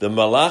the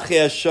Malachi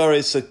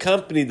Asharis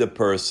accompany the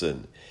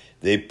person.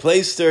 They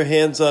place their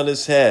hands on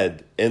his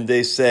head, and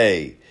they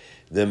say,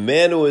 the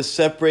man who has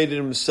separated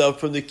himself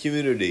from the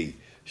community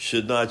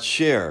should not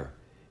share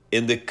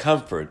in the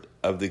comfort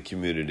of the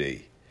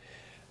community.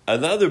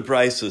 Another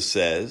brisa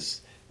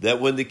says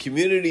that when the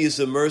community is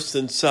immersed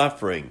in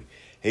suffering,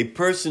 a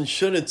person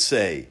shouldn't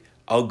say,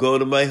 I'll go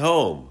to my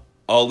home,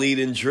 I'll eat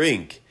and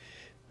drink.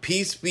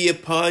 Peace be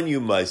upon you,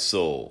 my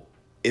soul.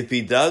 If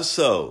he does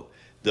so,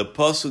 the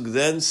Pasuk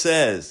then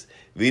says,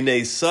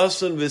 V'nei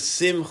sason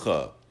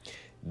v'simcha,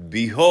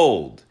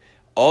 behold,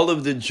 all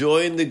of the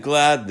joy and the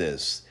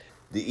gladness,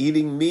 the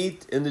eating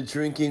meat and the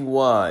drinking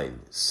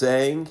wine,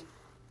 saying,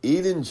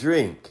 eat and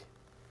drink,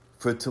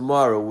 for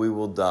tomorrow we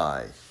will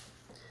die.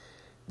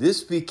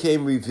 This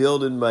became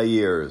revealed in my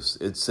ears,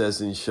 it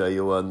says in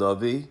Shayu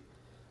HaNavi.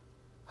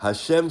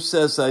 Hashem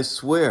says, I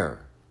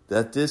swear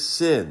that this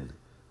sin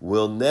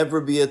will never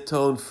be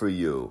atoned for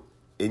you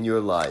in your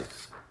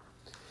life.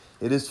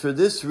 It is for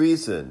this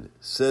reason,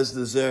 says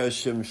the Zera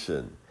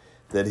Shimshon,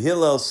 that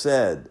Hillel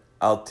said,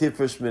 Al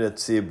tifresh min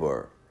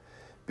hatzibur,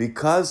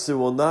 because there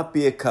will not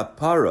be a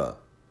kapara,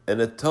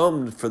 an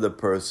atonement for the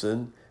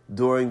person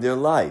during their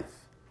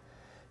life.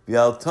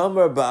 V'al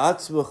tamar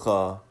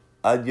ba'atzmecha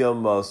ad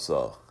yom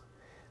mosach.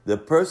 The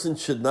person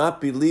should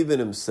not believe in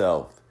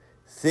himself,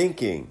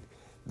 thinking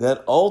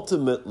that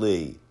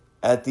ultimately,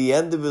 at the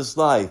end of his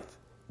life,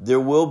 there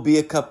will be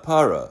a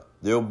kapara,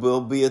 there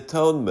will be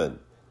atonement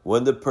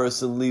when the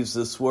person leaves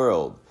this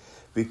world.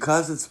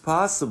 Because it's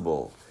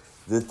possible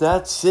that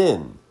that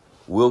sin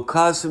will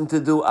cause him to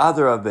do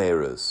other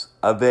averas,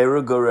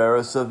 avera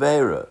goreras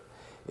avera.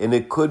 And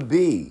it could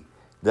be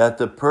that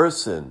the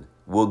person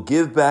will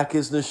give back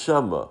his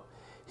neshama.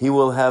 He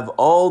will have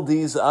all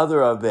these other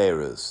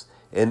averas,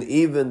 and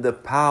even the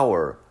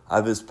power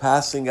of his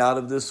passing out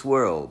of this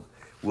world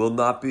will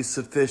not be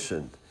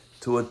sufficient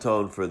to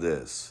atone for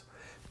this.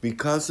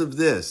 Because of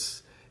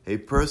this, a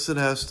person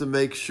has to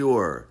make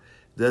sure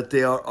that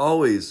they are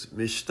always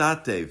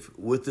mishtatev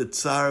with the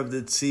tsar of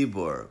the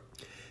tzibur,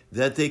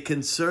 that they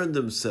concern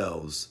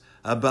themselves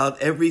about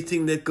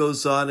everything that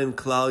goes on in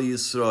Klal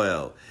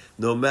Yisrael,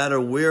 no matter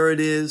where it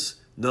is,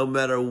 no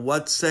matter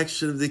what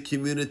section of the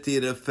community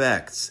it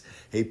affects.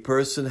 A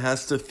person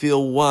has to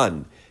feel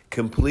one,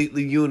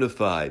 completely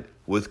unified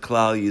with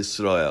Klal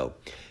Yisrael.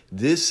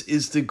 This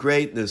is the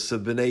greatness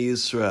of Bnei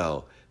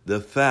Yisrael,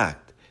 the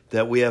fact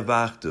that we have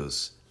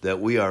Achdus, that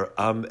we are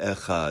Am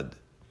Echad.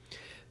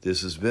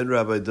 This has been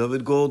Rabbi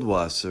David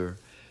Goldwasser,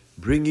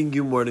 bringing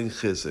you Morning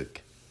Chizuk.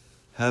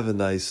 Have a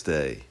nice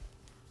day.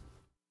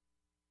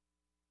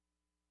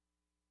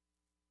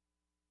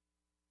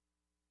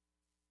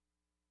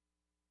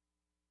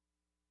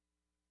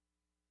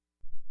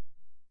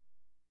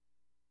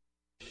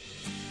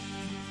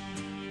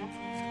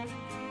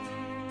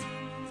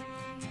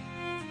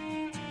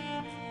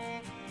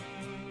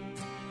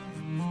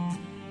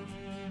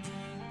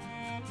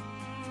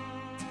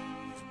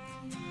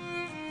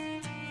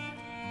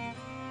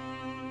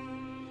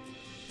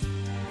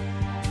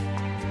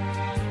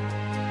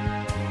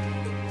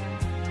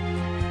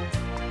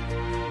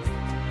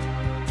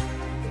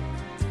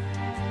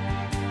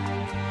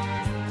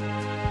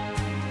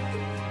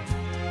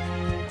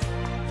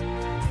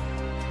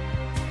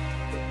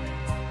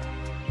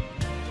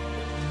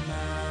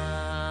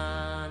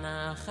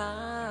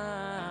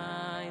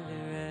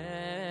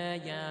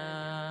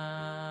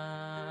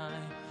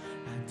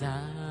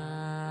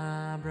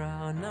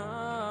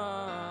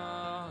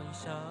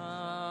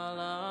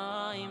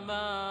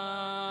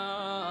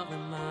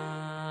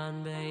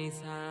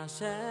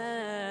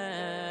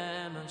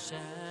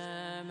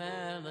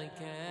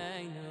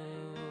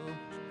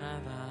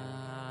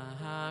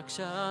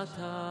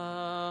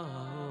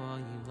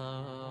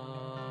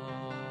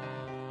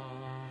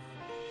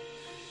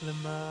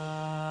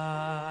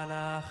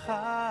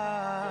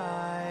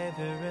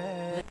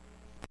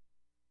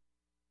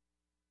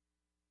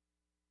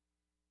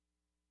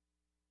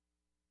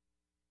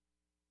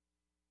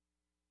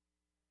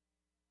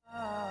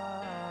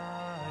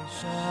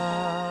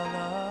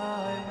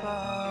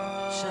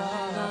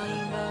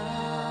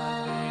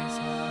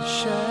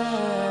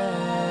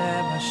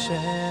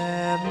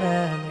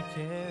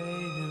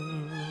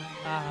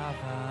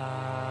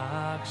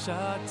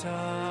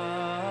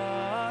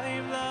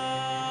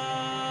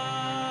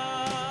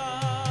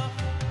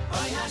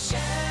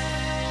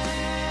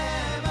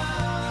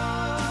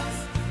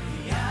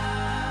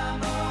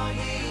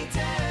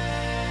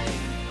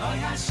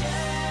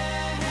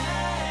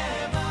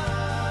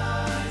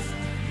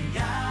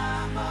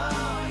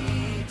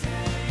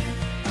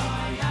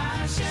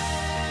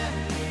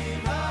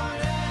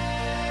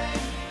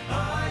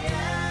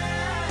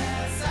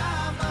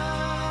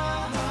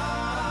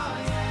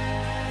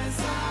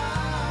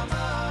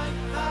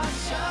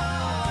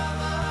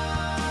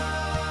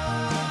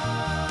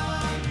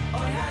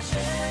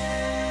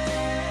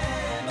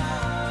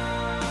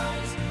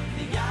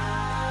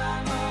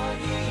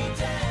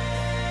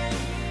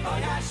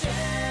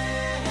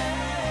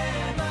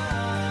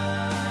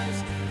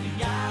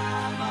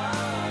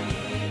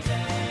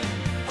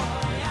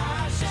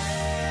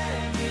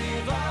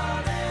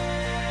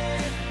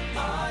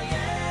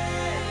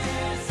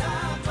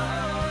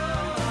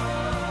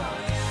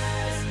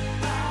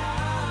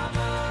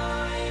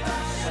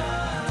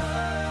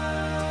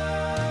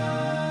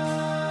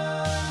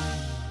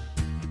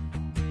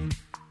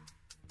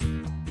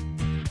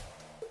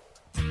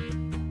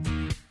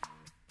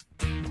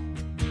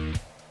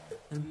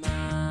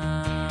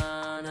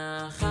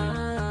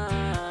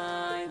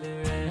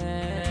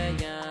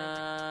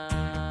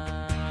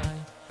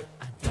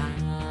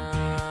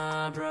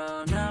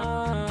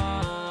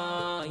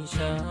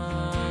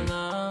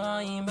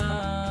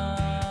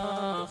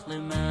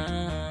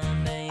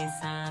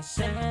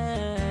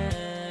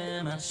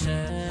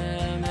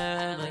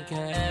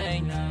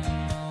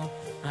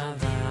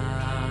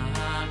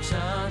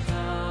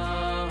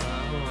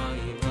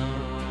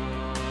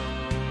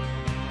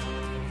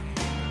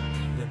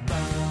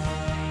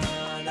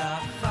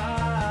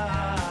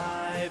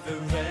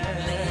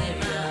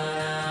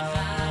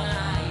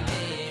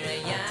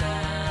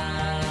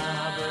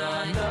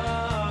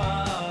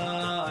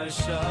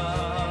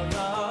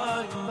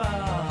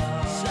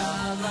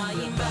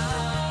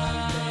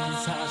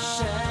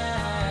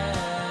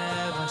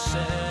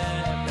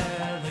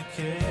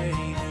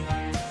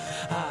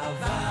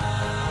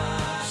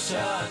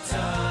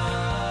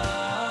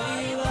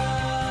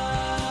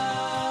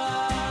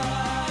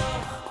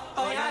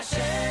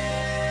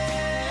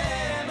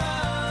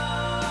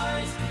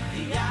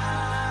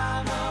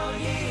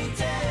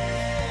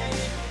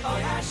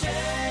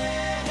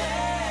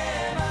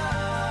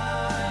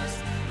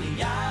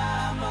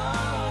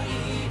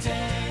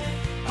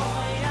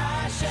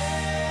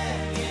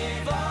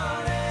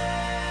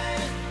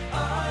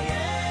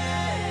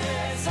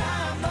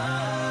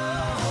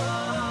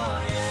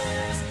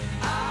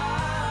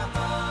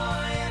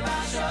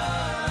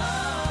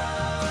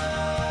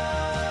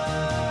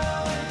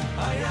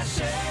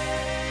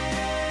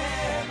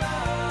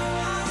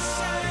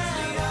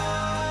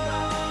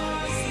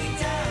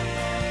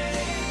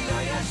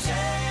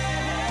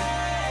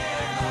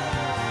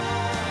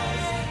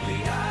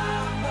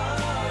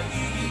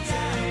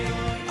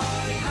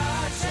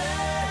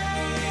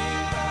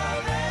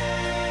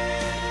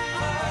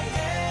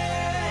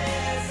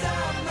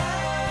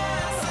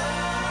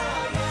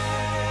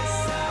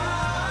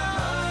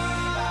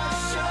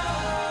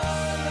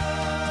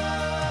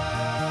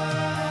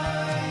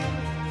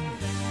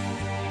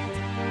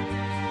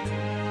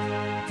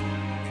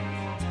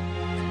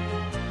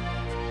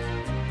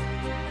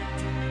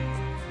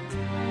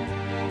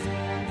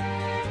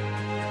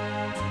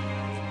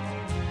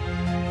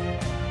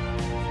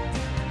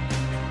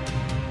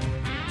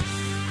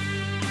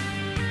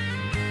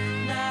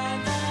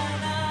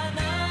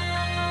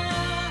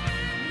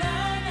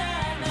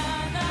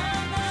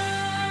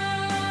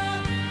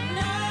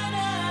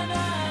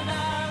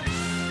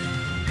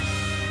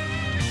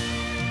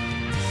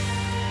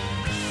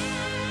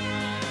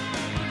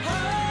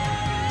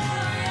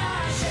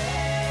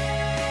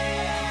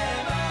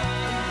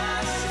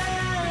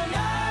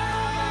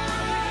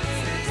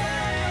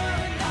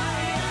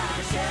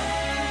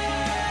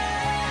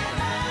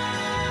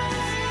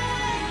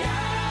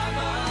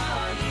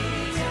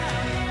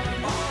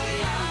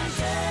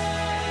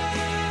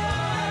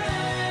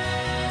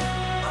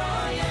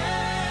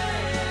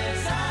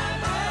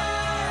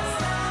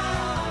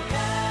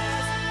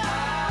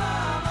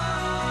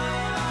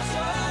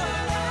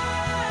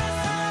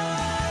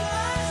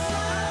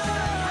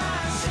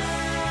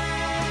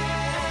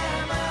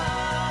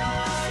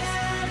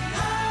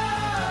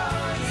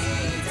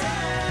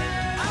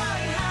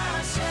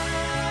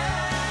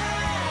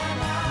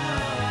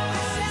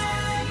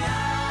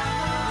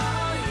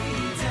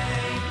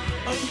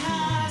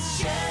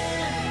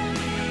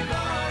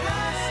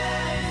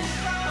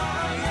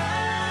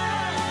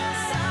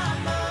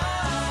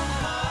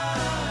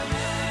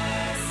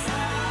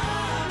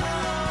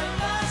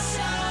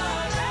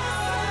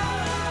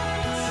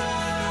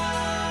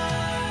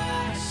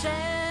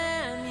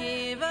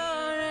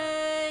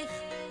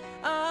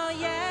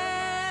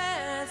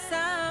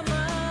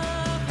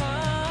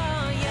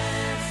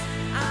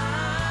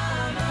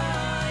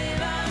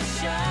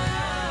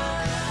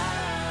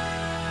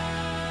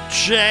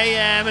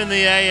 JM in the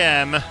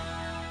AM.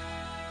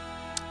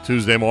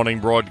 Tuesday morning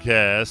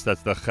broadcast.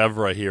 That's the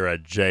Chevra here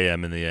at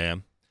JM in the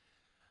AM.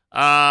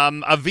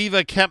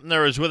 Aviva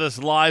Kempner is with us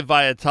live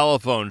via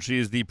telephone. She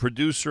is the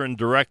producer and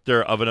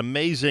director of an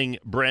amazing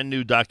brand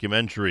new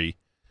documentary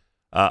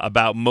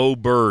about Mo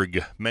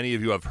Berg. Many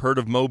of you have heard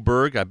of Mo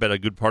Berg. I bet a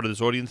good part of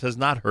this audience has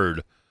not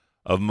heard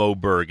of Mo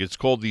Berg. It's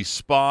called The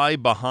Spy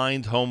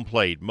Behind Home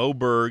Plate. Mo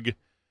Berg,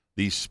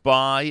 The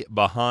Spy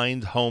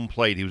Behind Home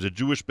Plate. He was a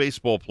Jewish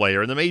baseball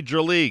player in the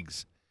major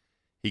leagues.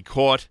 He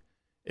caught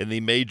in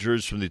the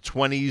majors from the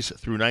 20s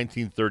through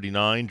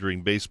 1939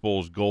 during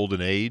baseball's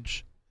golden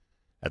age.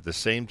 At the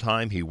same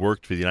time, he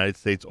worked for the United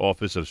States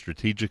Office of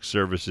Strategic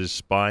Services,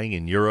 spying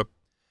in Europe.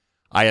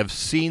 I have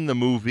seen the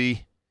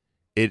movie.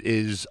 It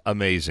is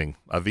amazing.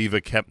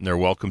 Aviva Kempner,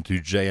 welcome to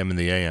JM in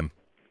the AM.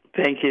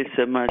 Thank you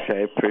so much. I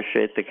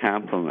appreciate the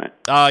compliment.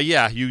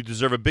 Yeah, you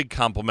deserve a big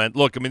compliment.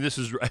 Look, I mean, this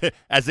is,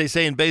 as they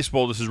say in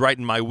baseball, this is right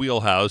in my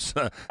wheelhouse.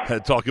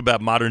 Talk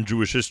about modern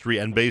Jewish history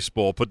and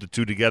baseball, put the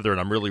two together,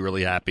 and I'm really,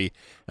 really happy.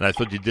 And I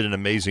thought you did an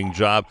amazing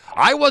job.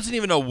 I wasn't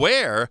even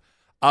aware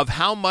of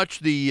how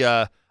much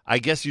the, I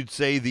guess you'd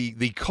say,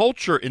 the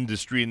culture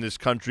industry in this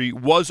country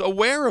was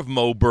aware of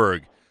Mo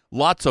Berg.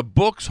 Lots of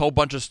books, whole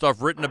bunch of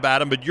stuff written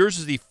about him, but yours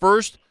is the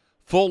first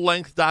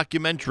full-length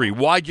documentary.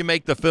 Why'd you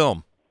make the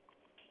film?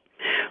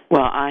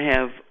 Well, I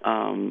have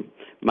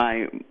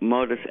my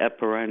modus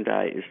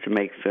operandi is to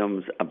make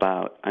films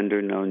about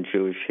underknown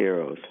Jewish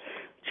heroes,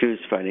 Jews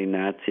fighting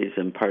Nazis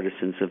and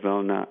partisans of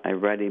Vilna. I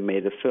already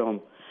made a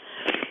film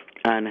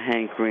on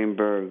Hank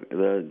Greenberg,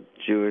 the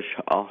Jewish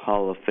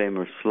Hall of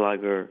Famer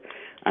slugger,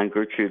 on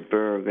Gertrude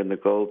Berg and the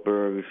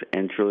Goldbergs,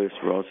 and Julius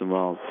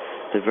Rosenwald,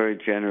 the very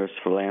generous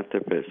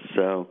philanthropist.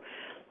 So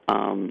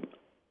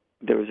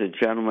there was a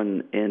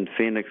gentleman in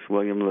Phoenix,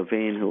 William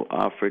Levine, who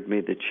offered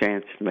me the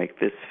chance to make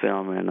this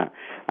film, and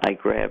I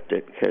grabbed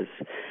it because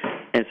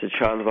as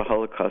a child of a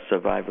Holocaust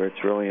survivor,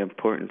 it's really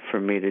important for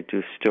me to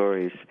do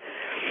stories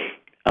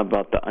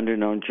about the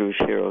underknown Jewish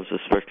heroes,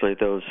 especially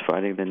those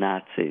fighting the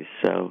Nazis.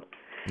 So,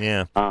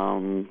 yeah.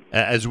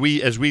 As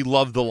we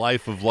love the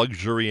life of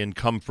luxury and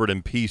comfort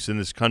and peace in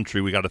this country,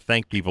 we got to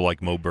thank people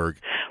like Mo Berg.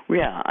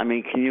 Yeah, I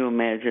mean, can you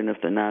imagine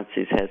if the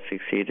Nazis had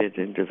succeeded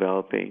in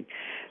developing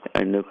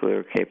a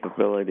nuclear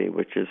capability,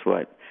 which is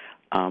what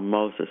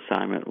Mo's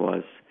assignment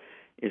was,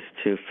 is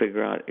to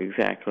figure out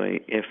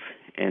exactly if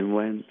and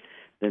when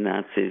the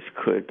Nazis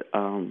could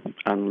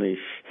unleash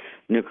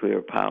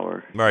nuclear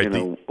power, right,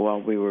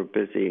 while we were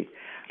busy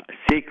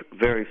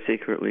very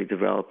secretly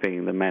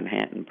developing the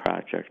Manhattan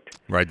Project.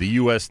 Right, the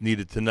U.S.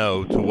 needed to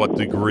know to what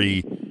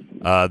degree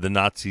the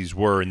Nazis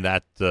were in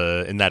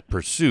that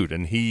pursuit,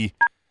 and he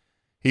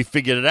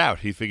figured it out.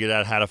 He figured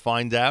out how to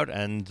find out,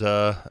 and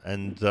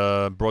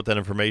brought that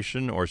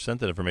information or sent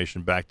that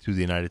information back to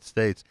the United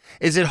States.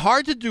 Is it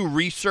hard to do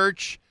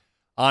research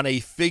on a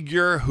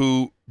figure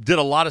who did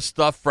a lot of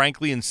stuff,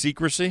 frankly, in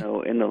secrecy?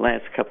 So in the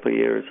last couple of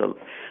years,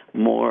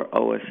 more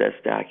OSS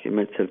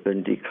documents have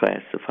been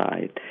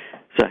declassified,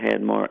 so I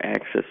had more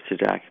access to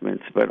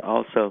documents. But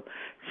also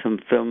some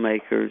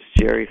filmmakers,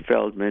 Jerry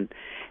Feldman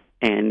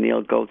and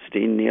Neil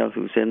Goldstein, Neil,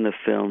 who's in the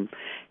film,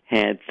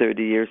 had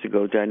 30 years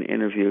ago done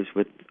interviews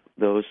with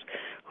those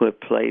who had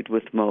played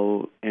with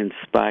Mo and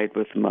spied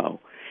with Mo.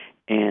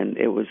 And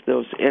it was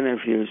those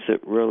interviews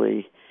that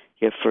really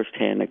give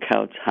firsthand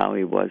accounts how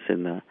he was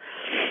in the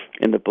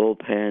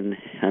bullpen,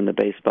 on the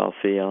baseball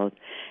field,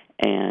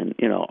 and,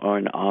 or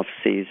in off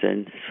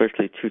season,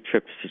 especially 2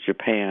 trips to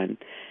Japan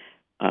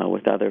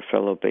with other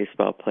fellow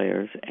baseball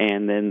players,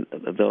 and then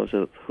those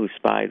who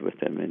spied with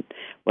him and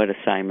what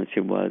assignments he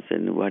was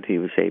and what he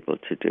was able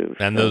to do.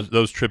 And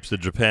those trips to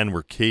Japan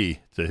were key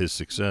to his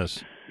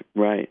success.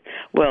 Right.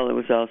 Well, it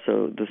was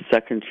also the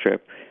second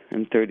trip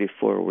in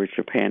 1934 where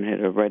Japan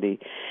had already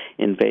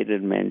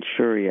invaded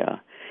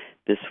Manchuria.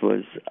 This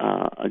was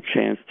a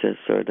chance to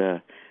sort of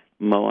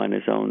Mo on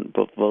his own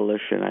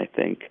volition, I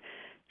think,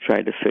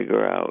 try to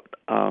figure out,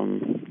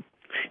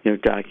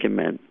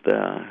 document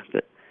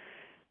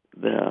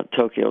the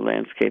Tokyo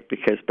landscape,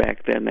 because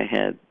back then they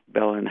had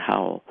Bell and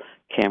Howell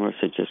cameras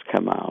had just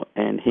come out,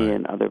 and he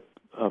and other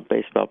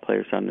baseball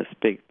players on this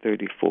big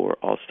 1934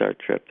 All-Star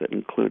trip that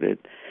included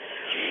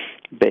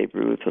Babe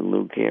Ruth and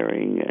Lou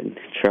Gehrig and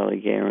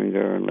Charlie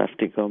Gehringer and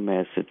Lefty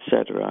Gomez,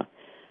 etc.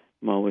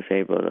 Mo was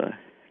able to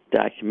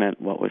document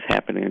what was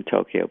happening in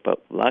Tokyo,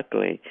 but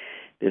luckily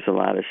there's a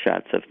lot of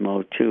shots of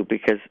Mo too,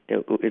 because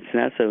it's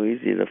not so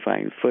easy to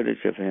find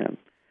footage of him.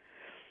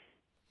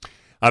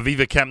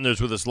 Aviva Kempner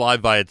is with us live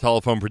via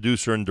telephone,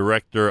 producer and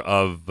director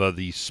of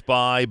The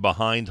Spy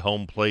Behind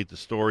Home Plate, the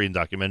story and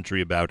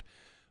documentary about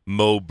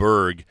Mo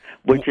Berg.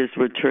 Which is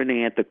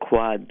returning at the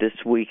Quad this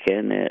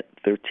weekend at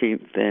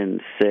 13th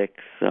and 6th.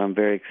 So I'm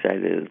very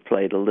excited. It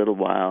played a little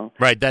while.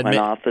 Right, that went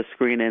off the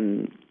screen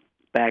and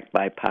back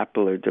by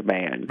popular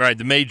demand. Right,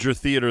 the major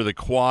theater, the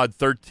Quad,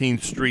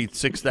 13th Street,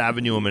 6th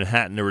Avenue in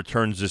Manhattan. It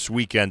returns this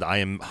weekend. I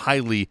am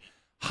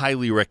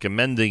highly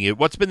recommending it.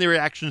 What's been the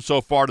reaction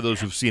so far to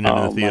those who've seen it in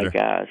the theater? Oh,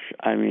 my gosh.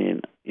 I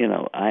mean,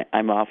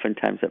 I'm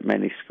oftentimes at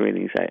many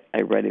screenings. I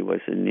already was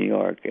in New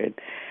York, and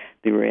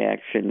the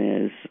reaction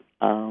is,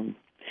 I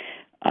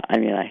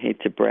mean, I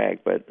hate to brag,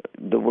 but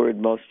the word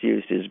most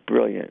used is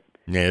brilliant.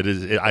 Yeah, it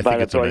is. I about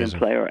think it's a brilliant amazing.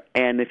 player.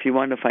 And if you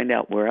want to find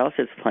out where else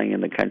it's playing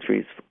in the country,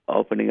 it's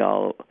opening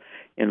all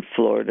in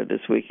Florida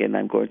this weekend.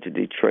 I'm going to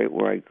Detroit,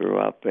 where I grew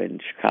up, and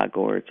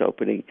Chicago, where it's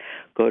opening.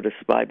 Go to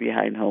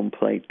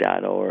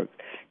spybehindhomeplate.org.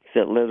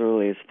 It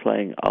literally is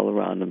playing all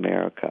around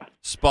America.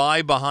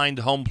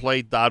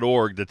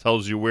 Spybehindhomeplate.org that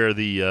tells you where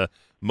the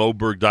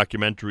Moberg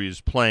documentary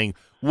is playing.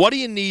 What do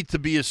you need to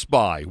be a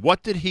spy?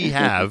 What did he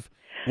have?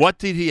 What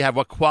did he have?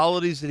 What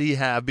qualities did he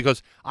have?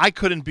 Because I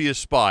couldn't be a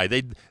spy.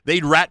 They'd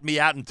rat me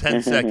out in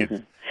 10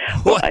 seconds.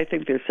 Well, I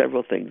think there's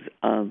several things.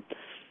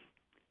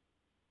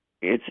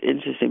 It's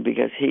interesting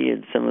because he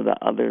and some of the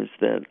others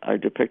that are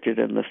depicted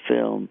in the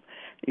film,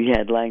 he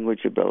had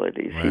language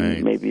abilities. Right.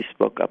 He maybe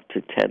spoke up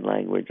to 10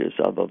 languages,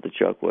 although the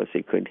joke was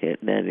he couldn't hit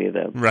any of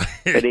them. Right.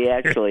 But he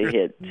actually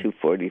hit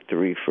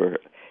 243 for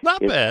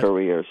his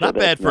career. So not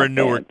bad for a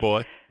Newark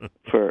boy.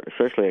 For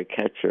especially a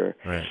catcher.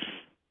 Right.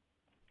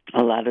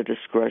 A lot of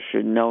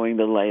discretion, knowing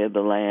the lay of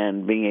the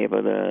land, being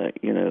able to,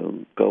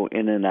 go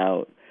in and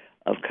out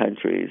of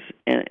countries,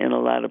 and a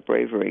lot of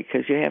bravery,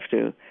 because you have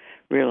to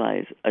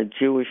realize a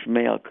Jewish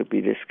male could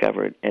be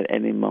discovered at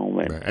any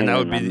moment, right. And that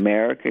would be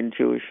American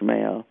Jewish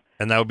male.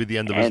 And that would be the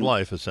end of his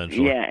life,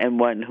 essentially. Yeah, and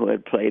one who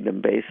had played in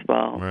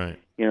baseball. Right.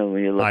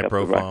 When you look High up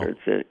profile. the records,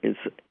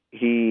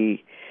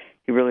 he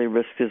really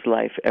risked his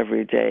life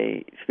every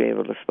day to be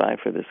able to spy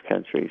for this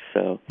country.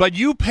 So, but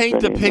you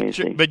paint really the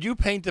picture. amazing. But you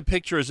paint the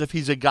picture as if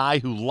he's a guy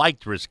who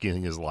liked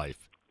risking his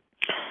life.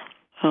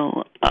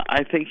 Oh,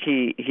 I think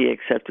he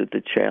accepted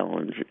the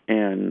challenge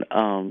and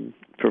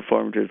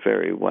performed it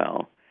very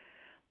well.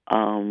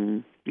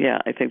 Yeah,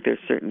 I think there's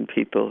certain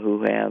people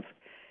who have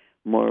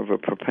more of a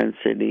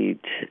propensity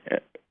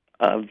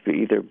of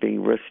either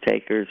being risk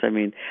takers. I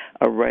mean,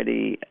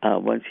 already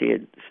once he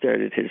had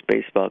started his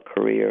baseball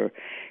career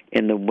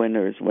in the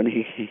winters, when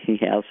he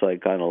also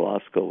had gone to law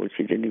school, which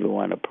he didn't even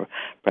want to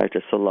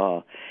practice the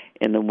law.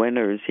 In the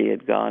winters, he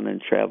had gone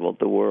and traveled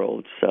the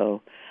world.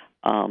 So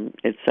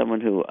it's someone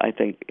who I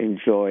think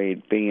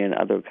enjoyed being in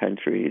other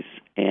countries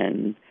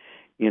and,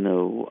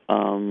 being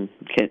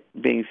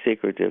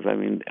secretive. I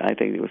mean, I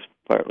think it was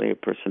partly a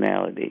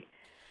personality.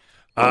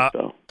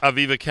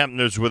 Aviva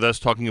Kempner's with us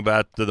talking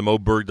about the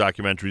Moberg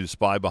documentary, The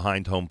Spy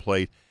Behind Home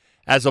Plate.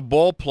 As a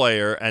ball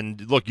player,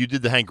 and look, you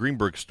did the Hank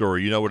Greenberg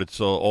story. You know what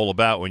it's all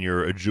about when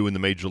you're a Jew in the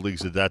major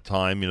leagues at that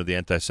time, the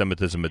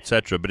anti-Semitism,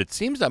 etc. But it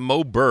seems that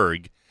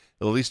Moberg,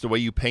 at least the way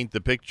you paint the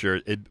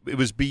picture, it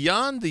was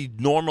beyond the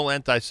normal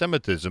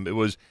anti-Semitism. There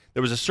was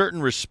a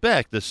certain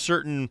respect, a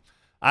certain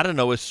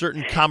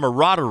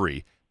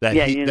camaraderie.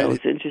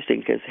 It's interesting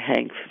because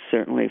Hank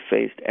certainly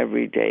faced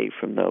every day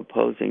from the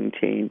opposing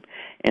team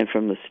and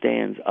from the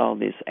stands all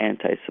these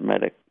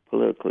anti-Semitic,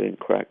 politically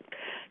incorrect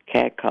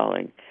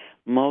catcalling.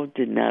 Mo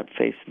did not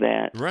face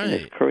that in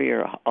his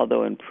career,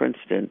 although in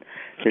Princeton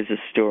there's a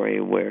story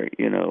where,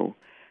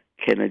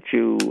 can a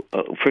Jew,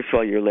 first of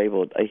all, you're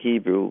labeled a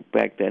Hebrew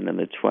back then in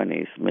the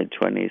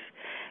mid-20s,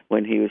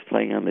 when he was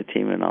playing on the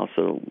team and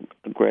also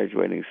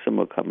graduating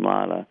summa cum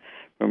laude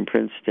from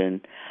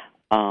Princeton.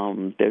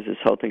 There's this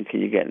whole thing,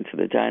 can you get into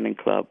the dining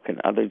club? Can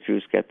other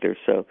Jews get there?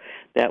 So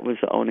that was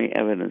the only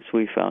evidence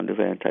we found of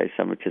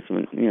anti-Semitism,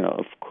 and,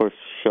 of course,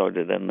 showed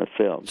it in the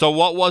film. So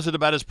what was it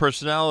about his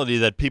personality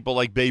that people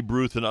like Babe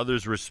Ruth and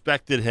others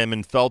respected him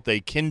and felt a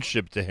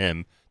kinship to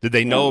him? Did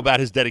they know about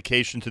his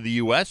dedication to the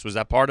U.S.? Was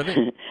that part of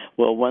it?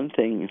 Well, one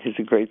thing is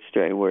a great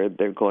story where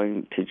they're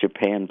going to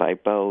Japan by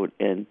boat,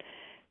 and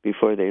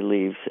before they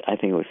leave, I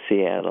think it was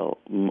Seattle,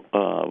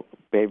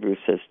 Babe Ruth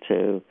says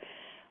to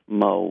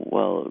Mo,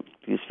 well,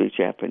 do you speak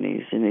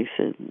Japanese? And he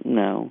said,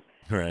 no.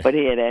 Right. But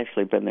he had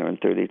actually been there in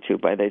 1932.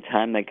 By the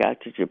time they got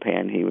to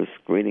Japan, he was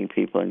greeting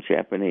people in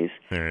Japanese.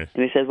 Right.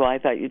 And he says, well, I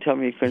thought you told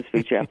me you couldn't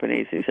speak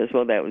Japanese. He says,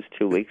 well, that was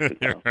 2 weeks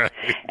ago. Right.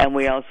 And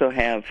we also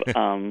have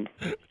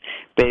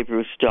Babe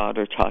Ruth's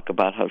daughter talk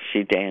about how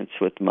she danced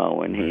with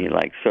Mo, and he,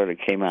 sort of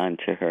came on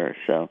to her.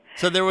 So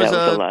there was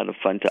that was a lot of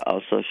fun to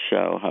also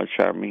show how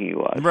charming he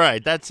was.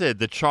 Right, that's it.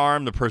 The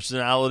charm, the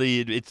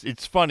personality.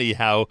 It's funny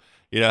how,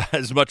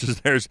 as much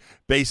as there's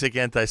basic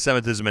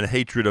anti-Semitism and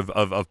hatred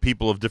of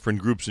people of different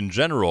groups in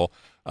general,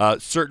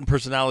 certain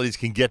personalities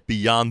can get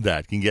beyond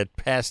that, can get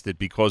past it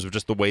because of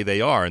just the way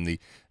they are and the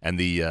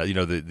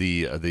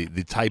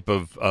type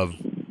of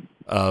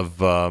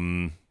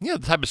the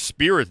type of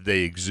spirit they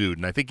exude,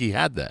 and I think he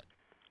had that.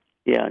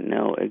 Yeah,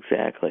 no,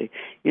 exactly.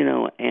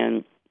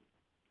 And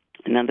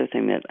another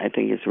thing that I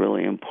think is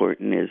really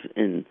important is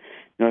in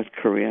North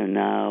Korea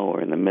now,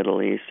 or in the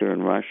Middle East, or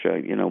in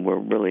Russia, we're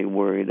really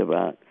worried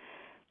about,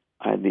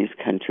 are these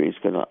countries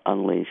going to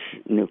unleash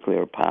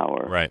nuclear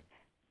power? Right.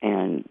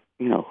 And,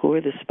 who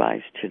are the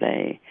spies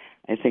today?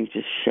 I think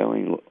just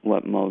showing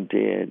what Mo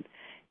did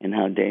and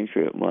how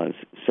dangerous it was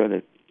sort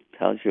of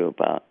tells you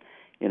about,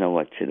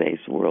 what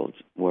today's worlds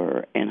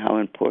were and how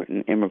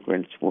important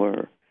immigrants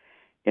were,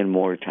 in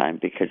wartime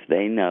because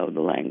they know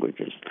the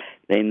languages,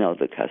 they know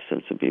the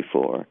customs of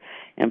before.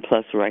 And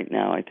plus, right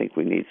now, I think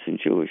we need some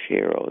Jewish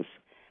heroes.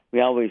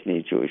 We always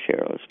need Jewish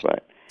heroes,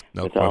 but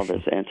with all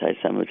this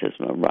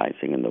anti-Semitism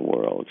rising in the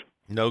world.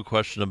 No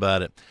question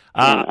about it.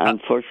 And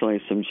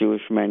unfortunately, some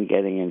Jewish men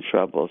getting in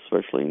trouble,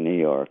 especially in New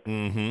York.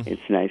 Mm-hmm.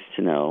 It's nice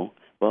to know.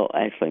 Well,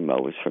 actually,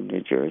 Mo was from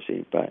New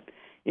Jersey, but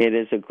it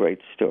is a great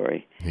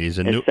story. He's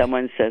a As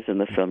someone says in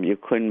the film, you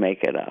couldn't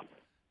make it up.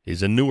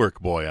 He's a Newark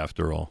boy,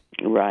 after all.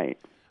 Right.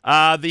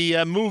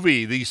 The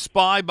movie, The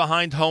Spy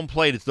Behind Home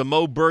Plate, it's the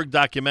Mo Berg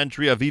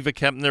documentary. Aviva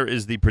Kempner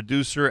is the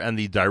producer and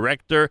the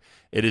director.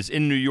 It is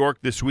in New York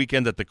this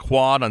weekend at the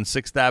Quad on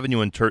 6th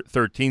Avenue and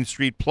 13th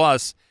Street.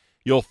 Plus,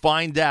 you'll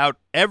find out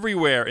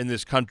everywhere in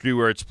this country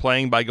where it's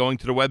playing by going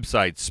to the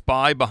website,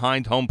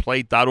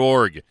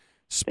 spybehindhomeplate.org.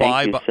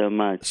 Thank you so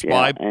much.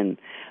 And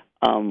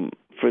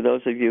for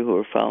those of you who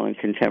are following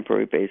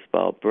contemporary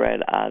baseball,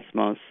 Brad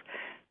Osmos,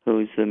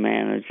 who's the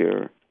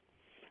manager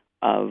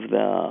of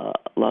the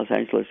Los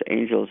Angeles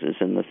Angels, is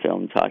in the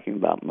film talking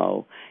about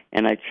Mo.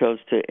 And I chose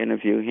to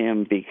interview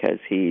him because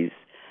he's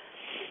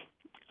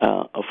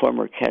a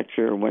former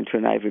catcher, went to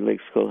an Ivy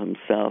League school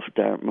himself,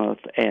 Dartmouth,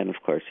 and, of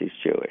course, he's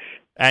Jewish.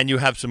 And you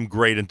have some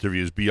great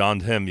interviews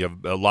beyond him. You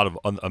have a lot of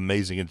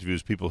amazing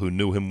interviews, people who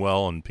knew him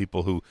well and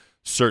people who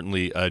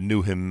certainly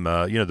knew him,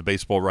 the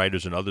baseball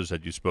writers and others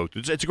that you spoke to.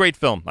 It's a great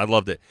film. I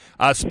loved it.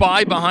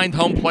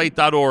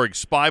 Spybehindhomeplate.org,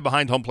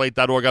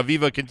 spybehindhomeplate.org.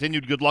 Aviva,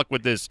 continued good luck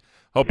with this.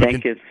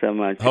 Thank you so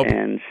much,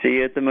 and see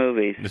you at the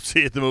movies. See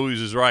you at the movies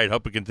is right.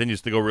 Hope it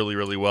continues to go really,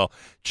 really well.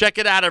 Check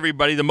it out,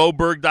 everybody. The Mo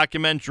Berg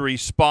documentary,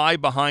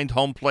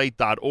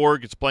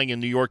 spybehindhomeplate.org. It's playing in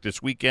New York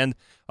this weekend.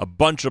 A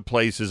bunch of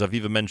places. I've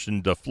even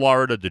mentioned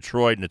Florida,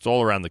 Detroit, and it's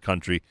all around the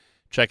country.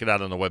 Check it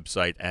out on the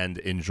website and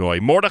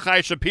enjoy.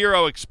 Mordechai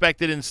Shapiro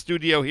expected in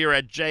studio here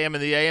at JM in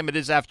the AM. It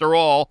is, after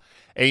all,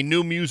 a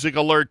new Music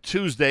Alert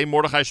Tuesday.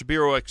 Mordechai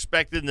Shapiro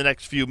expected in the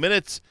next few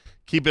minutes.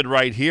 Keep it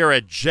right here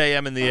at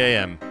JM in the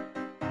AM.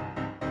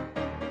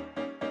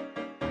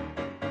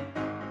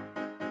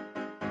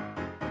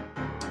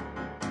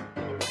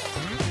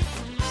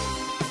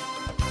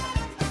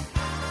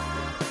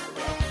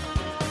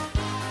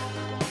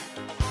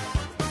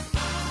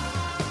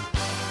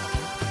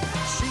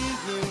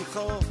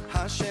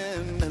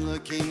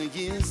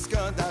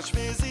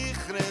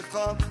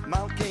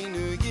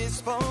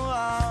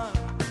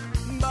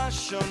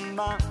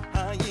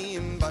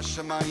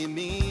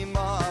 בשמיים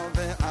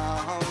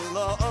ועל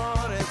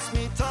הארץ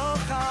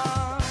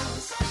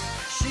מתוחס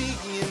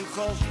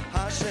שימחו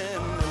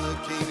השם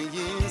אלוקינו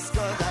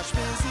יסקדש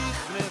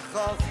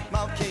וזכרך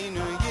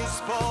מלכנו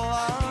יספור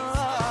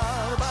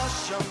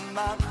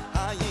בשמיים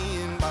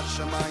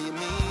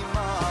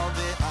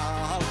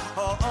ועל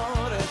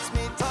הארץ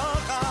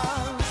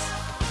מתוחס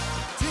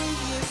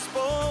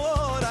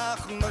תיספורך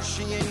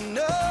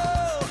משינו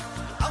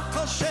על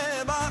כל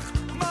שבח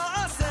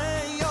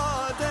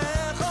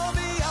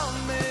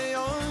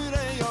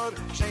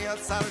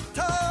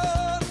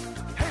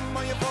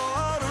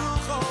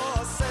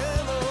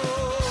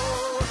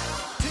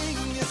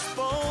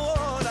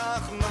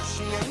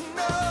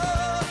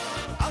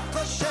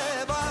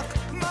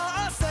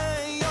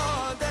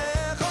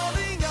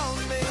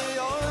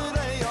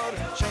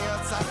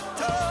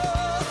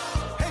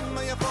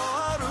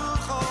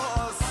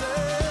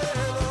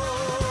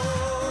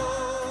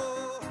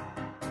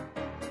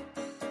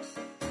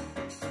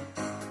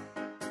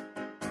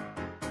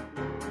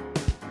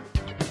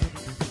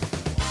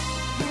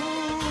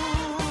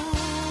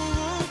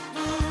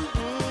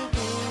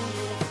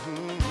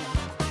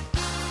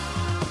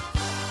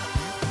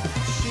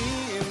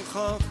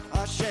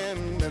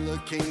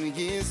Malkeinu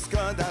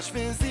Yiskadash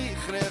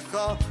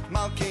v'zichrecha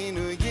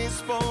Malkeinu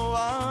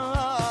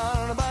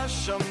Yispoar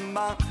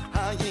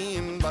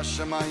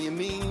Bashamayim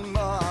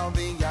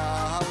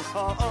V'yal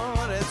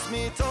ha'aretz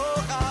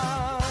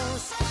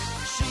mitochas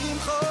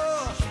Shimcho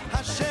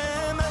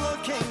Hashem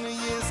Elokeinu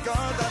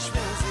Yiskadash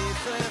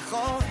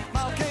v'zichrecha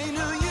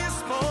Malkeinu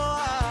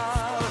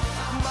Yispoar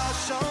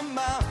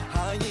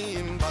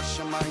Bashamayim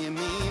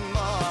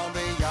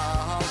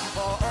V'yal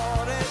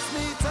ha'aretz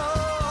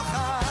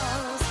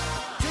mitochas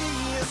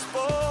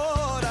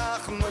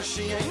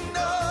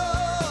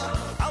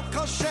Moshiach al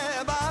kol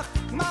shebach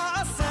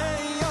ma'aseh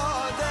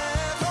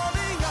yodecha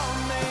v'yom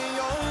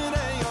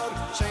me'yor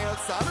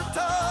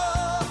sheyatzarta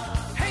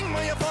hein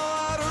mo'yavo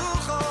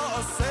arucho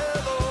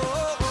oselo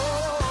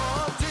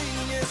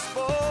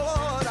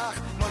tiyisborach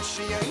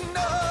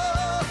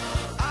Moshiach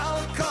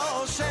al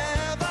kol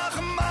shebach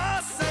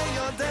ma'aseh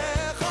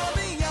yodecha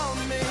v'yom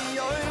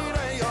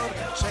me'yor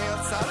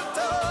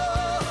sheyatzarta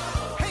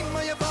hein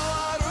mo'yavo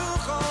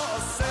arucho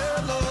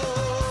oselo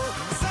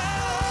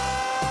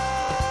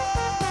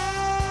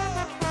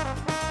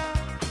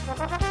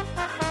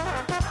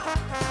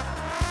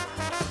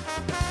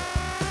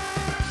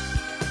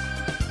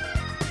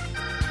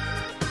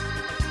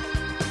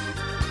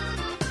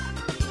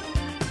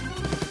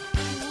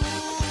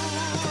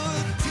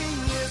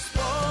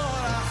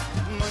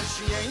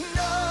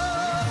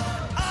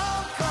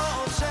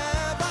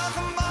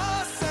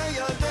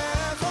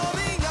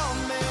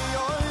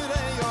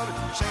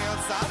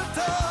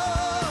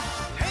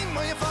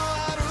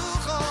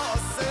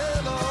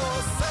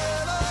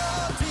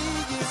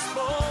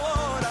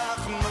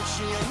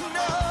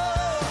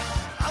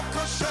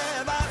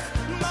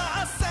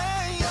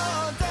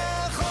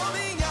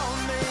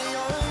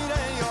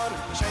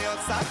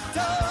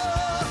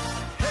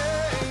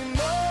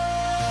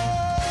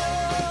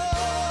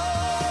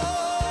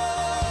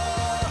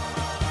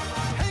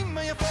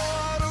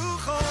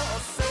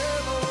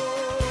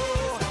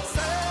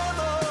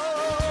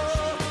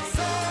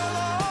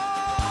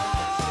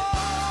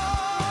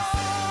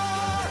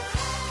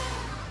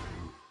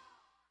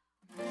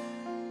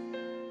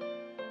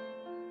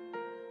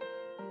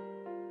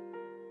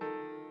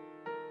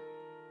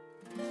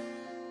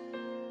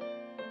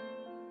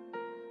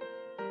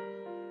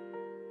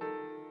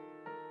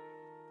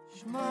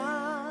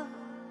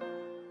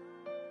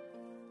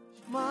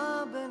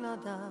שמע בן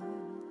אדם,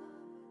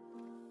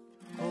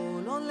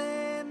 כל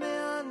עולה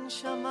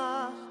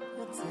מהנשמה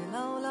יוצא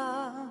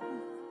לעולם.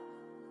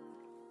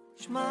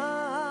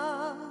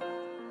 שמע,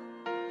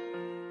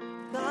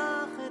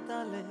 קח את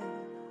הלב,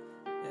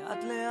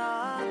 לאט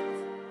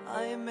לאט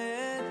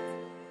האמת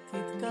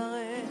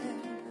תתקרב.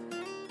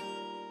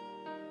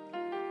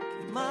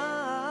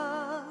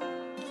 כמעט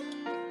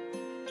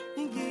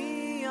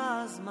הגיע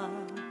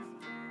הזמן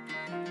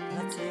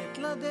לצאת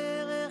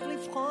לדרך,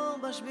 לבחור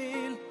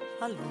בשביל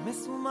הלא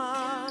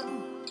מסומן.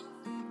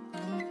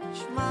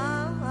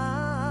 שמע,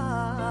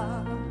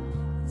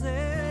 זה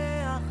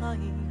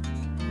החיים,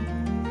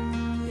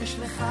 יש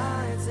לך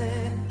את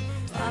זה,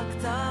 רק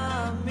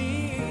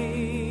תאמין.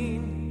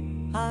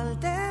 אל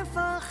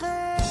תפחד,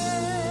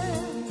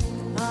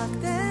 רק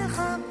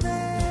תחפש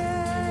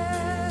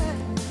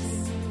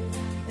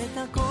את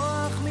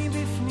הכוח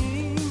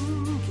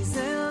מבפנים, כי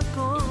זה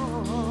הכל.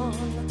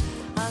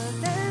 אל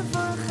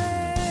תפחד,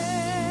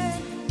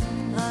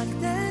 רק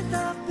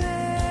תטפס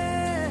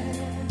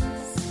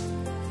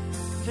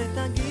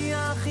ותגיע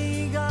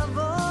הכי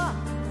גבוה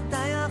אתה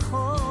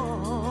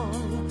יכול.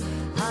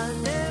 אל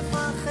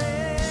תפחד,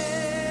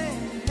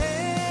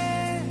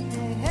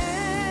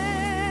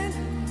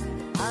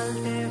 אל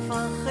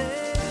תפחד,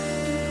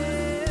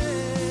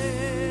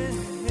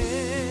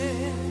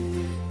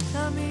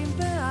 תאמין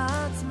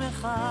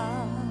בעצמך.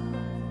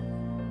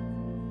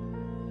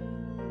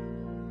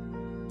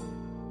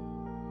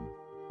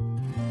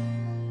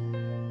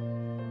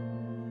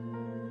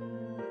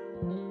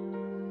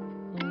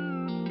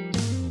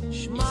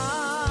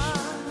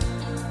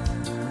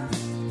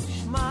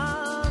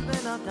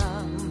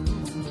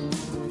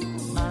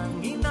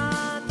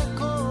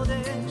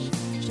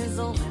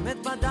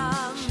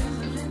 בדם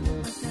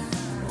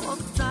עוד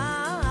קצת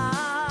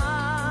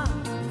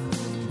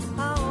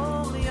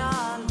האור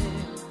יעלה,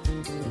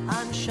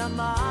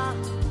 הנשמה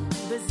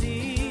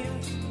בזיו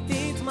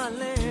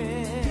תתמלא.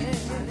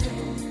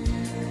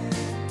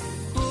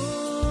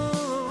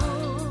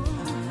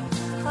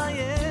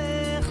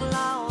 חייך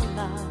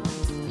לעולם,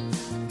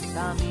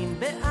 תאמין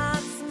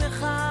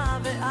בעצמך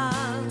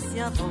ואז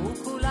יבואו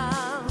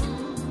כולם.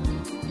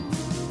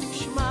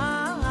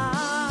 שמע,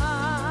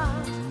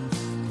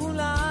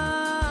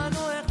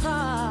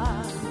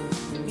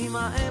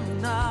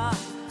 האמונה,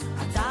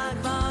 אתה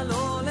כבר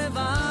לא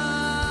לבד.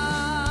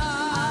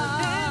 אל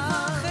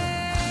תפחד,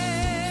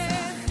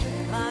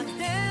 רק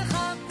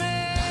תחפש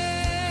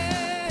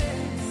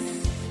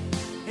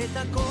את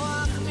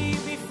הכוח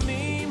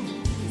מבפנים,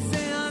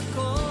 זה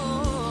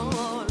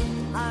הכל.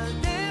 אל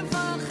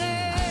תפחד,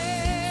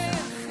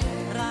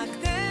 רק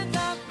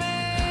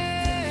תטפס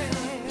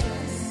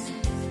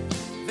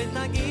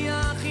ותגיע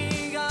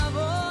הכי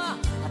גבוה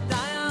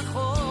אתה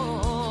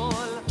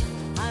יכול.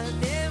 אל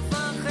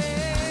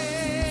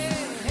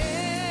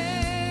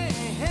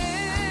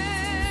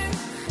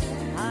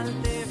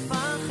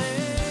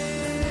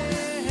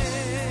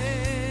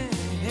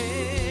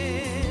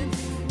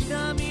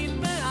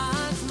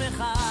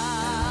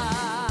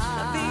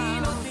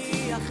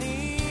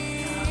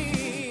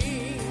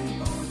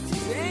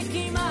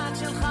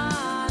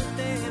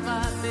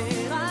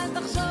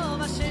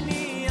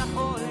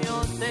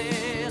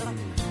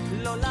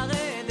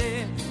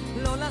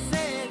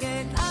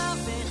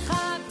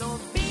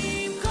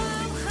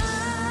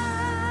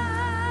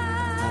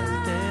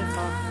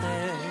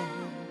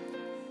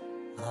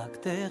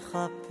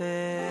תחפש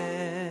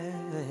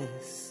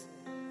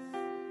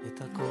את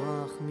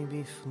הכוח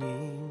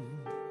מבפנים,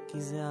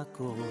 כי זה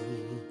הכל.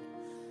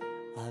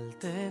 אל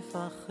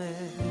תפחד,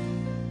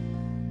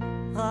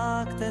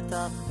 רק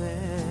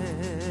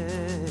תטפס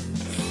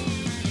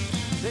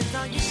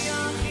ותגיע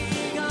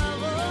הכי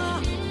גבוה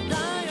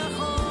אתה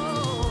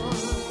יכול.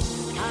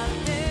 אל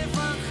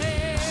תפחד,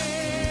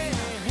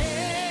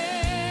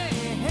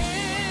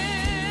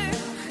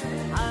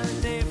 אל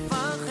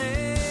תפחד,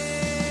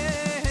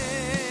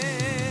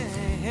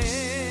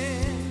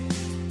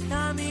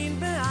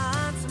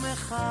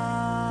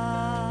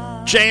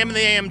 JM in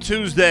the AM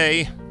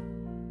Tuesday.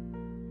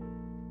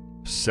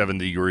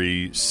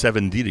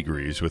 70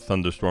 degrees with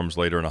thunderstorms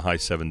later and a high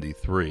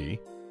 73.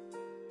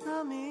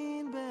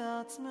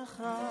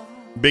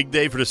 Big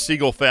day for the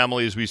Siegel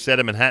family, as we said,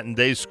 at Manhattan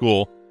Day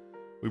School.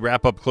 We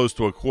wrap up close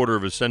to a quarter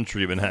of a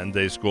century of Manhattan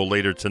Day School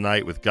later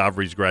tonight with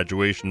Gavri's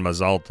graduation,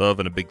 Mazal Tov,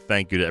 and a big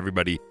thank you to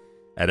everybody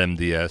at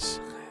MDS.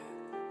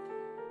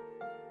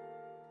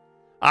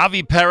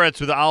 Avi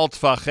Peretz with Alt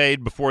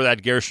Fached. Before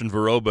that, Gershon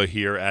Veroba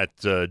here at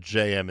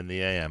JM in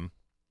the AM.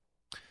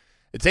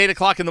 It's 8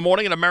 o'clock in the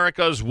morning, and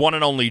America's one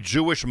and only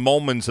Jewish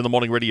Moments in the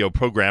Morning radio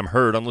program,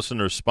 heard on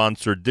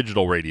listener-sponsored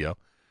digital radio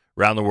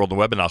around the world on the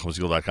web at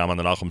NachumSegal.com, on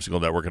the Nachum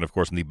Segal Network, and, of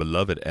course, on the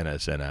beloved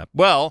NSN app.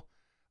 Well,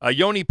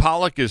 Yoni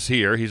Pollack is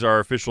here. He's our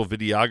official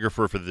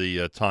videographer for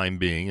the time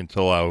being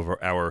until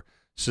our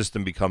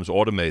system becomes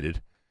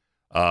automated.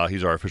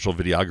 He's our official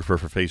videographer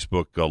for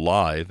Facebook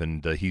Live,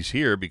 and he's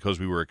here because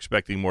we were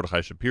expecting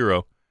Mordechai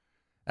Shapiro,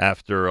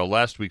 after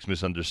last week's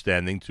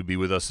misunderstanding, to be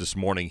with us this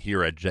morning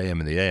here at JM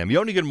in the AM.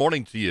 Yoni, good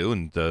morning to you,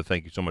 and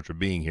thank you so much for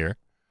being here.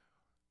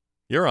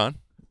 You're on.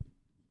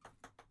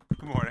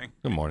 Good morning.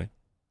 Good morning.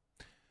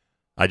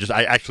 I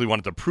actually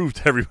wanted to prove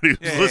to everybody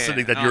who's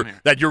listening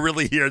that you're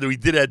really here, that we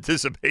did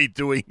anticipate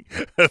doing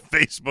a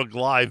Facebook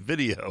Live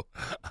video.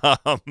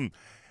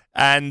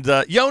 And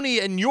Yoni,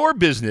 in your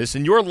business,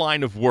 in your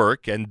line of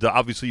work, and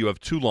obviously you have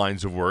two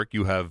lines of work.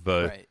 You have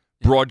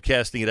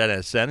broadcasting at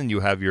NSN, and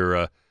you have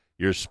your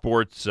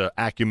sports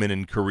acumen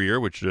and career,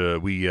 which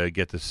we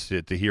get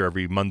to hear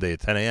every Monday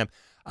at 10 a.m.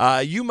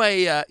 You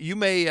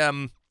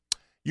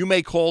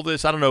may call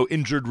this, I don't know,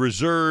 injured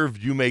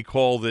reserve. You may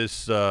call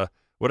this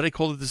what do they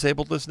call the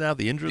disabled list now?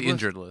 The injured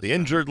list. The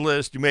injured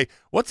list. You may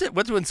what's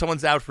when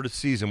someone's out for the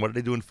season? What do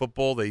they do in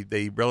football?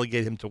 They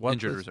relegate him to what?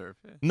 Injured list? reserve.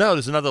 Yeah. No,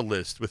 there's another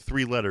list with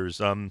three letters.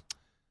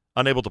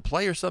 Unable to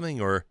play or something,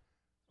 or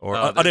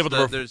unable to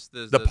perform. There's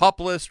the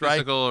PUP list,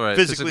 right?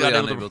 Physically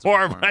unable to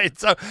perform, right?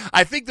 So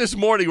I think this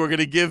morning we're going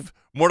to give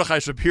Mordechai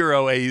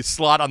Shapiro a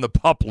slot on the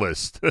PUP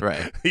list,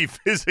 right? The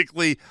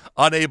physically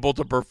unable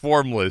to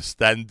perform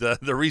list, and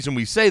the reason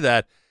we say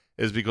that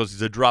is because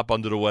he's a drop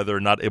under the weather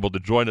and not able to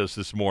join us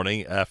this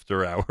morning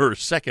after our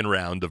second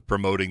round of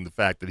promoting the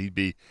fact that he'd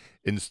be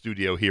in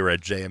studio here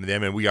at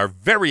JM&M, and we are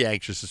very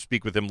anxious to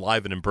speak with him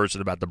live and in person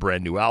about the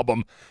brand new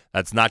album.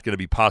 That's not going to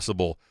be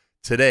possible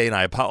today, and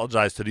I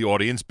apologize to the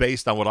audience.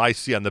 Based on what I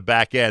see on the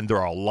back end, there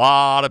are a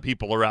lot of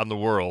people around the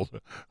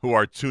world who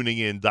are tuning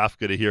in,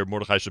 Dafka, to hear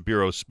Mordechai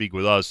Shapiro speak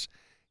with us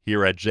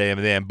here at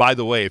JM&M. By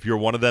the way, if you're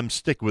one of them,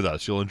 stick with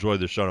us. You'll enjoy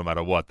the show no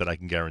matter what, that I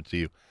can guarantee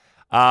you.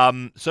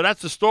 So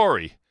that's the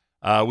story.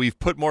 We've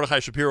put Mordechai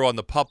Shapiro on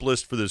the PUP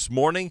list for this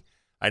morning.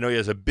 I know he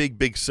has a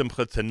big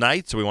simcha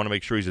tonight, so we want to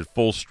make sure he's at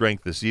full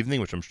strength this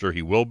evening, which I'm sure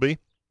he will be.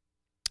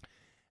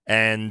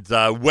 And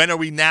when are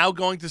we now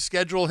going to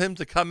schedule him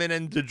to come in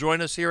and to join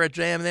us here at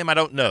JM&M? I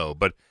don't know,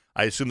 but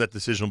I assume that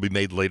decision will be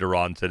made later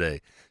on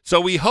today.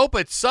 So we hope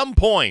at some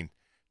point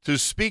to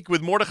speak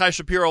with Mordechai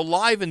Shapiro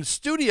live in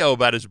studio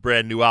about his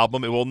brand new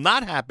album. It will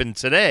not happen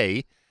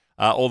today,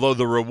 although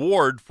the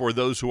reward for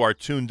those who are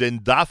tuned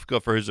in,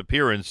 Dafka, for his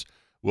appearance,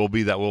 will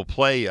be that we'll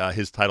play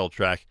his title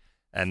track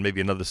and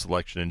maybe another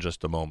selection in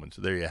just a moment.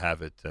 So there you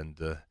have it.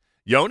 And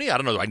Yoni, I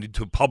don't know. I need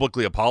to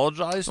publicly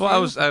apologize. Well,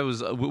 I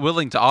was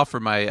willing to offer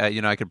my,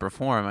 I could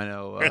perform. I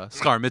know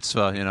Schar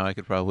Mitzvah. I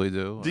could probably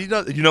do. Do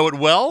you know it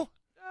well?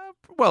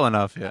 Well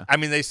enough, yeah. I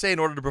mean, they say in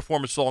order to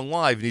perform a song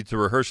live, you need to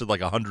rehearse it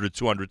like 100 or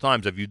 200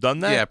 times. Have you done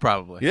that? Yeah,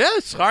 probably.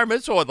 Yes, Schar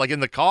Mitzvah, like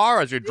in the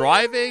car as you're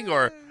driving,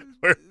 or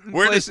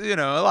where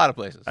a lot of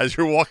places. As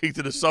you're walking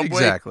to the subway,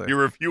 exactly. You're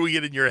reviewing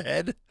it in your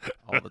head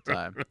all the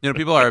time.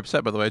 People are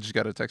upset. By the way, I just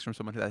got a text from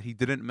someone that he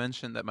didn't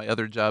mention that my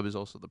other job is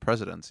also the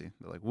presidency.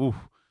 They're like, "Woo."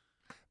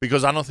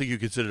 Because I don't think you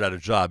consider that a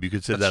job. You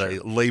consider that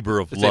a labor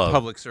of it's love. A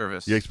public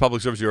service. Yeah, it's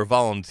public service. You're a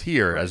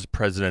volunteer as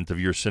president of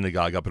your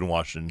synagogue up in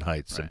Washington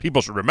Heights. Right. And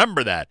people should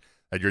remember that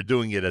you're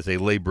doing it as a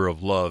labor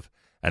of love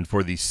and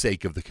for the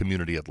sake of the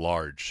community at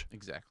large.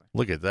 Exactly.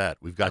 Look at that.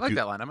 We've got I like you,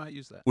 that line. I might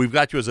use that. We've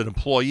got you as an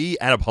employee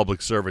and a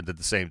public servant at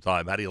the same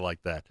time. How do you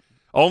like that?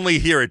 Only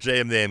here at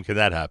JM&M can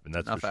that happen.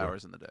 That's enough for sure.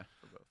 Hours in the day.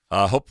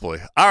 Hopefully.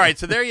 All right,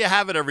 so there you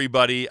have it,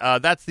 everybody.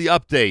 That's the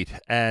update.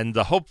 And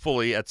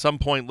hopefully at some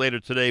point later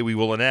today we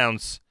will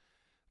announce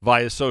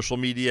via social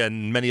media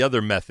and many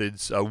other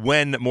methods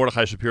when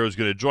Mordechai Shapiro is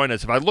going to join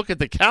us. If I look at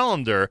the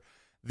calendar,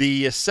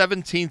 the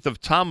 17th of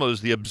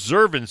Tammuz, the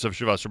observance of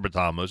Shavasar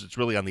B'Tammuz, it's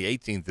really on the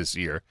 18th this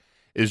year,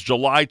 is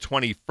July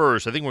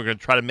 21st. I think we're going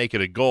to try to make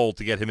it a goal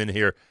to get him in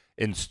here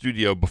in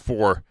studio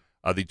before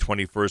the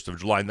 21st of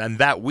July. And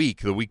that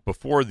week, the week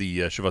before the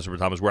Shavasar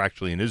B'Tammuz, we're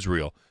actually in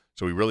Israel.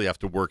 So we really have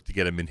to work to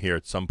get him in here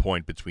at some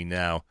point between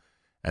now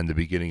and the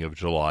beginning of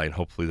July, and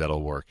hopefully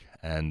that'll work.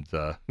 And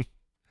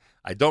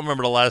I don't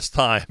remember the last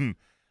time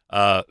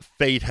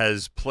fate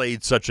has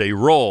played such a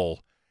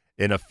role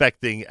in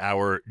affecting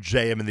our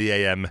JM and the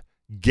AM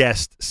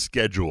guest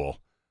schedule.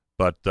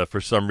 But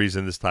for some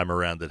reason this time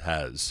around it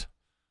has.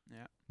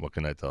 Yeah. What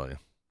can I tell you?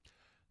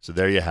 So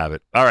there you have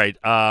it. All right.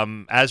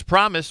 As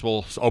promised,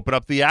 we'll open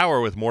up the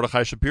hour with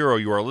Mordechai Shapiro.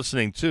 You are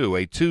listening to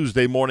a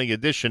Tuesday morning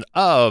edition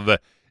of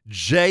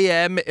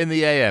JM in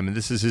the AM. And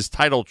this is his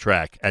title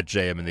track at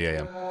JM in the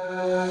AM.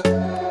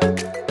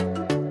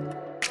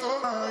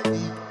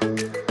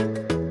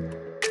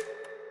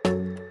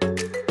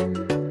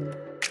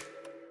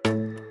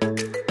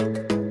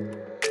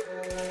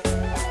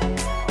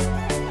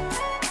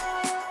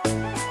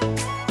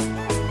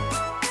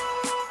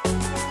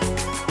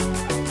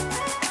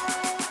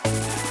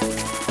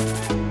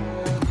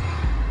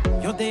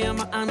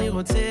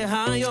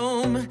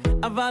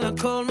 אבל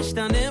הכל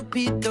משתנה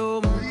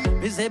פתאום,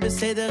 וזה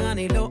בסדר,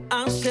 אני לא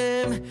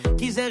אשם,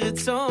 כי זה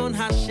רצון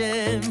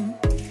השם.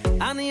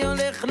 אני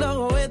הולך לא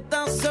רואה את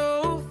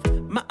הסוף,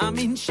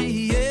 מאמין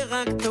שיהיה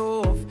רק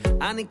טוב.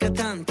 אני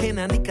קטן, כן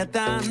אני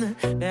קטן,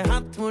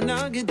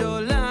 והתמונה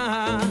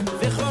גדולה,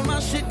 וכל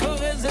מה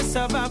שקורה זה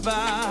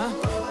סבבה,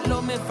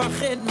 לא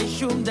מפחד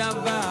משום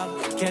דבר,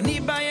 כי אני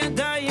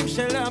בידיים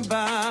של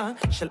אבא,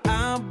 של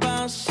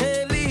אבא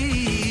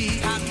שלי.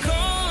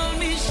 הכל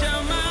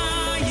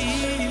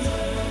משמיים,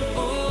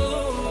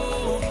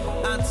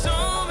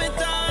 עצום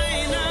את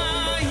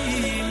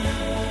העיניים,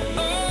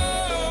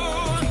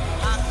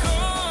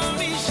 הכל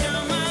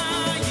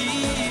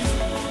משמיים,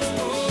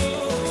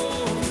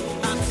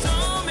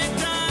 עצום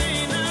את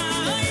העיניים.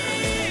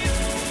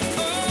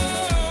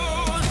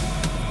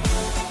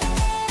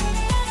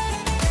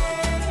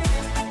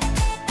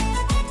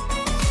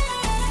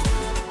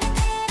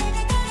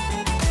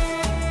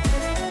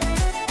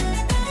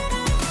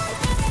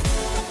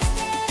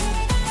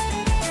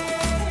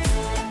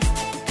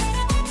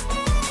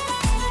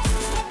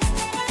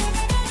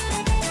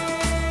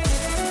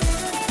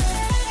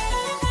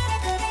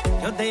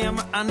 יודע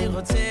מה אני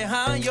רוצה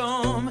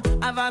היום,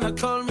 אבל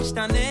הכל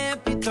משתנה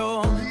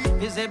פתאום,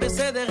 וזה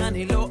בסדר,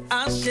 אני לא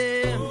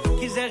אשם,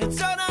 כי זה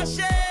רצון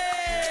השם.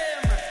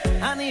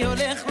 אני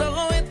הולך לא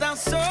רואה את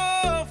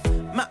הסוף,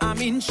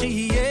 מאמין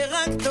שיהיה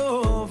רק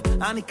טוב.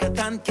 אני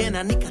קטן, כן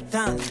אני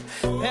קטן,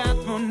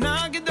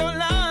 והתמונה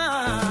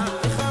גדולה,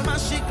 וכל מה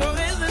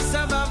שקורה זה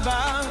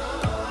סבבה,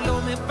 לא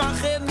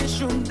מפחד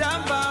משום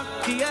דבר,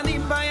 כי אני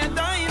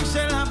בידיים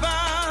של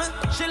אבא,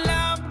 של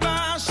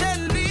אבא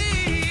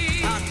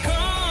שלי.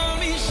 הכל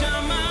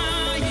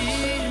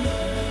משמיים,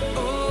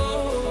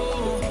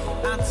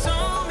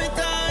 עצום את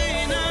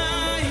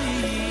העיניים,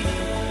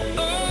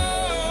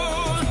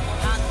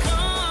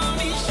 הכל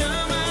משמיים,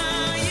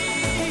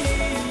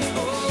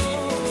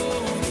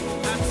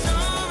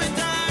 עצום את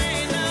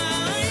העיניים.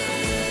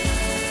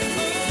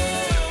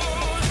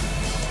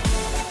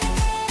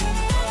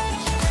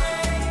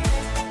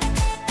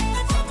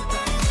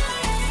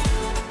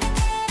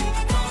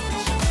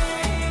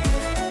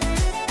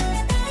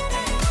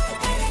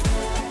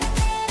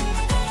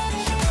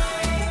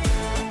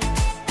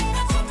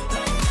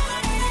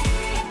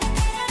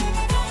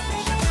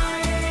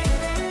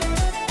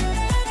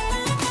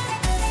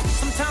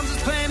 Sometimes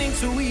this plan ain't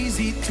so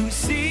easy to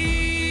see,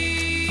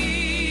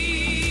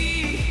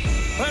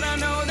 but I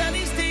know that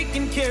he's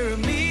taking care of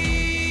me.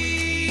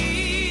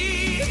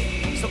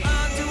 So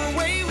I'll do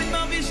away with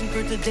my vision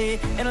for today,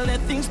 and I'll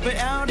let things play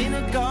out in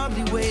a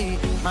godly way.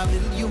 My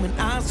little human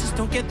eyes just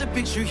don't get the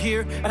picture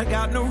here, and I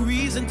got no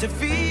reason to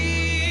fear.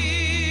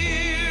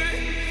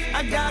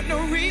 I got no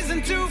reason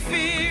to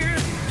fear.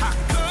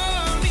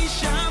 הכל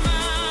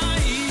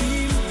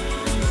משמיים,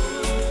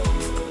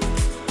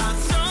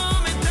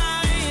 עצום את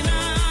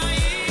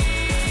העיניים.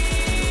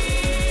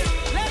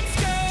 Let's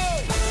go!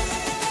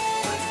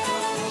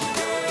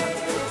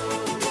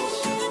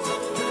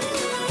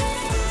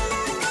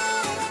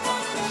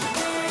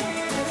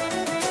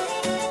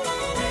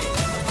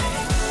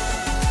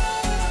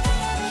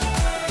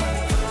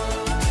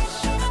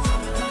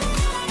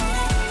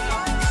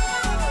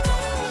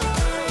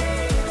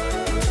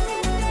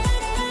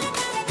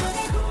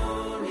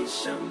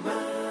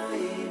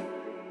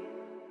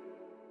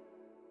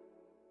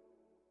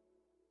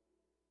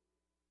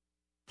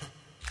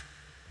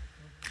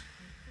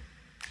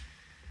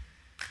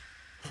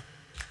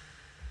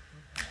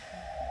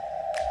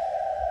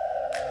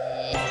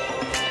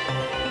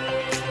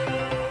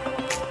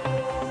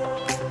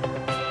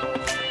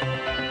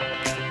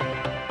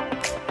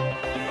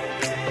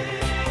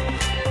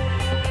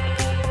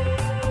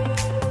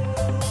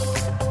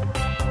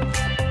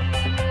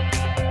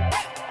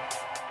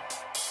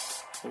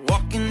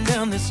 Walking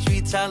down the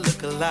streets, I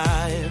look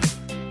alive.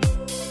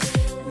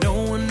 No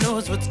one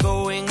knows what's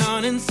going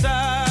on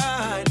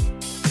inside.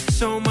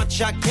 So much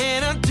I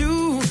cannot do,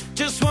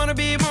 just wanna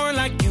be more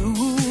like you.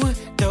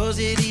 Does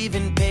it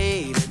even pay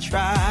to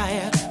try?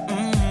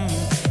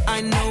 I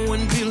know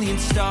 1 billion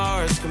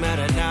stars come out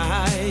at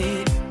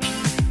night,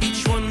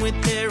 each one with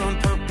their own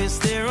purpose,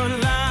 their own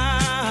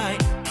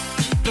light.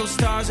 Those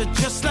stars are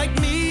just like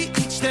me,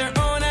 each their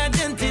own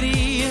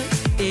identity.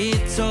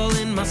 It's all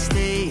in my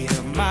state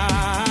of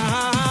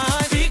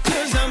mind.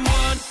 Because I'm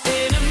one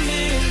in a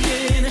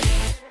million,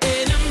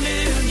 in a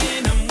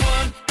million. I'm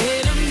one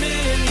in a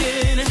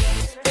million,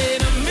 in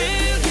a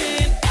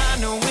million. I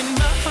know in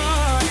my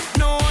heart,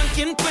 no one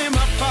can play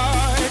my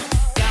part.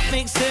 That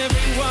makes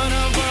every one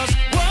of us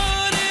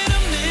one in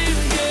a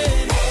million.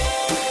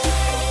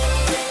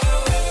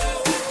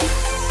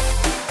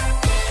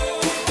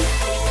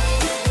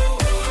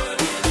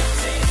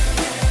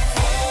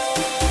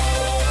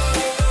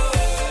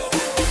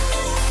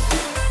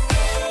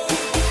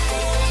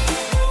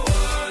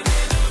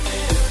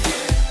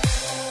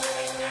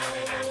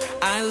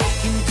 I look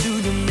into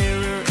the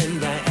mirror and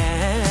I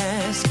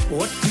ask,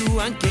 what do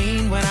I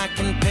gain when I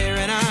compare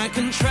and I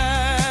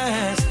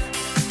contrast?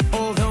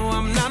 Although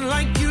I'm not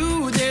like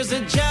you, there's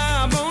a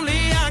job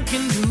only I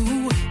can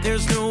do.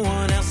 There's no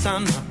one else darkness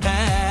on my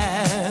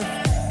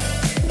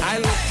path. I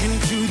look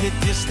into the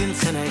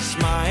distance and I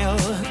smile.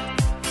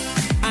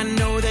 I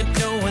know that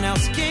no one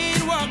else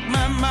can walk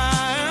my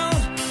mile.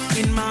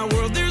 In my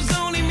world there's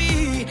only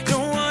me, no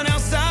one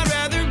else I'd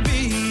rather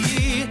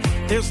be.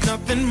 There's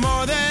nothing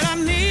more that I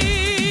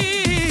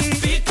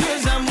need,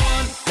 because I'm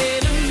one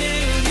in a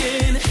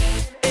million,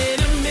 in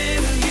a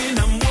million.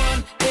 I'm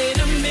one in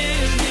a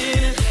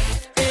million,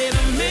 in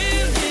a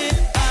million.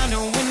 I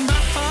know in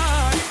my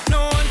heart no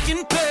one can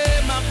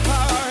play my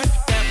part.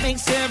 That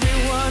makes every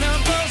one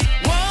of us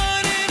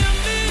one in a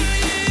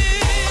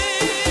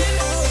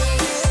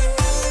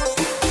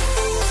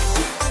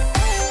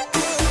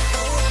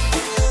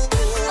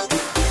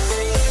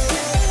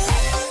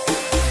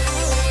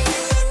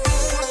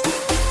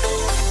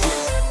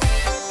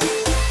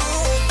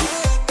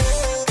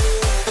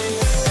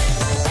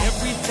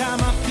Every time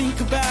I think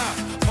about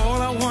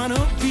all I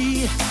wanna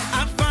be,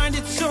 I find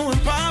it so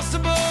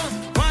impossible.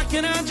 Why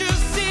can't I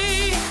just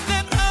see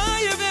that I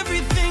have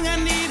everything I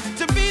need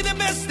to be the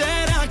best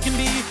that I can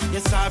be?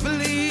 Yes, I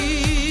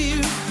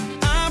believe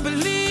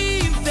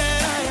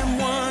that I am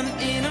one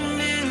in a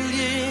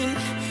million,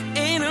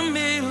 in a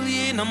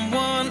million. I'm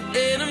one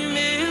in a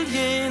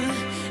million,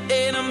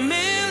 in a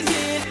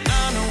million.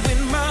 I know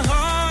in my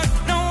heart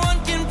no one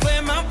can play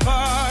my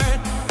part.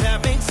 That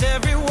makes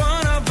every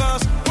one of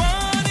us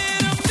one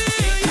in a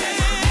million.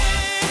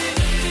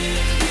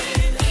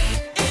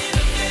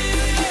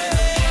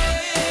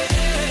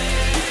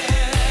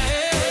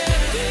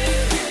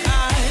 I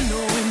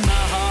know in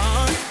my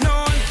heart no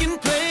one can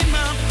play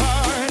my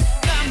part.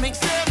 That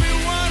makes every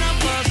one of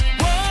us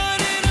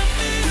one in a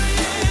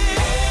million.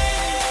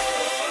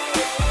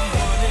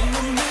 One in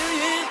a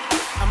million.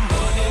 I'm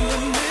one in a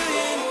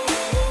million.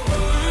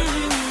 One in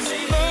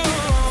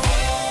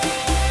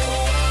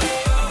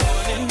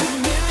a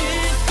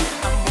million.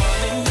 I'm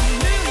one in a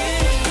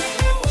million.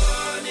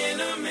 One in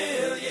a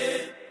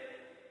million.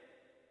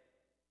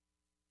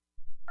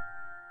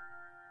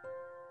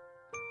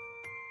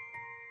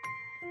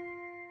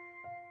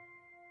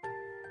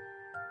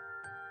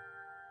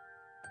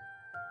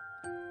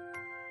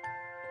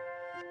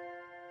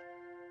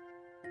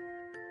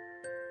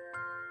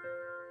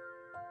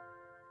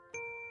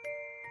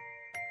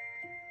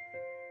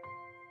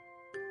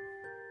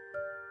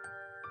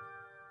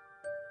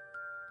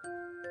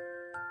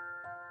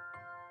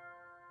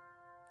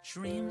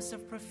 Dreams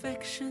of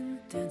perfection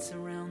dance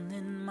around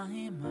in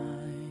my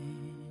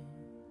mind.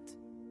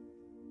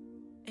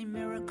 A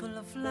miracle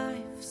of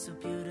life so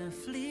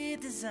beautifully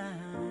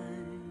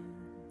designed.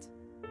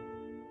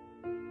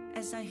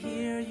 As I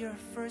hear your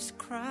first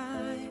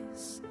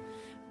cries,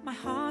 my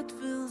heart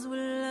fills with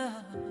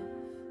love.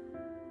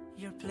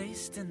 You're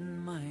placed in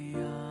my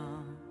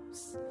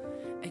arms,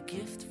 a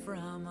gift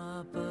from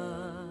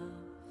above.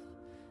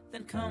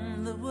 Then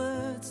come the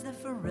words that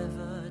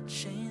forever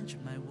change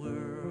my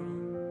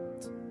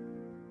world.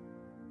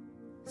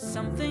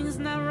 Something's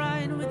not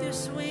right with your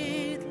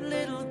sweet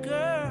little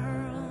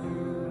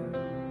girl.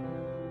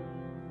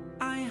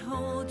 I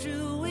hold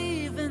you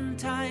even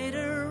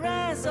tighter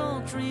as all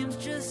dreams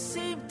just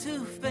seem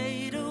to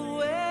fade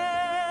away.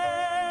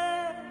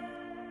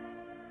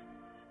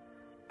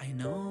 I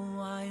know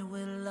I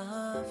will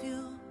love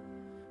you,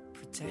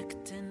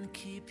 protect and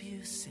keep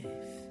you safe.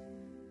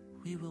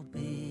 We will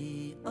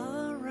be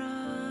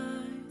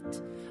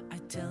alright, I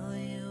tell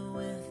you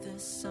with a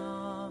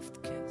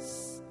soft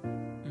kiss.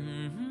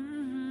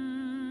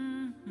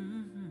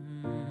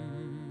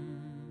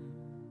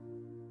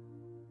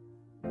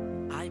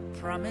 I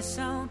promise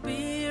I'll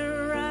be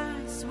your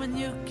eyes when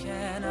you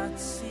cannot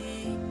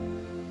see.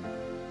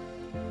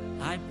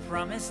 I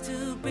promise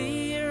to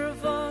be your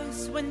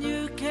voice when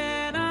you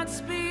cannot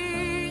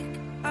speak.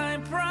 I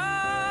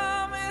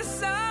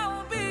promise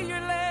I'll be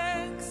your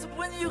legs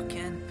when you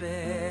can't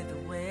bear the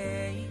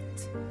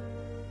weight.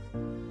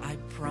 I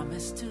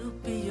promise to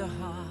be your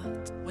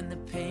heart when the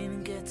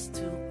pain gets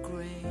too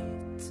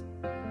great.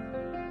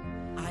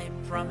 I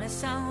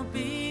promise I'll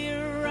be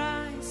your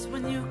eyes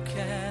when you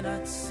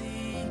cannot see.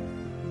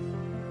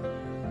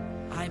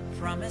 I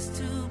promise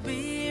to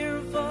be your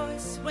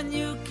voice when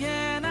you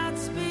cannot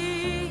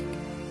speak.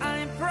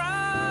 I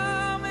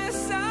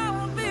promise I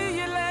will be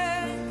your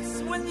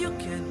legs when you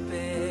can't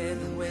bear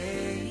the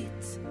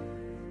weight.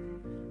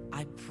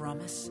 I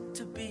promise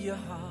to be your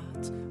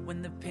heart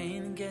when the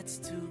pain gets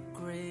too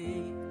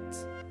great.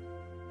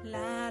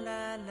 La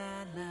la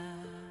la la,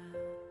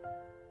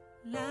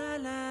 la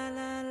la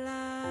la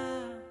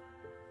la,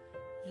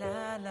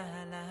 la la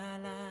la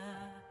la.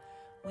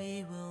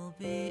 We will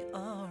be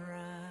alright.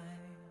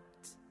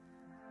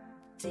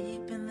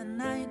 Deep in the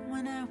night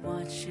when I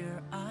watch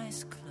your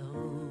eyes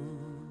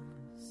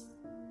close,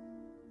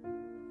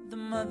 the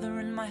mother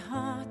in my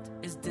heart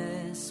is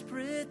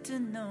desperate to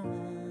know.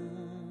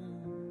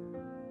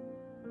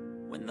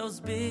 When those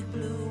big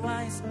blue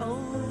eyes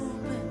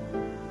open,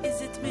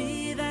 is it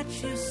me that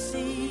you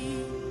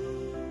see?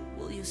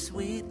 Will your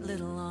sweet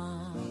little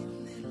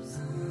arms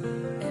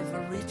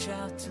ever reach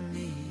out to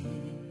me?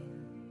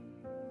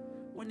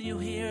 When you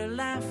hear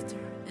laughter,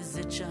 is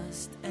it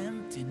just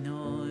empty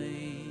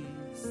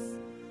noise?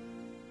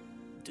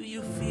 Do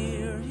you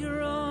fear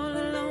you're all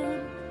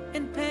alone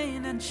in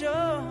pain and joy?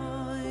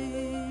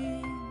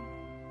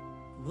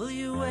 Will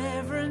you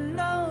ever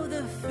know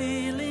the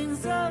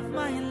feelings of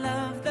my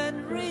love that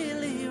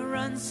really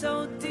run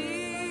so deep?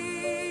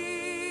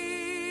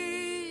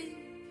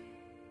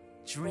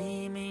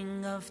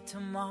 Dreaming of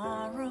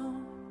tomorrow,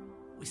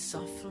 we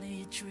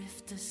softly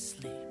drift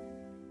asleep.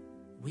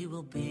 We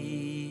will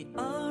be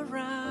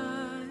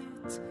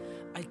alright,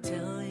 I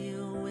tell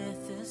you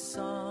with a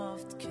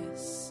soft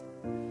kiss.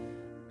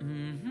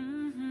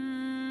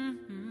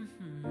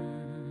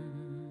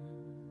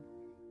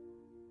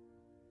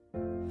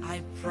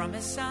 I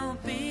promise I'll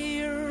be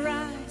your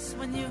eyes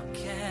when you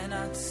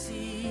cannot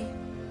see.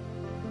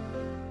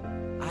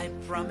 I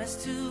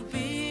promise to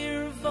be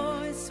your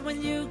voice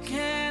when you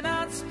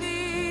cannot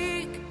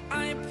speak.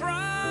 I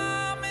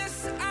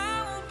promise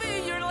I'll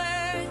be your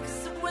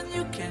legs when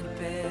you can't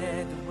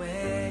bear the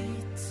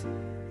weight.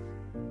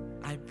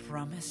 I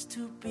promise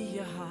to be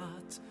your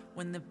heart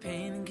when the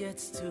pain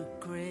gets too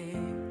great.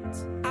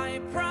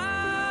 I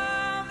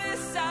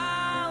promise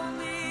I'll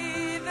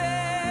be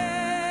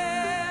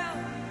there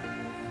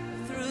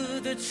through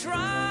the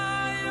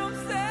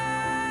triumphs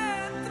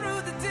and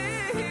through the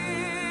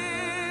tears,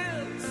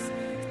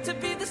 to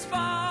be the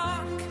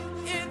spark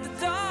in the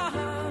dark.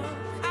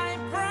 I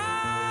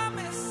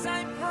promise,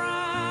 I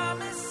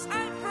promise,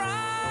 I promise.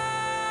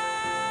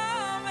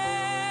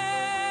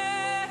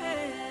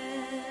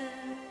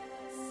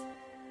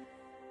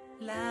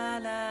 La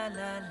la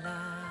la la,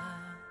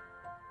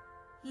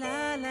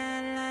 la la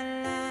la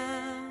la,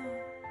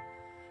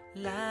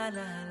 la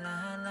la la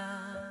la.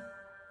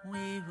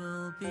 We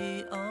will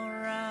be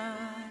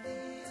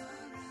alright.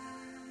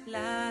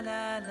 La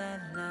la la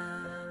la,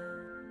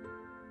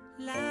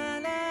 la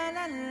la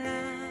la la,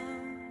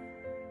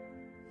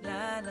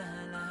 la la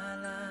la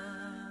la.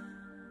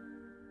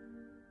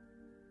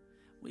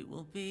 We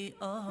will be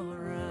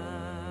alright.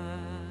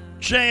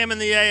 JM in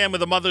the AM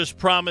with A Mother's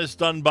Promise,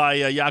 done by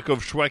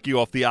Yaakov Shweki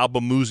off the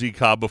album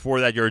Muzika. Before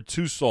that, you heard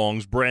two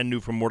songs, brand new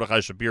from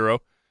Mordechai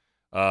Shapiro,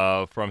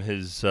 from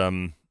his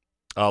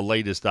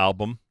latest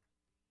album,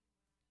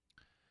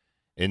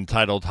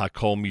 entitled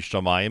Hakol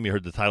Mishamayim. You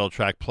heard the title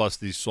track plus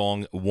the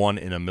song One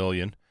in a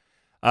Million.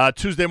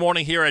 Tuesday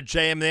morning here at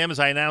JM in the AM, as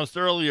I announced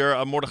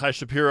earlier, Mordechai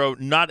Shapiro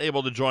not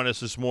able to join us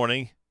this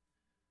morning.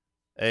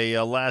 A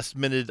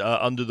last-minute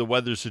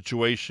under-the-weather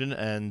situation,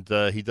 and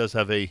he does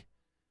have a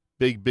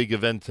big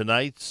event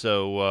tonight,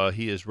 so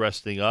he is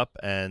resting up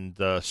and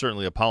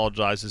certainly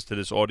apologizes to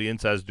this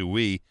audience, as do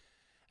we.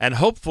 And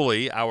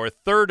hopefully our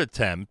third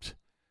attempt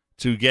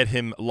to get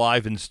him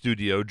live in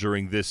studio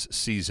during this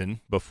season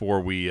before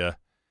we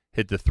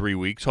hit the 3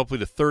 weeks. Hopefully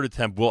the third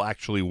attempt will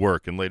actually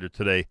work, and later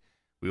today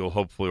we will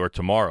hopefully, or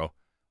tomorrow,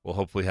 we'll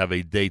hopefully have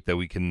a date that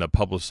we can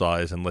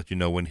publicize and let you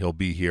know when he'll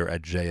be here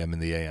at JM in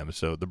the AM.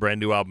 So the brand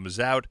new album is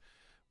out.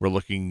 We're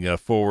looking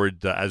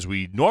forward, as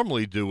we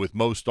normally do with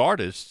most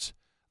artists,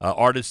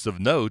 artists of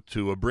note,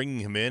 to bringing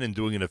him in and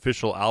doing an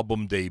official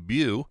album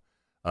debut.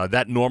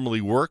 That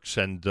normally works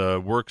and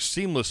works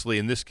seamlessly.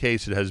 In this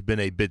case, it has been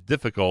a bit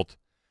difficult,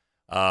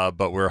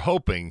 but we're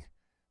hoping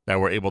that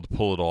we're able to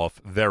pull it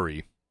off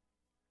very,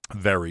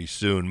 very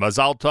soon.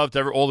 Mazal tov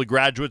to all the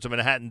graduates of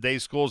Manhattan Day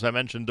Schools. I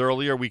mentioned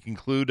earlier, we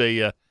conclude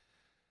a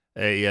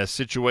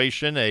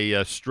situation,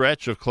 a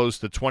stretch of close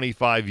to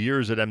 25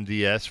 years at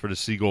MDS for the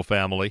Siegel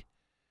family,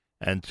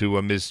 and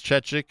to Ms.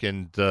 Chechik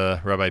and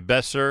Rabbi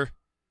Besser,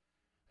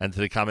 and to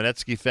the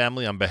Kamenetsky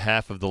family on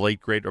behalf of the late,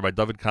 great Rabbi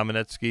David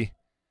Kamenetsky.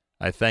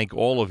 I thank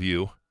all of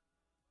you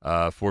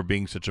for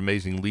being such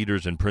amazing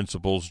leaders and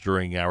principals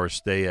during our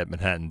stay at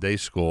Manhattan Day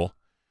School,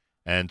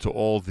 and to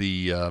all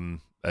the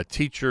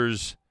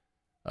teachers,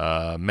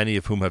 many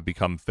of whom have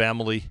become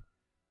family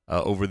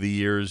over the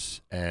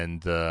years,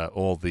 and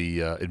all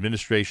the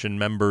administration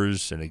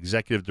members and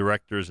executive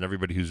directors and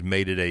everybody who's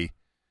made it a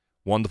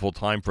wonderful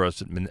time for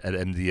us at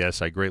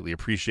MDS. I greatly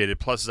appreciate it.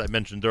 Plus, as I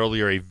mentioned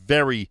earlier, a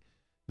very,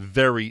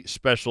 very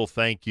special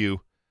thank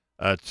you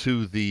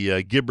to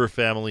the Gibber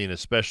family, and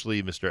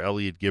especially Mr.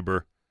 Elliot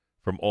Gibber,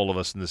 from all of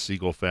us in the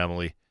Siegel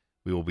family.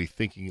 We will be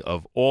thinking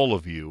of all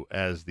of you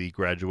as the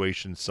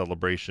graduation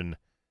celebration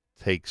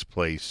takes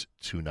place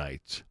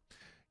tonight.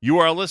 You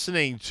are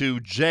listening to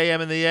JM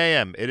in the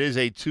AM. It is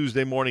a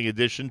Tuesday morning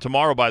edition.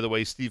 Tomorrow, by the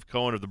way, Steve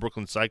Cohen of the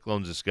Brooklyn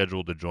Cyclones is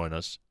scheduled to join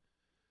us.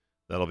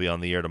 That'll be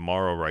on the air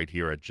tomorrow right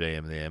here at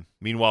JM in the AM.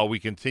 Meanwhile, we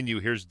continue.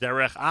 Here's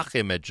Derech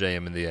Achim at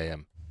JM in the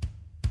AM.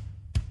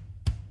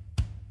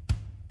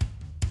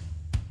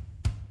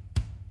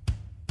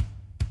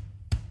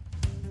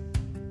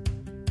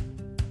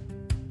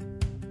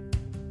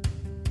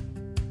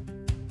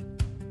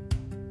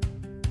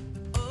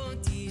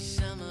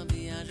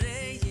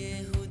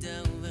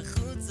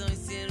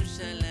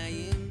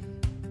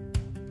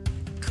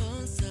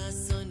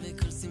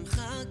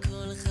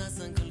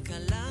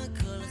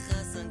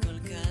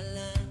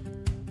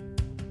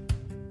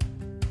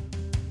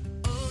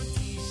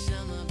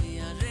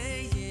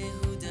 Ray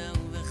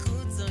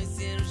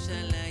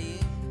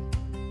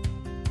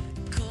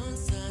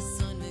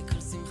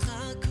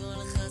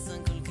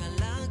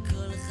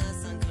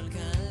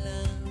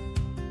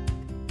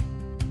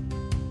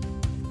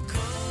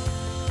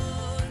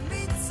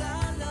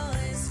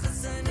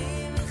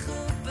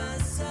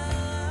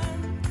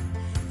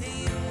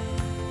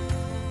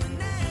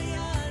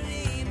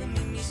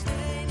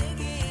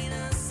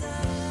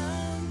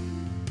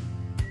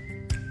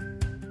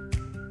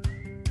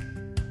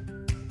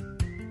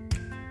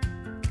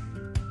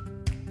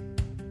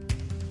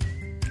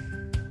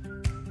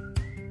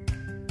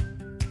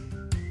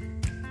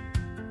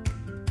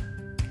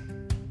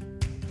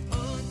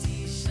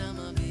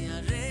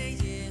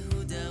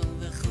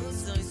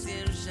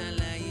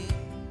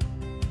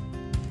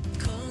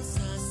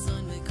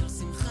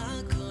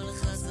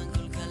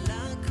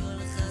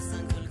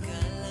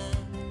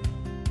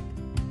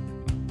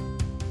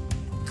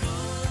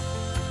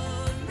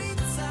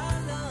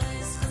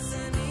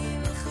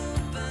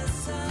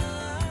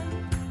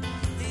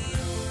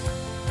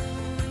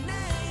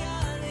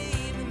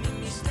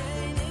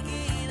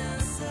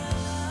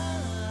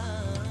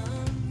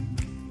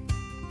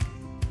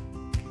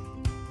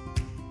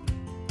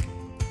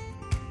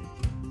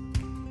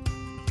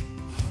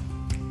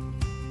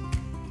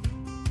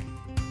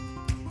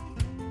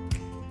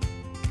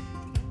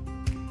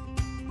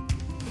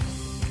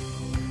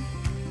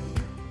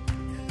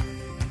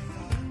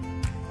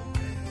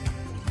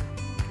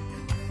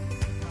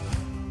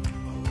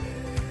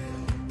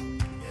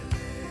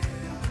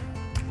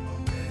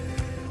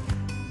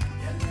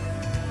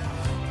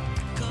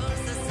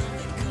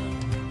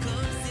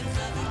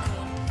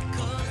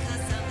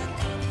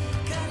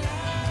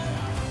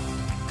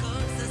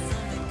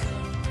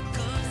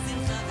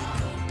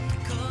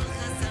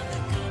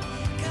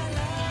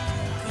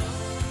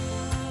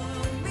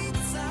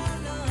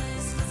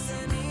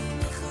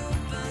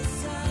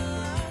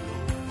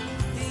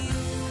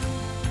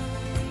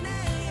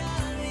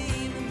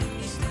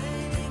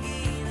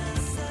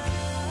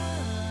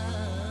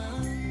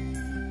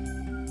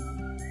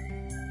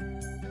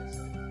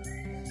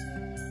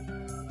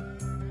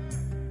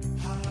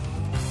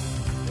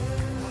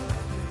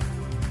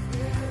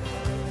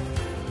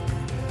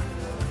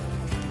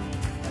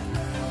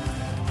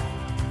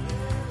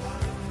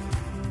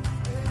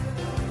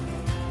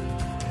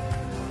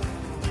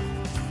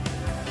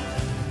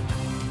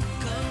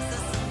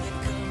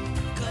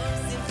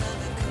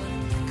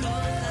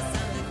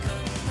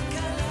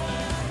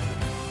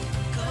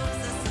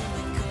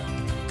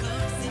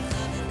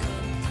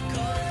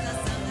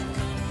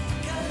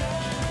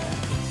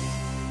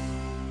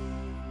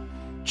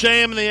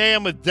JM in the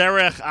AM with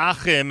Derek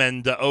Achim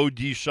and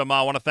O.D. Shama.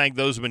 I want to thank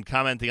those who have been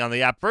commenting on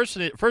the app. First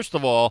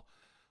of all,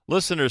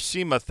 listener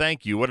Seema,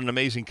 thank you. What an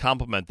amazing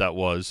compliment that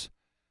was,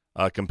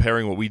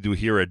 comparing what we do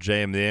here at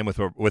JM in the AM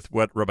with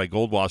what Rabbi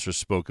Goldwasser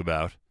spoke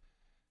about,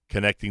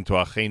 connecting to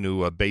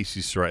Achenu, Beis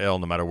Yisrael,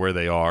 no matter where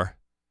they are,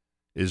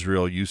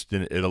 Israel,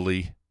 Houston,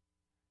 Italy.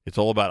 It's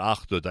all about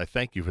Achdut. I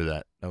thank you for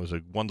that. That was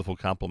a wonderful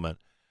compliment.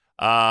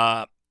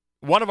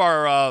 One of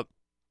our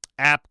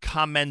app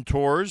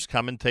commentators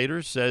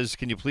says,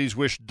 can you please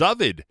wish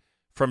David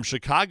from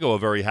Chicago a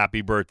very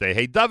happy birthday?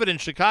 Hey, David in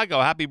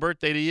Chicago, happy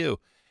birthday to you.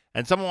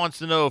 And someone wants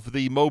to know if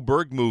the Mo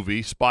Berg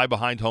movie, Spy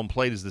Behind Home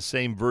Plate, is the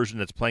same version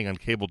that's playing on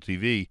cable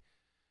TV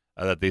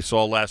that they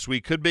saw last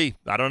week. Could be.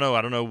 I don't know.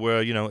 I don't know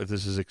where, if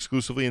this is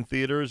exclusively in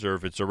theaters or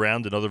if it's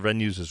around in other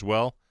venues as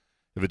well.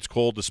 If it's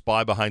called The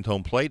Spy Behind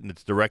Home Plate and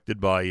it's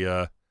directed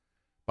by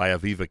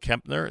Aviva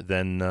Kempner,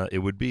 then it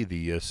would be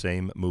the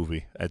same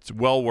movie. It's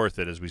well worth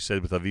it, as we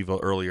said with Aviva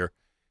earlier.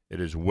 It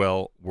is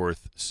well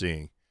worth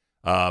seeing.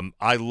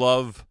 I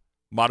love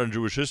modern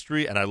Jewish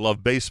history, and I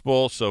love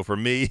baseball, so for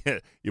me,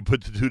 you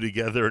put the two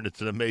together, and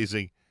it's an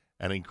amazing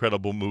and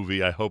incredible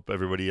movie. I hope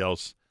everybody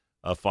else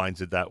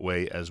finds it that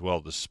way as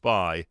well. The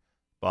Spy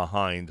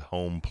Behind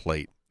Home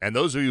Plate. And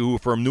those of you who are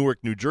from Newark,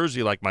 New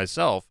Jersey, like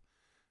myself,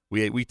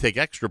 we take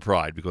extra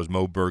pride because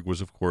Mo Berg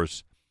was, of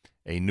course,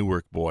 a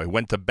Newark boy.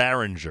 Went to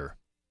Barringer.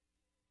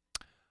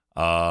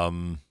 I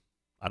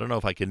don't know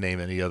if I can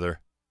name any other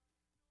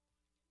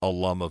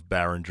alum of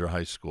Barringer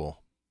High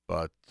School,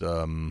 but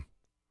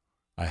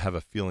I have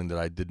a feeling that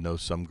I did know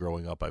some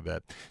growing up, I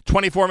bet.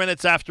 24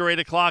 minutes after 8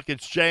 o'clock,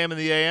 it's JM in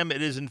the AM.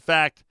 It is, in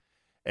fact,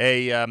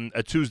 a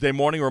Tuesday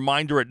morning.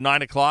 Reminder at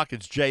 9 o'clock,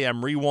 it's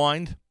JM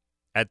Rewind.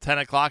 At 10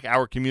 o'clock,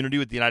 our community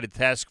with the United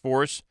Task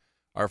Force.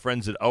 Our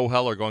friends at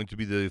OHEL are going to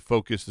be the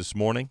focus this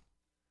morning.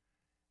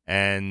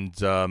 And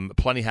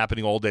plenty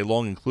happening all day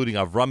long, including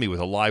Avrami with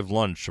a live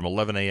lunch from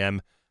 11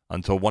 a.m.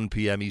 until 1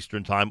 p.m.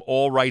 Eastern Time,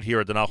 all right here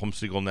at the Nachum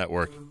Segal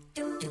Network.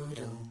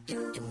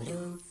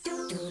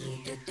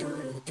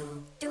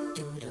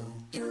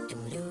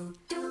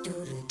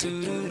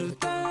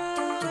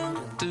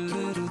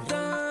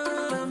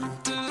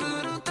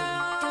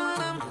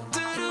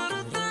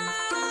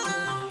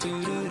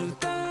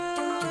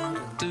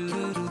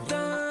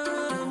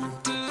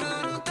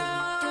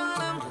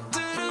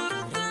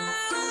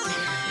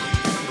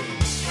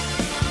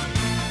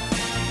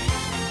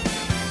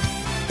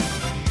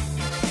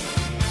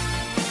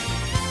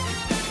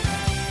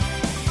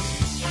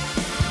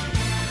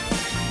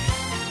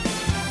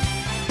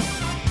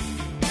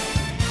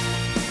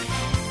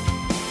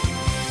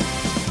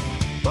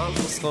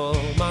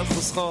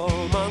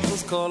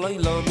 Malchus kol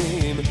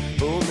oilomim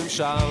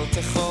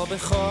וממשלתך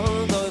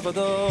בכל דוי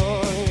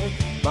ודוי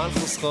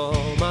Malchus kol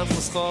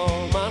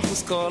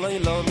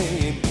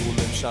oilomim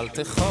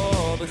וממשלתך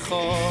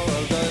בכל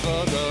דוי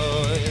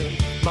ודוי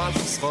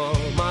Malchus kol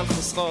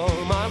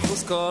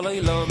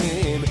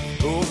oilomim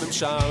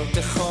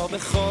וממשלתך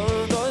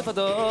בכל דוי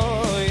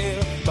ודוי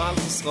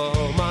Malchus kol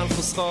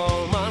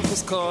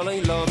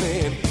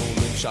oilomim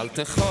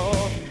וממשלתך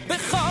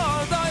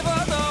בכל דוי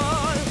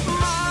ודוי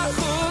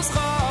Malchus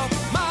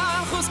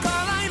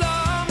kol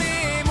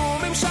oilomim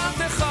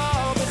וממשלתך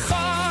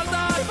בכל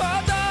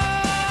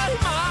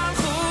דוי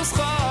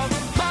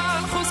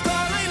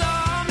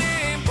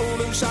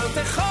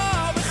ודוי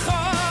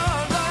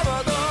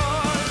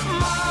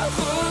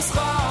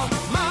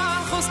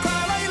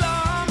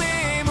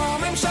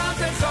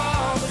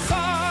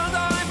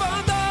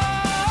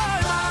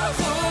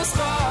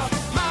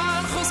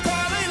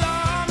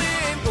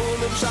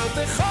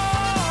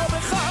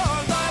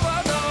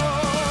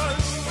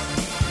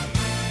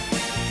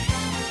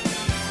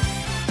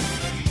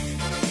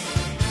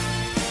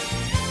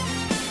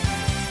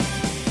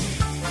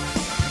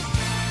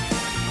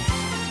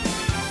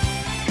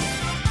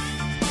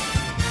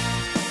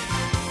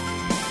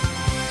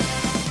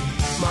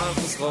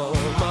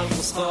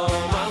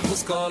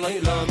Malchus kol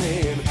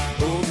oilomim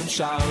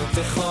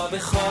וממשלתך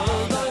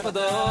בכל דוי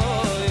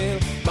ודוי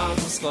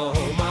Malchus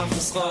kol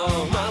oilomim וממשלתך בכל דוי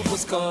ודוי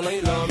Malchus kol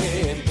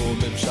oilomim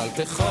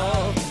וממשלתך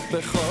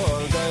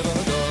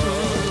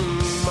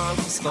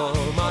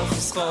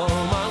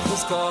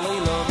Malchus kol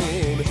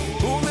oilomim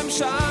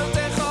וממשלתך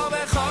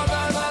בכל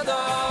דוי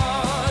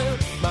ודוי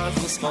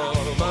Malchus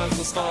kol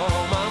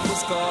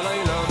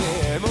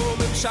oilomim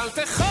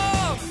וממשלתך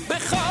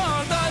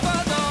בכל דוי ודוי Malchus kol oilomim וממשלתך בכל דוי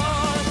ודוי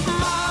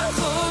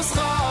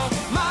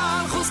Malchus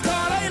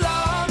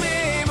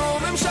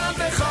kol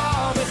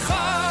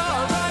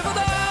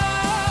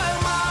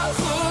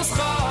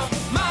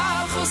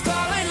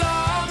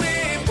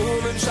oilomim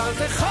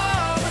וממשלתך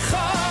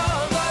בכל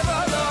דוי ודוי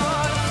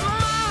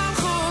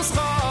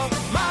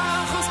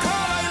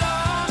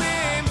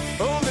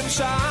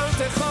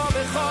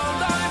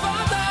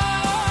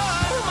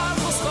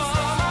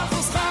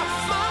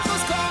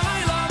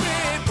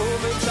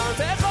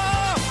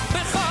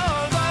בכל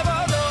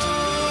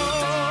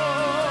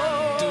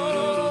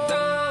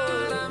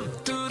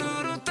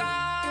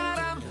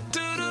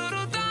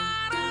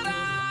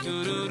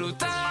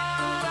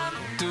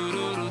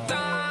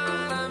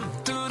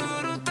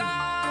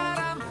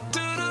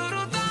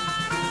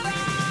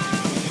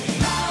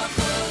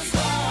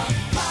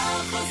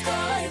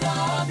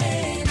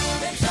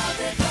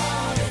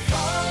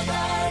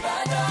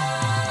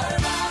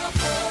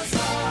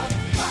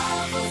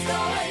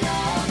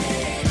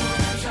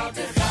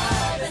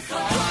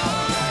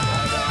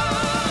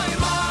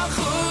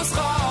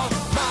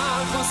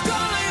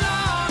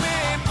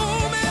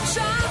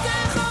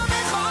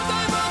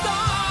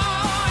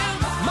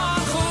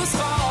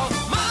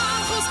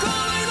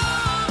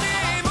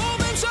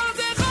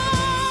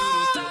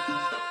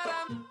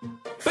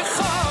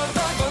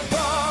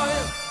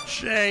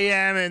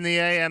JM in the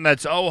AM.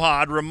 That's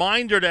Ohad.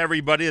 Reminder to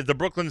everybody that the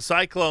Brooklyn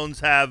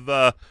Cyclones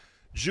have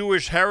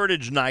Jewish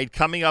Heritage Night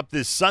coming up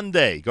this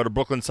Sunday. Go to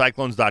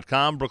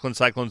brooklyncyclones.com,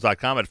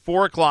 brooklyncyclones.com. At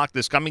 4 o'clock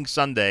this coming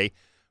Sunday,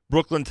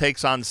 Brooklyn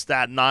takes on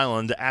Staten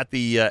Island at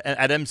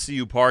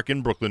MCU Park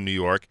in Brooklyn, New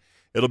York.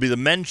 It'll be the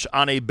Mensch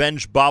on a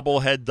Bench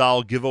bobblehead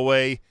doll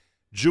giveaway.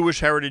 Jewish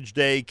Heritage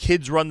Day.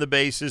 Kids run the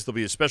bases. There'll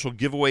be a special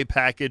giveaway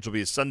package. There'll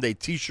be a Sunday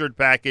T-shirt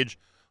package.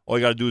 All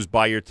you got to do is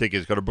buy your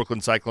tickets. Go to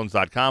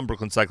brooklyncyclones.com,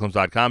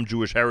 brooklyncyclones.com.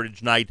 Jewish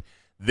Heritage Night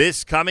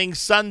this coming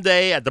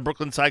Sunday at the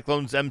Brooklyn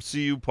Cyclones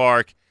MCU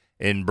Park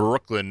in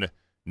Brooklyn,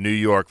 New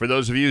York. For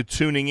those of you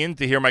tuning in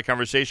to hear my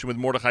conversation with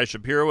Mordechai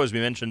Shapiro, as we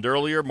mentioned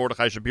earlier,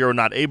 Mordechai Shapiro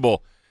not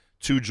able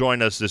to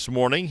join us this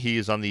morning. He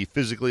is on the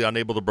physically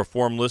unable to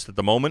perform list at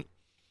the moment.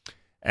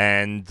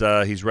 And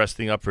he's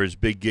resting up for his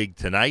big gig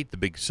tonight, the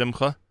big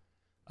Simcha,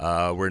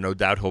 where no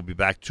doubt he'll be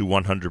back to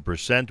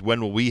 100%.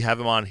 When will we have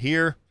him on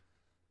here?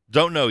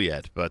 Don't know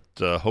yet, but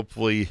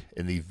hopefully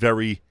in the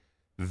very,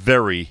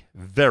 very,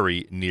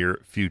 very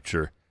near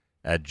future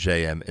at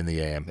JM in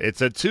the AM.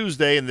 It's a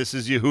Tuesday, and this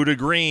is Yehuda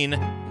Green.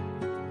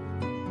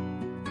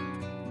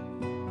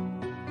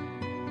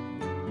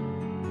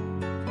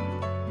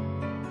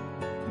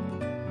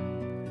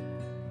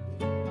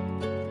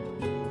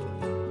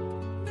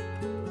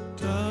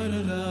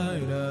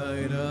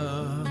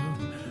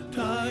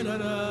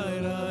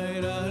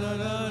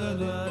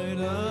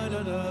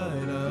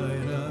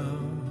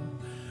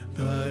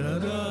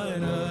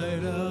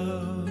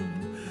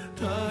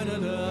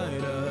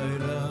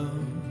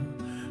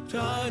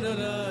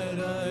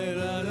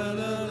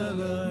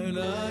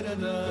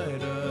 Da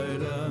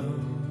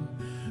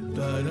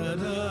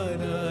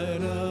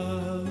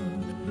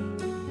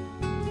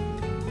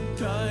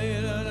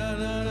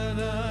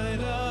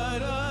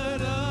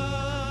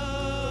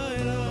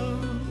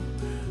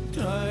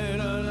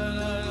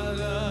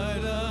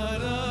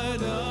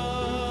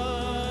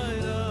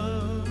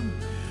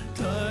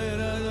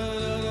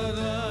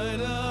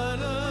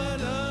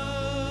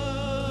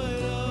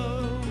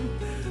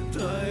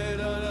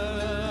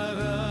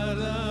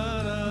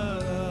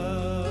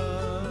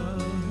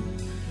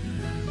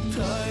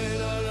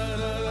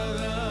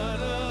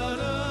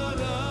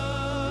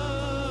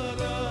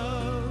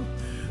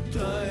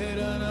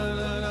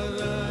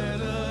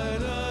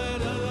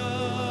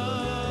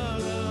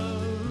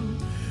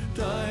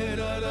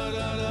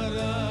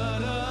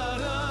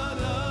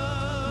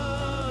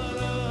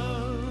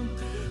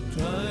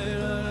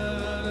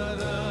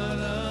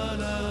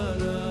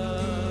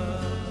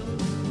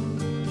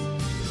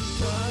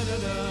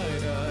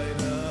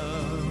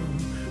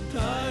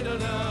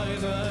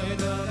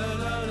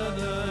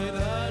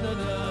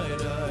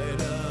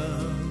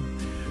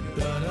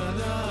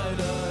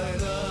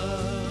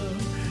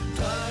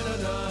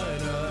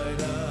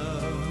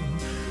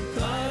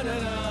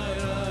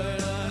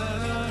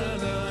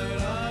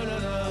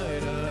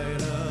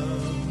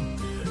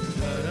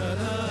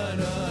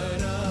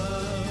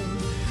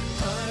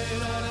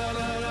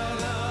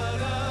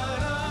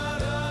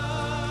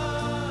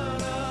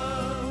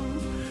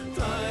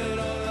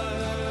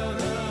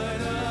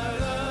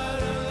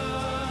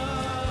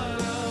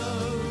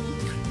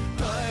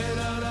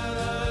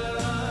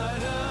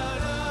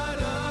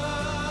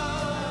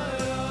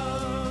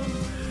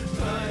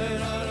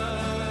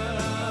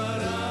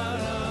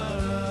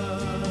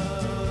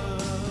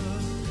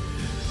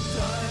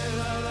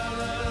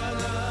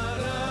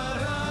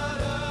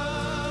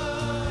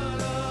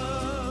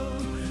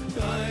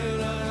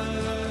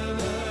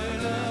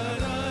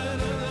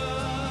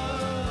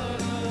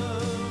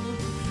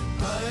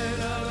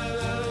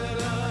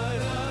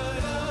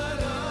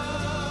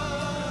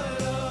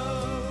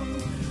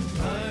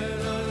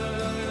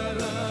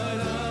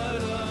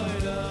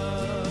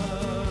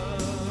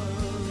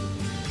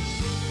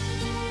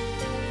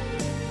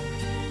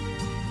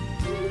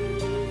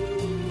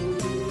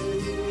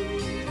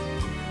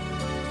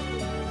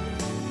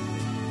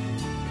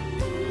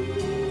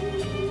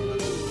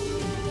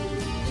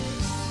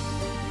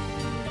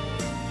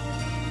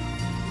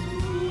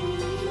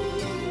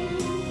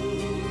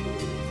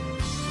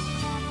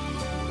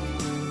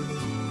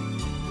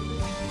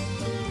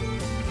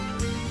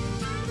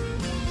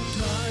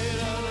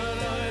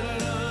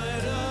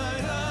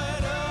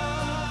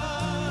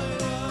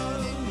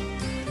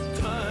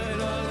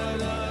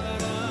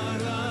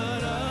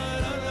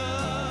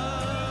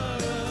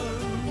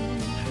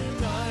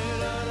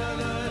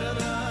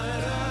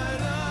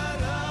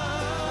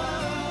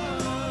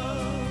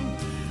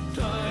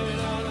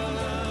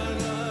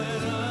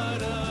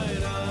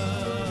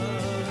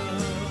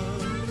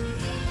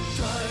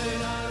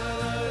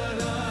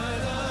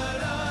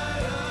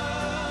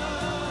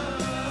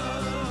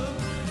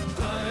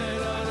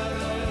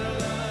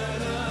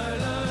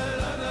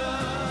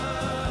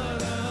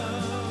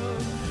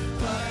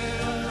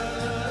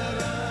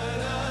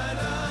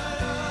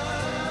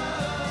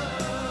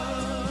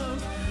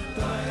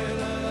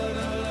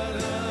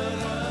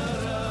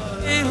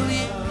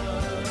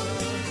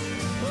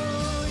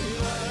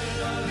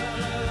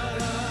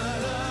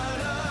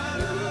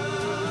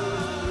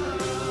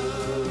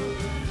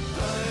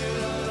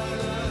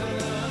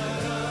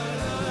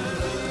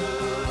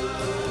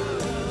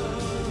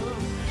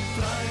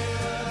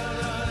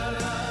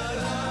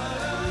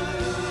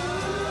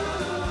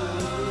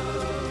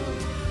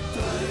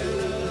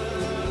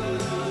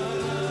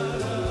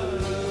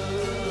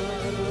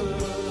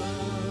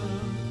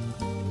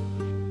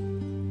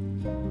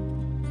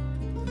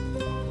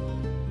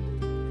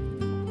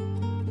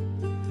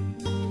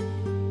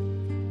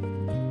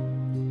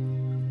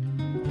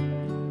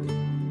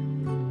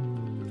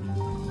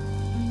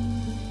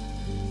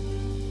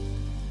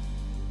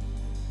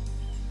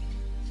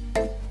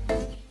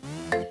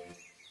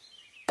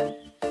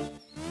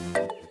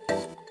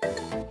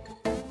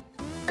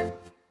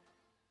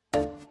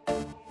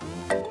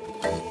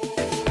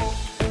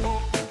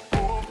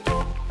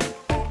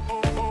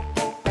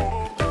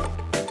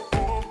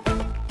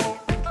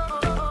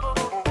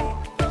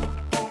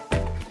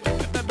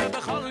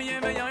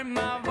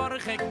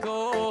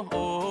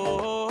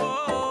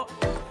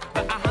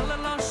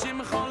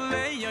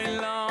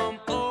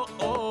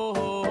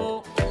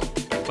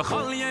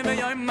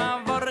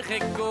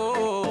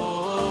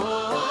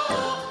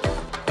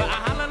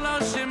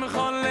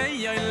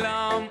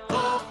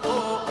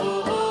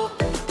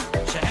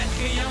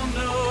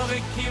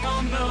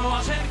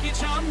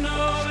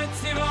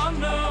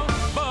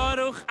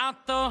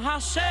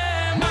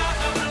Hashem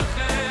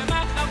Machabruchem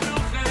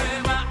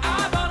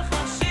Ma'abar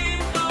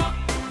Choshimcho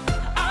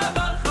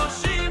Abar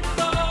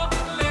Choshimcho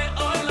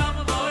Le'olam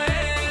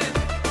Voed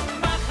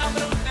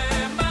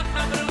Machabruchem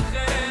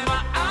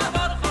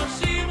Ma'abar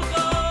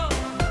Choshimcho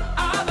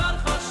Abar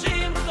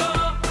Choshimcho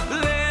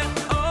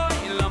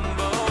Le'olam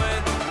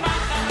Voed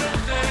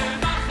Machabruchem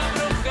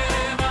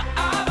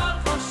Ma'abar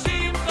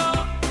Choshimcho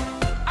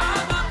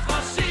Abar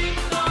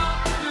Choshimcho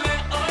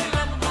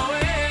Le'olam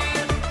Voed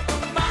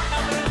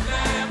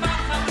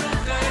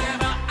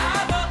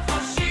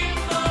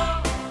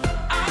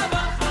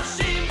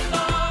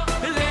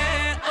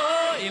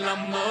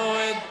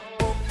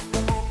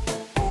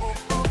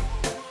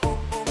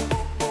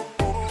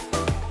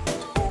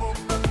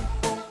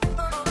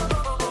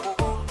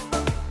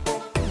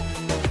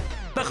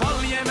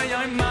בכל ימי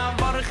יום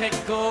מעבר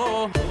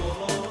חכו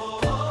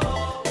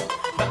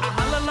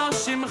ואהלה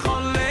שמחו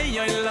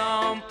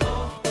ליום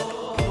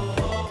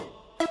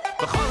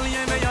בכל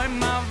ימי יום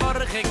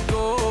מעבר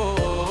חכו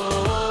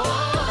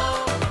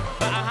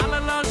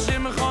ואהלה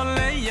שמחו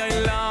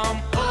ליום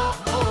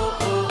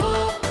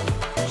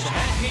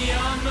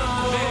שהחיינו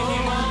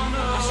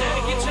והימנו אשר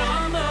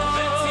קידשנו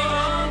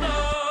וציוונו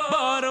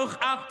ברוך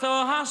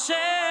אתה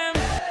השם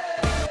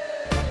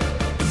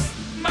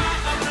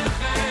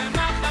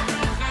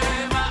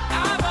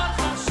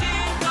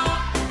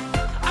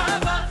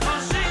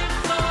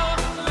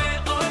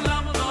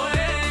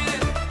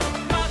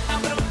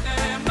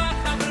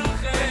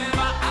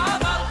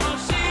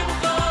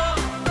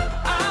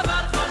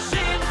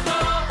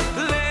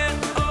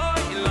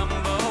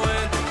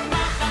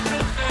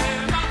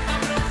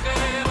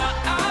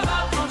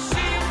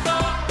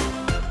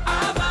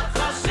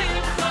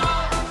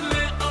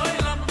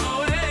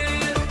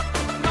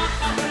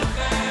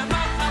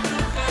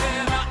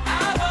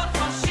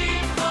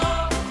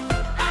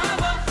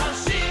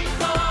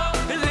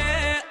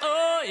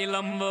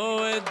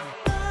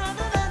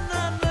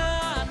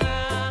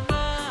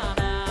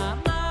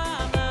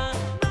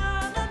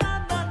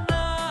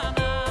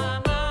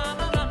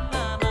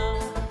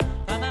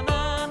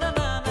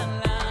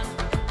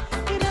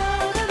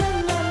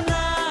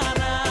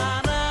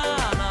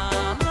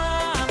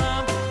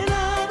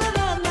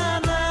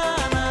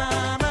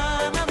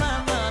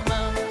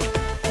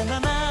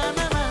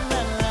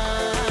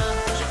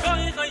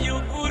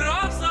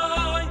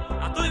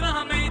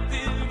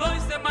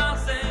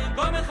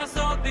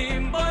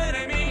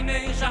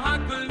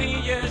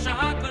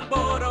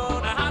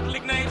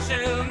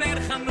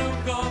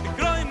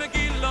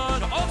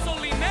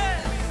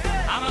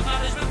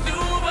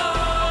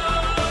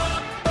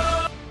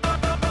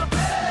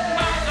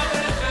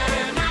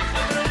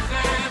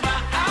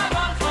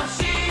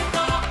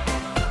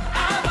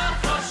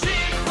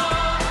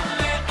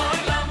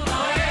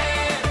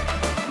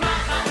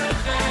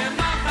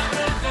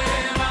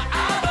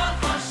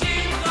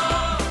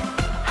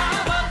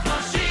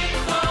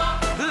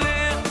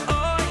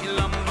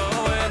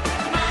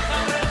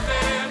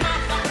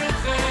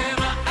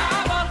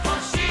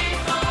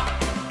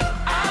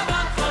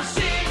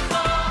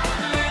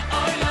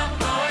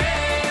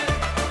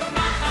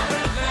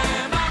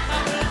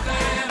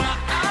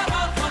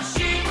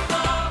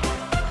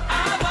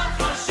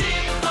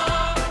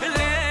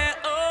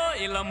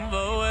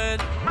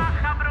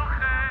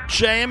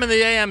JM in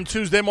the AM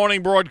Tuesday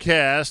morning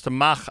broadcast,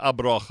 Mach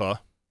Abrocha,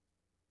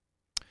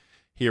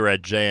 here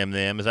at JM in the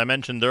AM. As I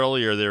mentioned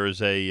earlier,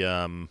 there's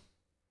a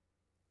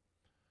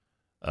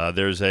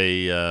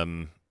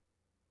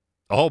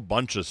whole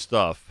bunch of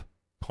stuff.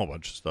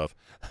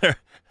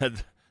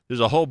 There's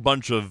a whole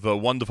bunch of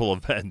wonderful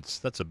events.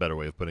 That's a better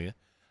way of putting it.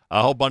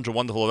 A whole bunch of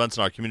wonderful events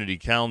in our community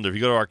calendar. If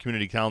you go to our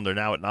community calendar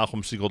now at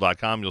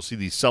NachumSegal.com, you'll see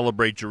the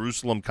Celebrate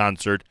Jerusalem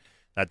concert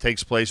that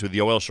takes place with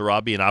Yoel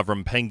Sharabi and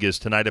Avram Pengus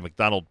tonight at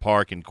McDonald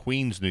Park in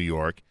Queens, New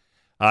York.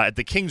 At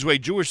the Kingsway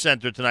Jewish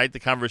Center tonight, the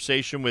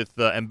conversation with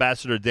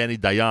Ambassador Danny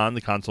Dayan,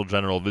 the Consul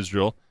General of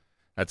Israel.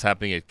 That's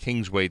happening at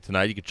Kingsway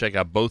tonight. You can check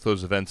out both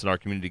those events in our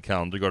community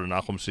calendar. Go to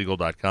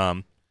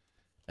NachumSegal.com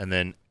and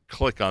then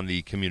click on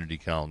the community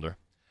calendar.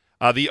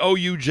 The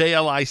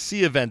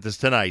OUJLIC event is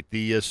tonight,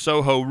 the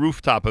Soho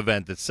rooftop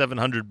event at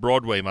 700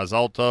 Broadway.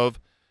 Mazal Tov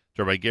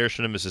to Rabbi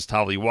Gershon and Mrs.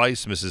 Tali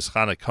Weiss, Mrs.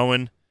 Chana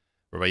Cohen,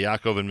 Rabbi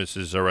Yaakov and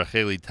Mrs.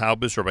 Racheli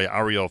Taubis, Rabbi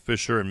Ariel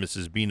Fisher and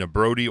Mrs. Bina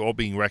Brody, all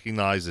being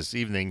recognized this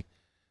evening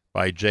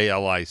by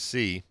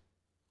JLIC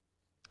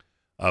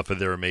for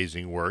their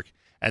amazing work.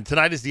 And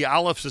tonight is the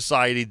Aleph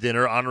Society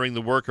dinner honoring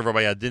the work of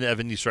Rabbi Adin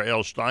Evan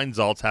Yisrael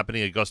Steinsaltz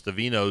happening at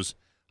Gustavino's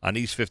on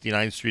East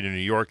 59th Street in New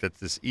York. That's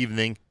this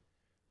evening.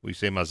 We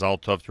say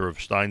Mazal Tov to Rav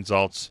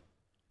Steinsaltz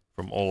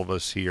from all of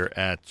us here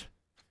at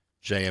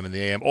JM in the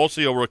AM.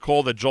 Also, you'll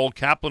recall that Joel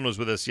Kaplan was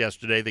with us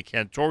yesterday. The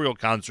cantorial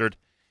concert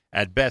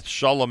at Beth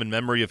Shalom in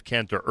memory of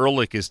Cantor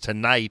Ehrlich is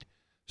tonight,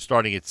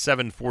 starting at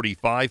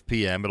 7:45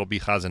 p.m. It'll be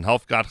Chazan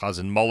Helfgott,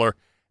 Chazan Muller,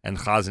 and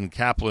Chazan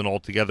Kaplan all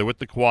together with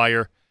the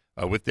choir,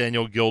 with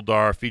Daniel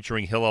Gildar,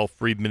 featuring Hillel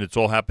Friedman. It's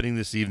all happening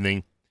this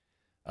evening.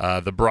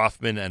 The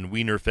Brofman and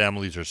Wiener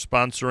families are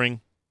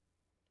sponsoring.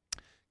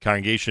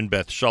 Congregation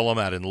Beth Shalom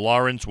out in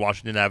Lawrence,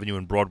 Washington Avenue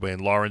and Broadway in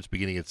Lawrence,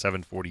 beginning at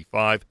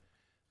 7:45.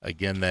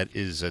 Again, that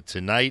is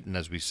tonight. And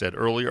as we said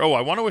earlier,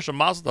 I want to wish a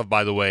mazel tov,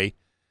 by the way,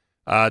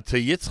 to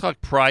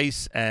Yitzchak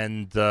Price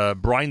and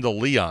Brian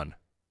DeLeon.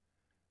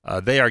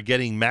 They are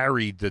getting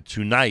married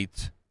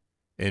tonight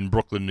in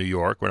Brooklyn, New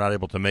York. We're not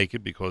able to make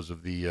it because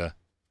of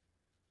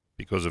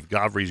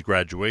Gavri's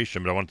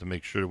graduation, but I wanted to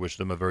make sure to wish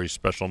them a very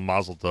special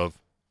mazel tov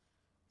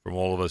from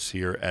all of us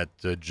here at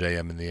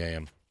JM in the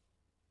AM.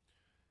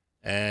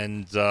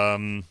 And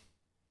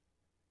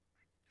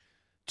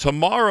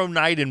tomorrow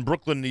night in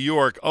Brooklyn, New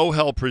York,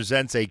 OHEL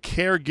presents a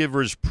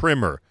caregiver's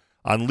primer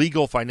on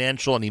legal,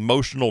 financial, and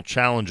emotional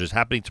challenges,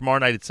 happening tomorrow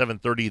night at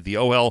 7:30 at the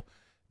OHEL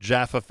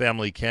Jaffa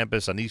Family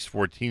Campus on East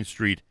 14th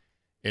Street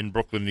in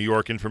Brooklyn, New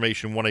York.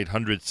 Information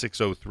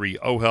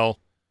 1-800-603-OHEL,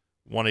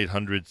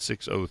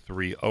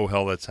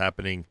 1-800-603-OHEL. That's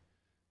happening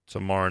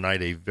tomorrow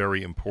night, a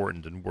very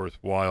important and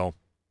worthwhile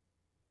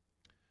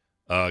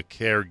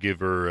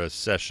caregiver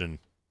session.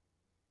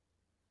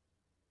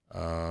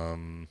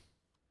 So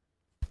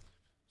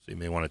you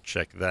may want to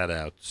check that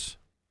out.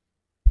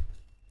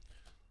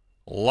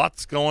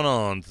 Lots going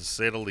on, to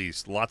say the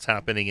least. Lots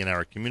happening in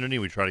our community.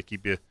 We try to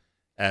keep you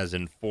as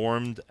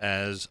informed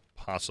as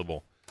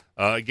possible.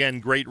 Again,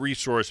 great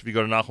resource if you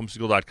go to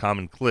NachumSegal.com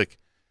and click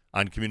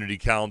on Community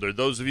Calendar.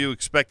 Those of you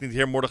expecting to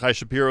hear Mordechai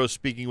Shapiro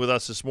speaking with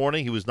us this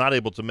morning, he was not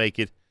able to make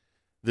it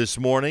this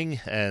morning,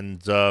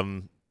 and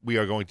we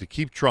are going to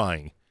keep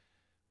trying.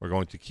 We're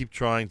going to keep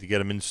trying to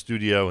get him in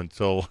studio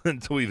until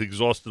we've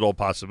exhausted all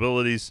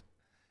possibilities,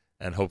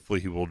 and hopefully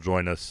he will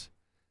join us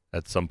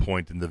at some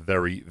point in the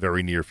very,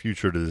 very near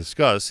future to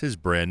discuss his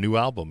brand new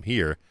album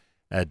here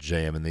at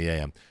JM in the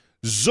AM.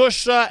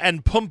 Zusha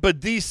and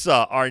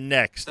Pumpadisa are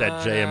next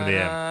at JM in the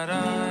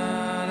AM.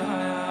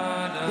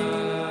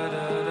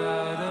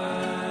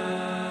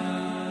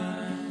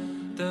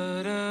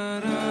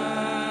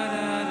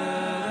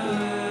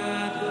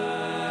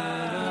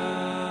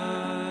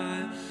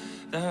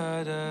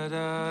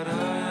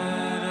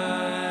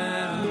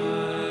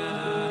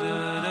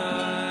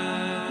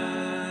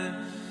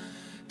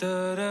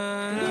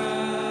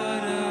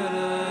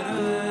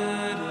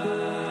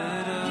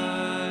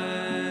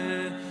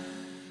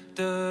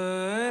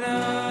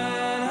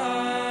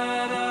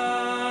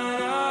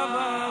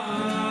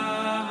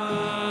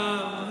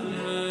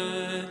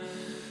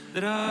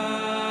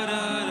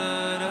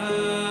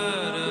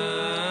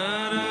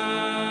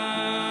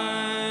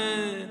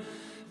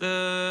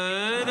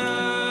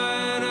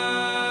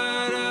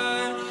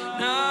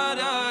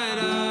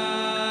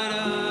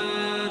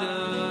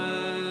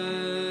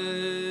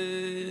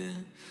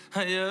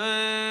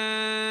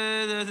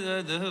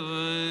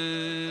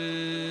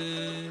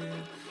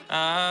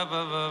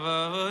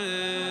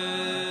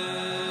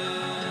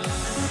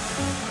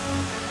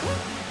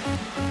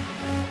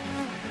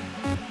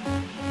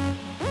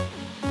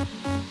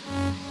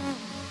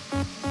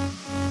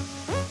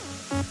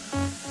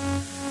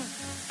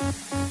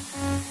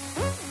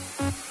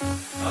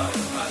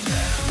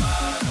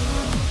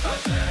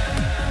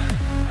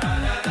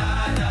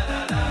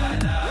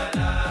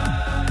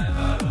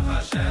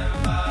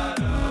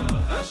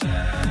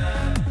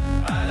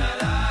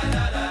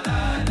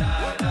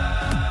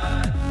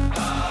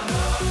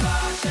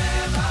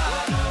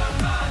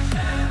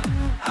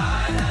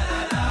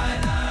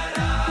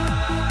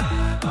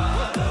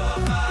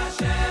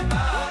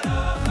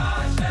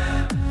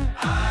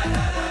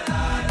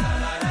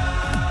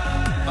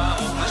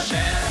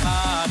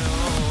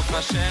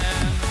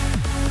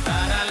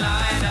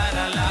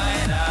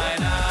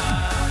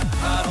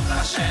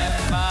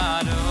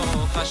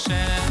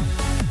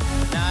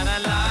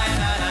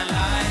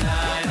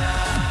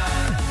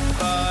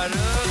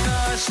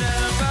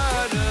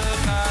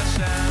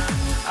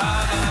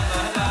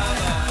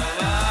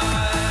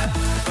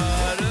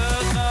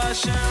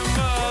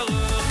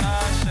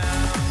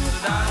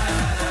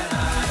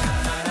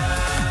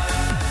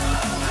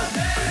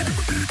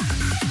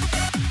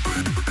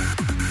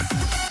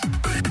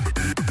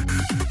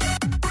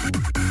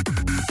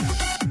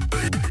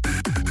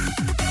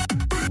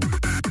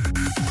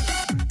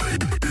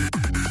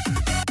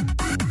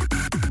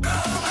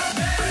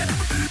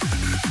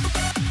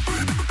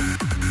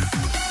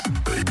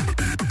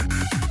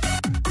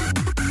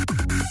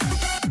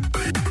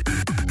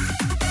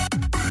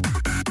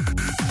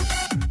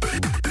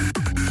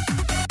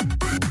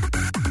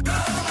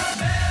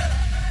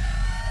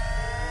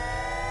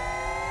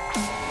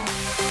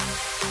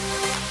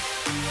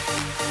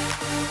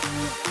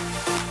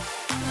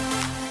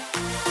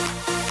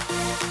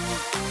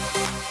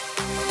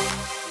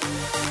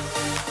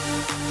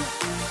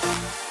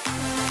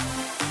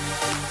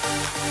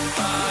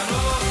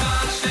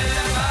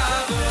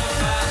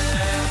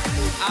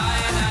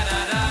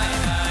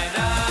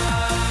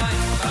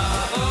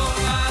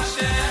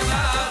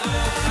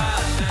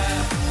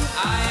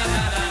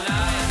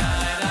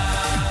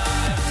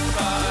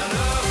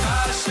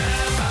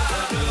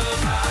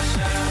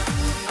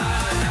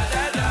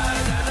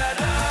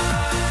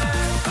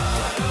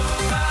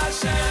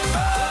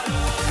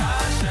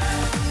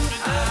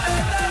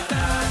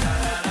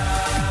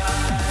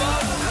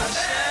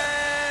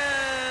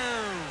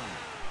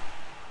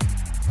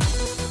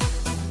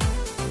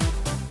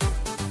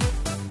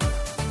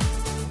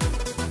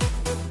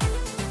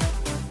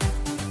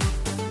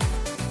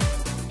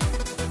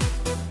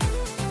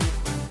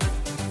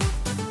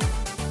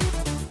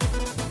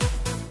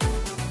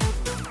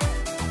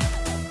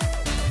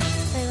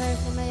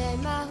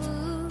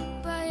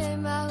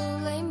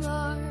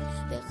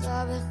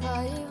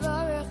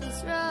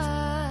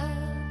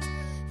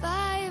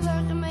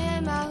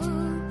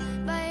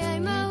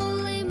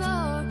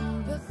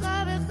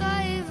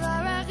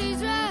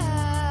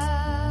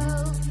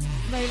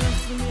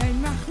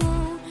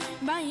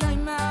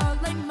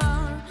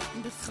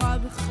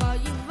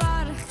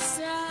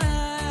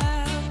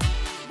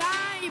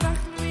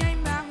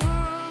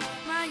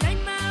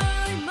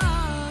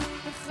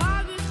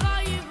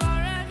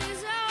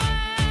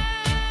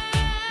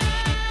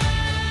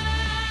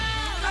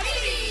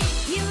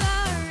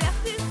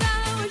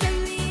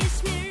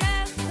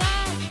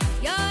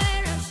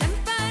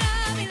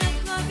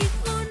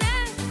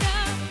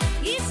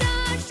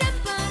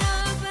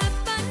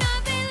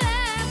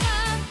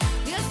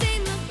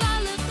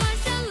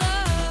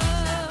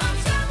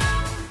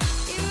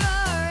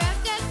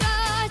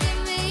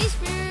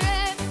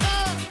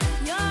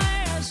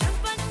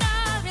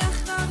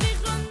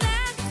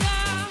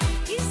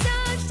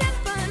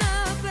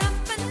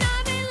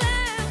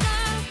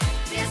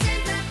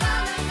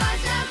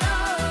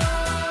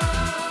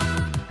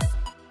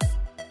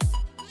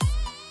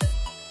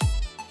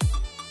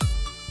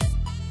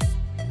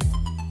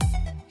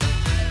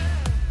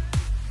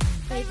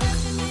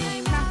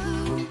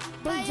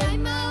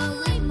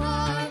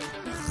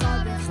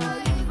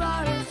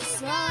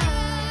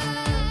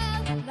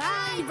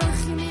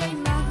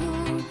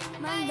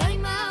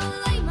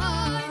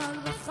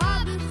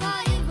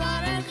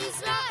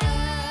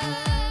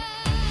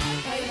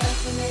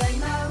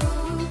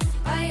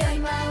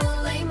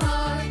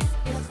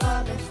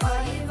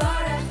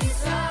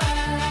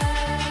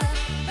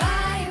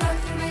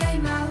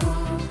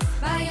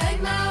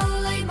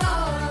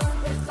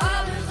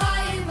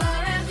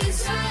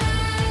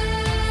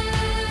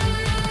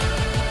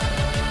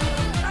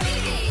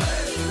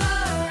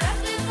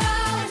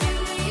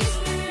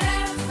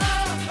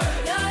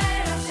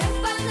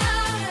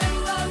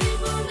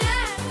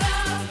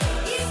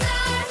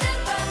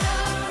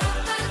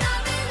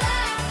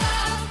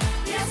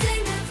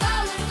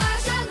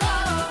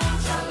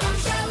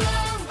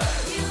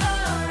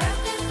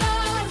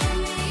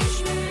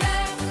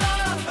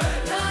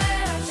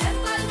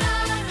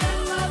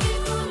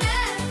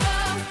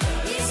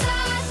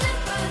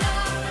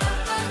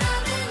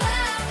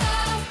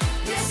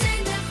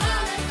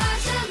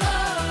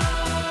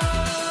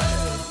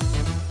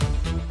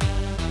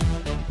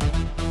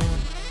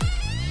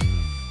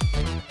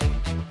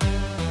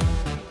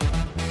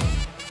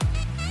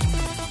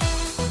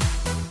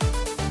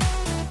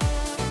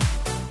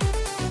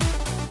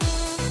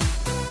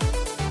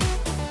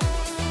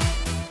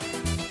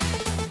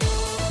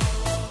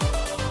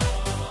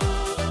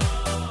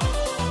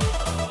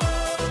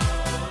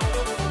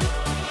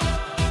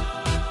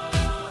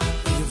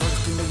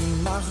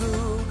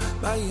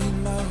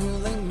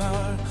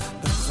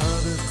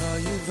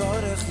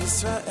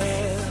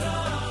 ישראל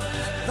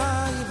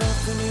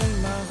ויברכם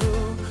יאמרו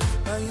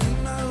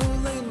ויאמרו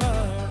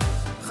לאמור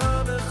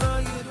חברך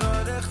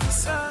יברך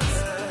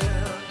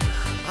ישראל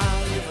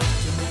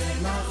ויברכם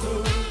יאמרו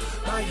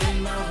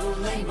ויאמרו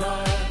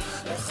לאמור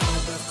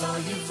חברך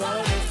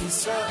יברך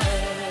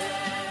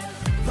ישראל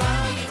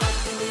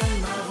ויברכם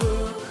יאמרו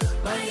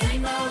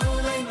ויאמרו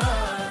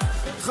לאמור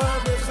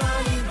חברך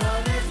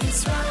יברך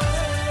ישראל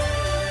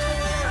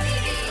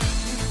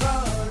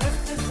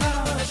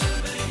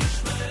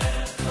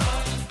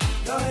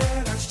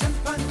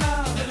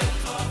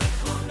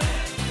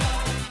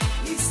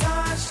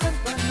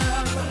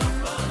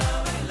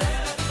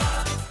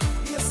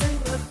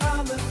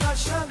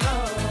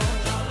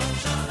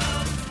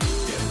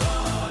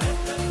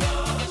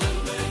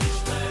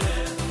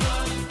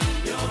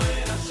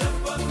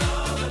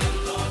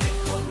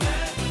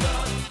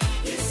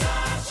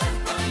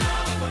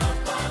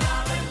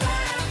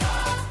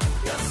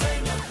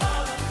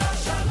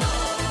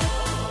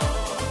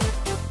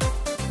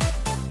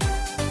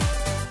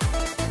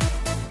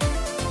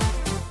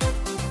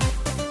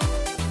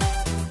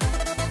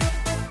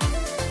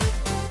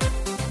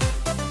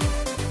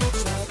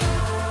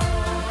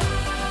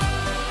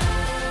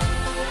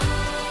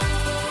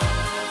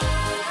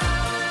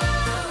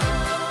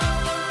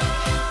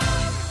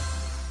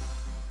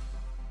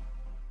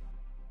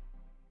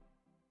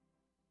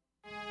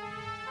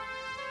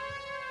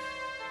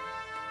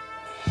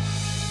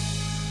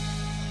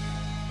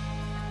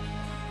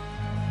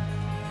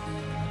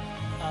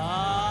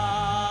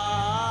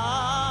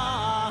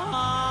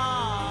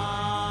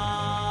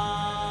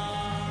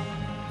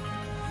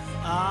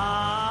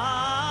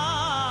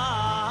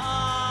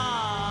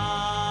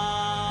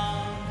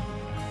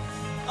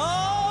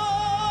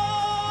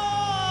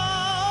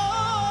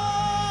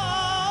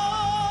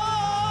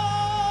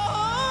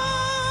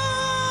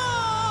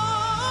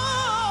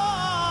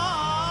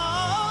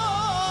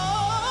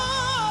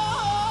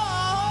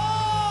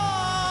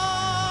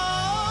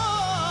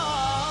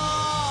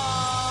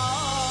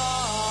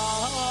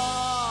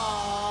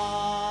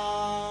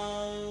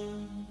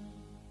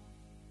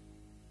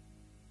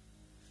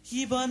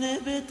ייבנה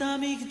בית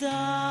המקדש,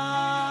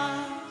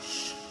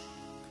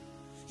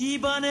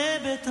 ייבנה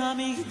בית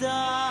המקדש,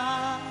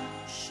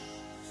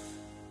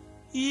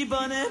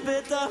 ייבנה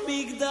בית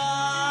המקדש,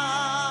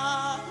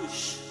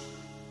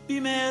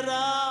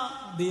 במהרה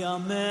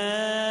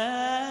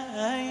בימינו.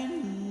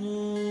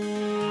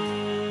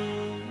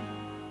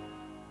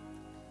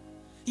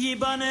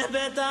 ייבנה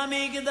בית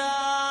המקדש,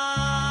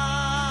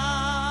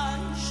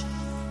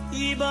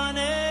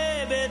 ייבנה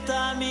בית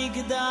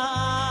המקדש,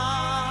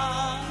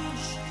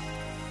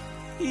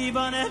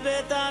 ייבנה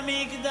בית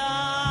המקדש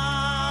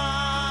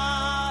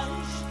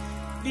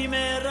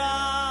במהרה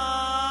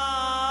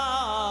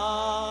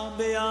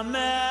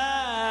בימינו.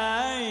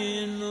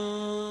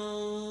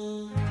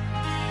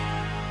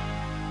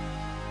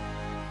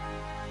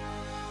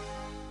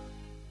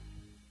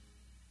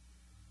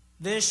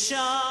 ושם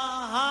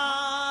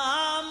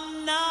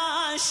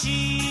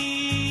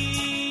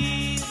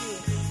נשיר,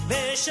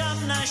 ושם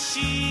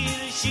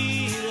נשיר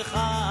שיר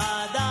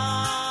חדש,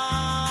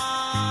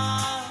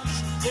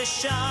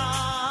 ושם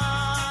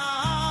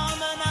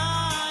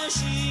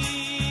נשיר,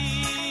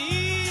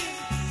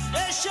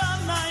 ושם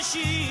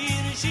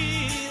נשיר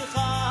שיר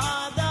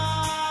חדש,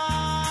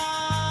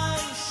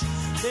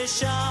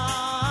 ושם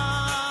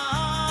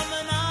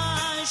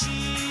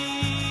נשיר,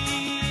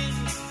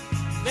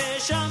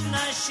 ושם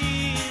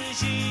נשיר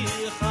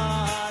שיר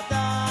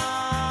חדש,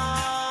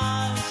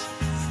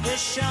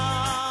 ושם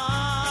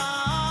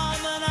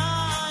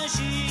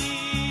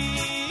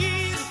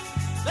נשיר,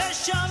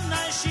 ושם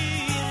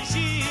נשיר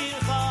שיר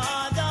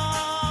חדש.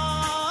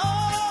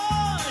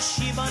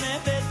 ייבנה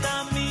בית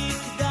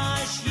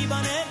המקדש,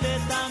 ייבנה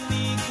בית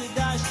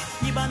המקדש,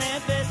 ייבנה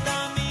בית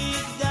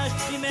המקדש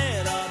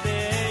במהרה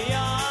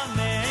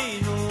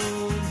בימינו.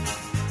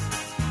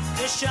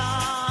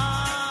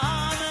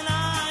 ושם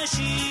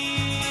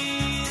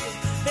נשיר,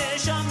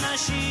 ושם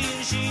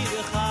נשיר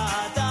שיר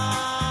חדש,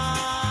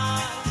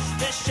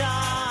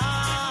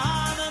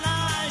 ושם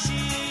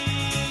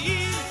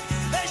נשיר,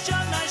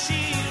 ושם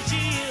נשיר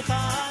שיר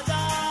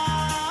חדש.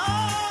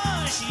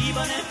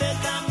 ייבנה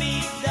בית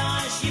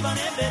המקדש,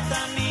 ייבנה בית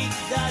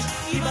המקדש,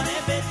 ייבנה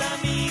בית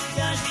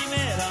המקדש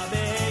במהרה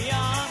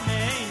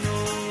בימינו.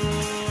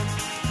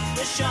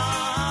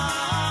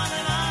 ושם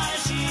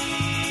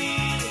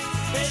נשיר,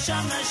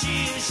 ושם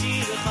נשיר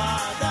שיר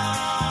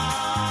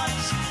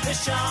חדש,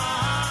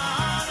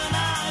 ושם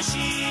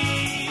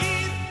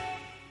נשיר,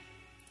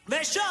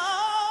 ושם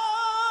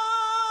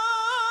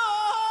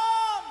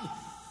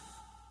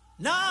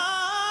נשיר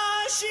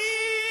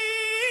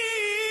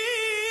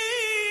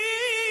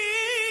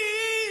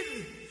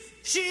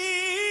שיר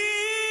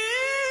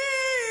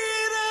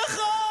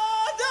חדש.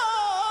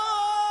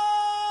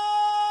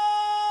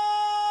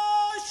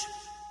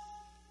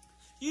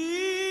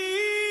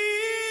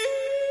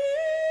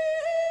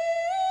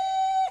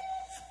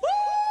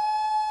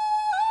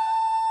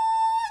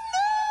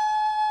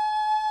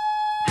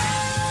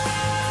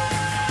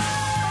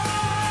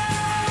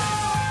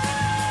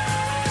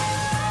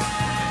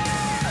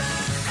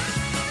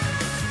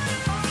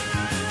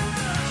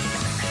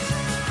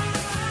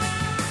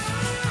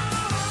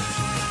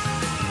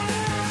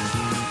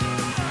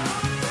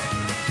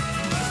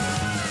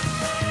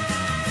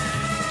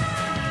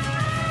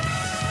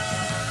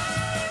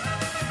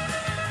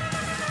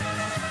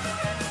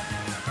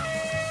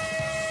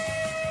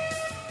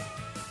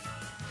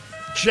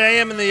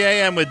 JM in the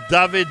AM with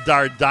David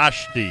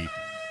Dardashti.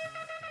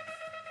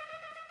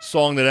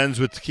 Song that ends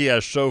with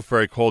Tkiya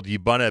Shofar called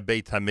Yibana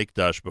Beit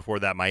HaMikdash. Before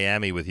that,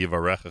 Miami with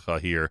Yivarechecha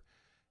here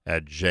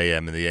at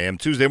JM in the AM.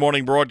 Tuesday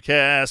morning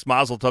broadcast.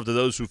 Mazel tov to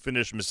those who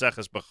finished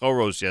Maseches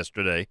Bechoros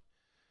yesterday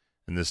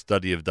in the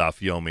study of Daf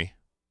Yomi.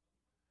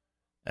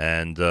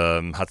 And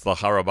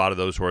Hatzlacha Rabba to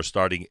those who are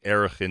starting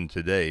Erechin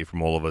today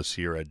from all of us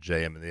here at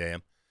JM in the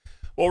AM.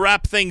 We'll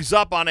wrap things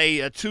up on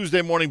a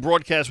Tuesday morning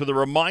broadcast with a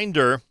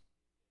reminder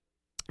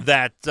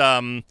that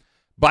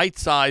Bite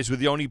Size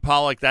with Yoni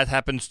Pollack, that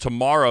happens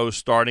tomorrow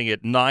starting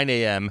at 9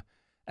 a.m.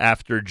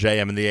 after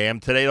JM in the AM.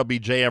 Today it'll be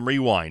JM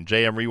Rewind.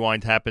 JM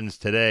Rewind happens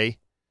today,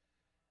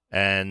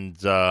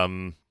 and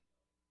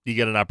you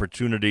get an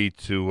opportunity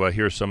to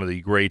hear some of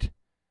the great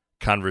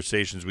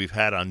conversations we've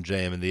had on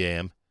JM in the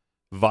AM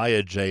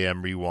via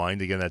JM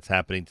Rewind. Again, that's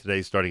happening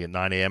today starting at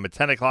 9 a.m. At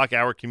 10 o'clock,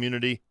 our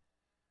community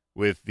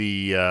with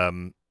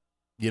the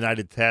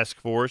United Task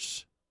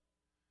Force.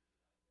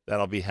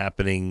 That'll be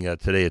happening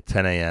today at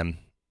 10 a.m.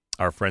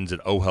 Our friends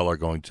at OHEL are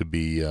going to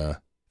be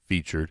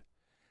featured.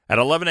 At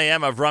 11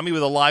 a.m., Avrami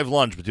with a live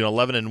lunch between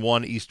 11 and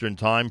 1 Eastern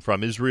Time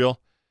from Israel.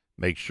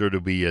 Make sure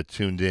to be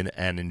tuned in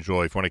and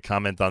enjoy. If you want to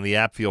comment on the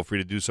app, feel free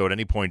to do so at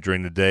any point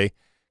during the day.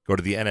 Go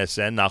to the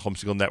NSN, Nachum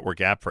Segal Network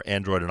app for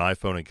Android and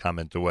iPhone and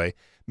comment away.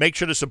 Make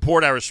sure to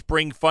support our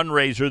spring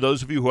fundraiser.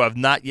 Those of you who have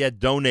not yet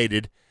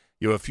donated,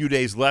 you have a few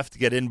days left to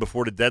get in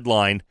before the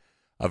deadline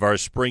of our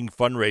spring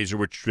fundraiser,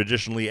 which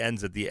traditionally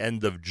ends at the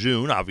end of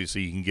June.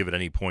 Obviously, you can give at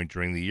any point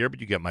during the year, but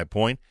you get my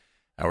point.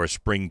 Our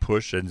spring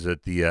push ends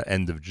at the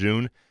end of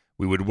June.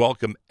 We would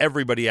welcome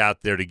everybody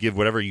out there to give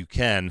whatever you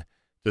can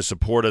to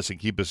support us and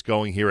keep us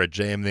going here at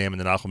JMNAM and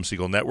the Nachum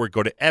Segal Network.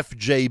 Go to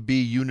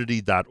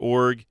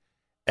fjbunity.org,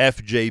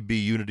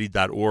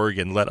 fjbunity.org,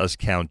 and let us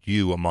count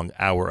you among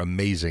our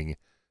amazing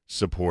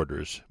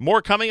supporters.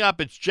 More coming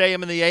up. It's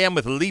JM in the AM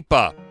with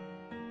Lipa.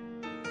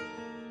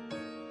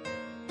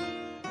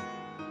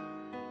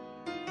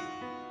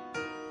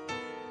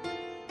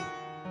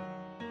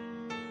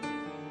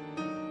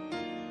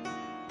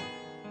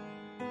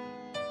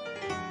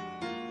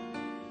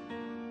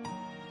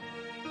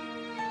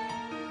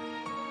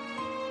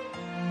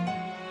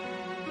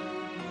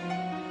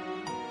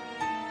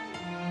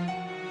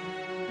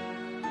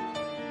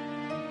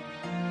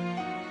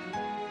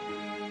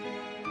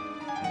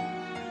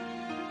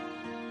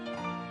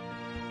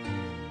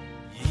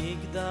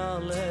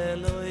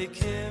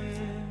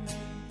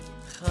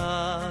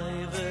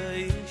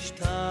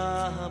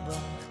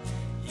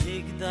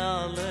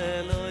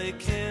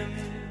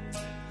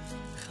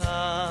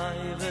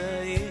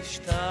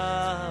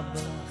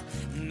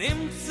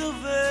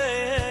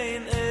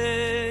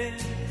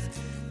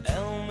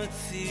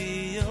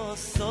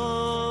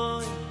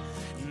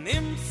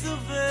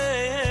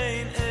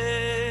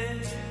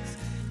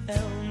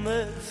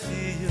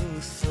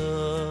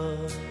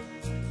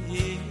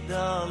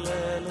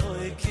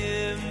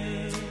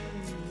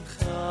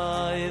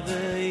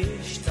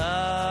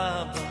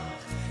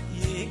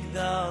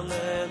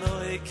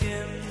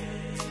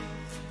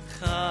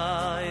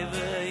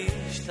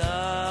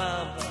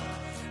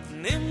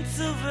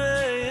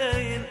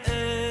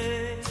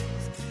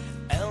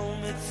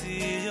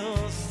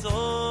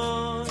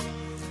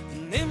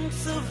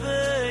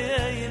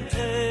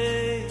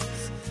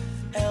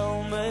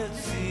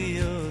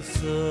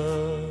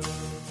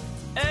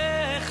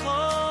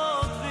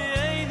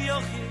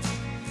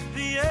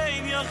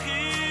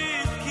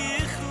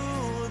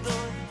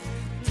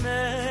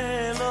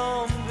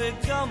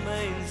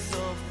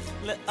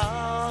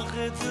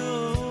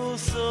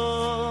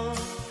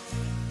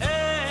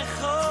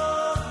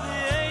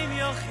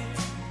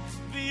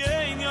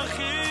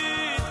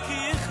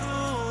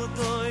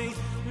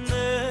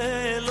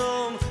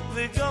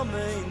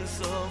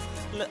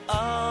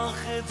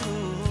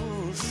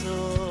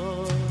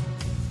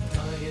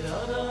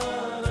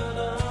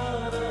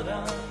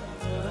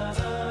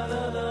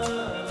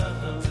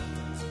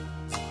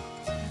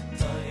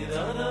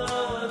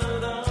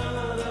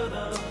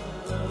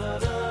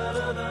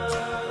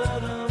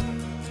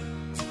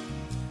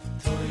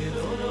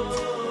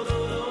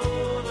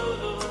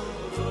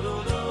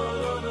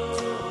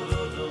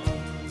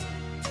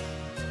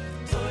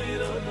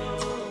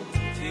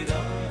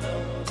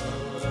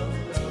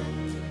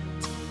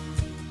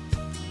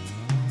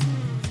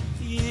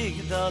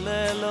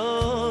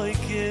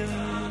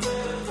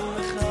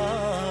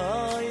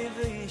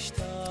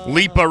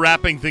 Lipa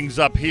wrapping things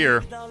up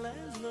here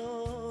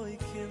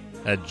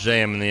at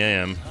JM in the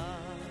AM.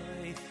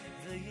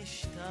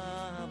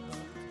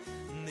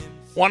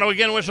 Want to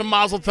again wish a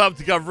mazel tov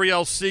to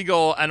Gavriel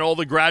Siegel and all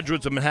the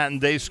graduates of Manhattan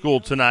Day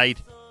School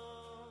tonight.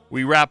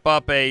 We wrap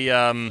up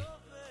an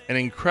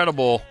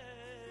incredible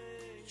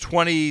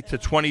 20 to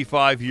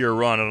 25 year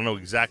run. I don't know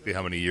exactly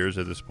how many years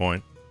at this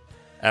point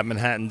at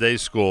Manhattan Day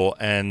School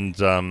and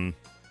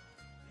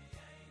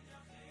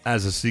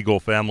as a Siegel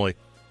family.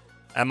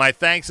 And my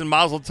thanks and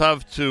mazel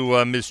tov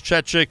to Ms.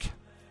 Chechik,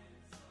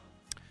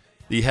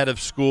 the head of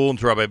school, and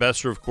to Rabbi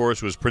Besser, of course,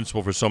 who was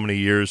principal for so many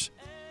years,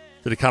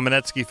 to the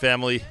Kamenetsky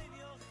family,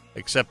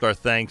 accept our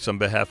thanks on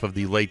behalf of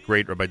the late,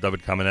 great Rabbi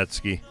David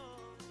Kamenetsky.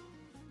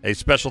 A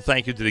special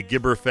thank you to the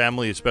Gibber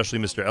family, especially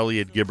Mr.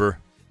 Elliot Gibber,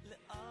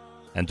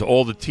 and to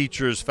all the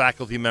teachers,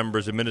 faculty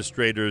members,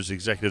 administrators,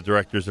 executive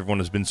directors. Everyone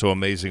has been so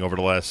amazing over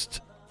the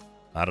last,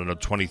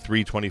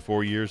 23,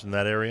 24 years in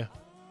that area.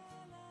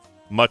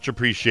 Much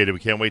appreciated. We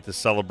can't wait to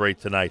celebrate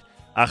tonight.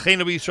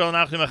 Achenu B'Yisrael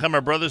Nachim Achem,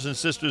 our brothers and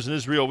sisters in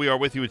Israel, we are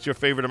with you. It's your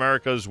favorite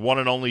America's one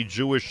and only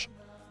Jewish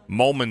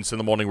Moments in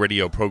the Morning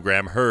radio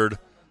program, heard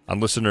on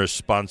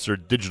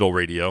listeners-sponsored digital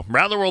radio.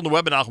 Around the world on the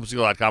web at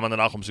NachumSegal.com, on the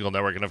Nachum Segal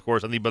Network, and, of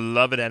course, on the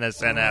beloved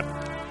NSN app.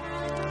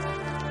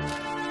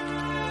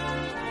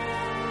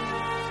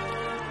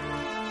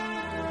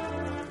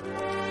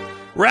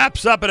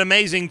 Wraps up an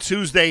amazing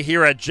Tuesday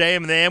here at JM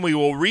and the AM. We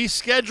will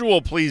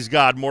reschedule, please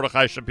God,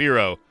 Mordechai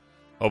Shapiro.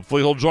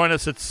 Hopefully he'll join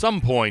us at some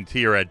point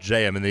here at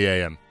JM and the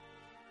AM.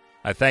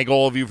 I thank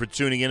all of you for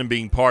tuning in and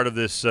being part of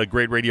this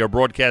great radio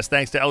broadcast.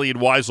 Thanks to Elliot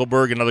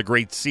Weiselberg, another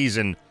great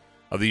season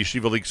of the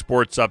Yeshiva League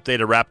Sports Update.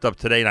 It wrapped up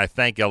today, and I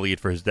thank Elliot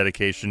for his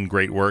dedication.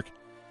 Great work.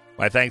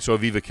 My thanks to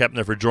Aviva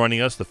Kempner for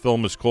joining us. The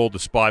film is called The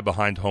Spy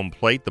Behind Home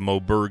Plate, the Mo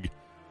Berg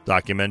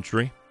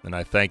documentary, and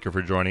I thank her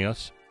for joining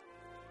us.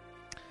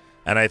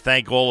 And I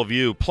thank all of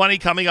you. Plenty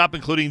coming up,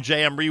 including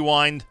JM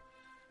Rewind,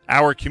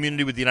 our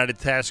community with the United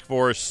Task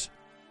Force,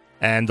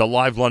 and a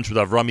live lunch with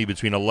Avrami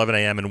between 11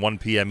 a.m. and 1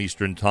 p.m.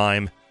 Eastern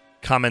Time.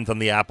 Comment on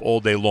the app all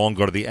day long.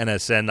 Go to the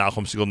NSN,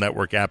 Nachum Segal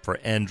Network app for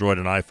Android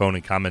and iPhone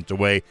and comment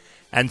away.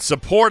 And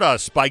support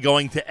us by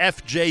going to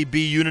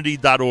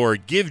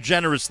fjbunity.org. Give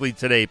generously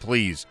today,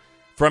 please.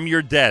 From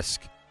your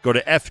desk, go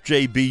to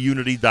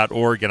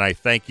fjbunity.org, and I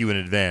thank you in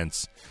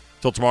advance.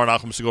 Till tomorrow,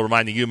 Nachum Segal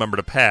reminding you, remember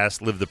the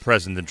past, live the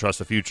present, and trust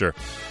the future.